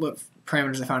what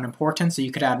parameters I found important, so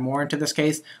you could add more into this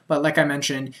case. But like I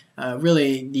mentioned,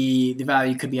 really the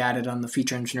value could be added on the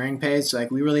feature engineering page. So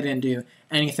we really didn't do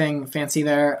anything fancy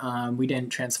there. We didn't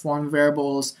transform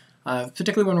variables.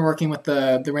 Particularly when we're working with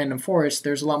the random forest,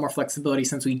 there's a lot more flexibility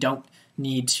since we don't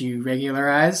need to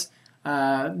regularize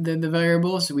the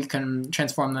variables. We can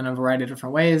transform them in a variety of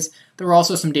different ways. There were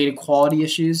also some data quality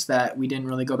issues that we didn't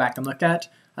really go back and look at.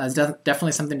 It's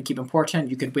definitely something to keep important.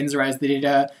 You could Winsorize the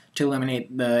data to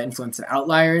eliminate the influence of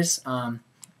outliers.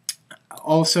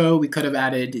 Also, we could have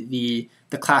added the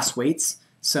class weights.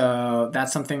 So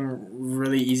that's something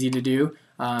really easy to do.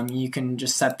 You can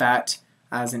just set that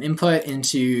as an input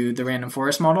into the random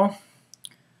forest model.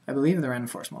 I believe the random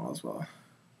forest model as well.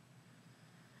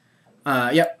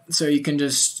 Yep, so you can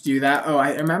just do that. Oh,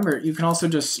 I remember, you can also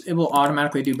it will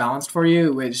automatically do balanced for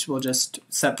you, which will just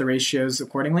set the ratios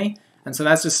accordingly. And so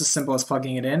that's just as simple as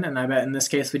plugging it in, and I bet in this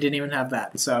case we didn't even have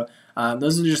that. So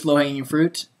those are just low-hanging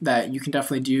fruit that you can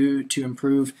definitely do to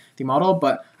improve the model.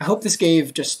 But I hope this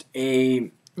gave just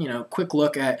a quick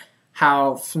look at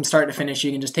how from start to finish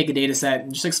you can just take a data set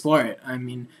and just explore it. I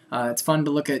mean, it's fun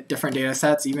to look at different data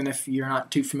sets even if you're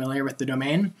not too familiar with the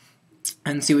domain,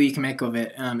 and see what you can make of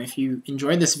it. If you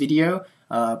enjoyed this video,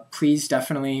 please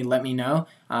definitely let me know.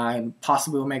 I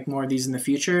possibly will make more of these in the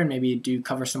future and maybe do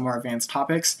cover some more advanced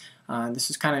topics. This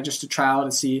is kind of just a trial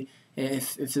to see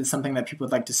if it's something that people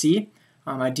would like to see.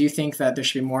 I do think that there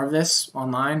should be more of this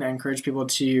online. I encourage people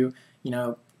to,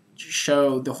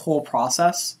 show the whole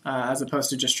process as opposed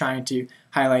to just trying to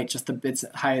highlight just the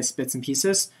highest bits and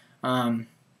pieces. But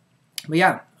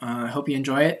yeah, I hope you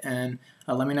enjoy it, and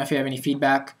let me know if you have any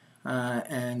feedback,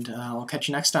 and I'll catch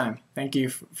you next time. Thank you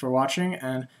for watching,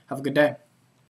 and have a good day.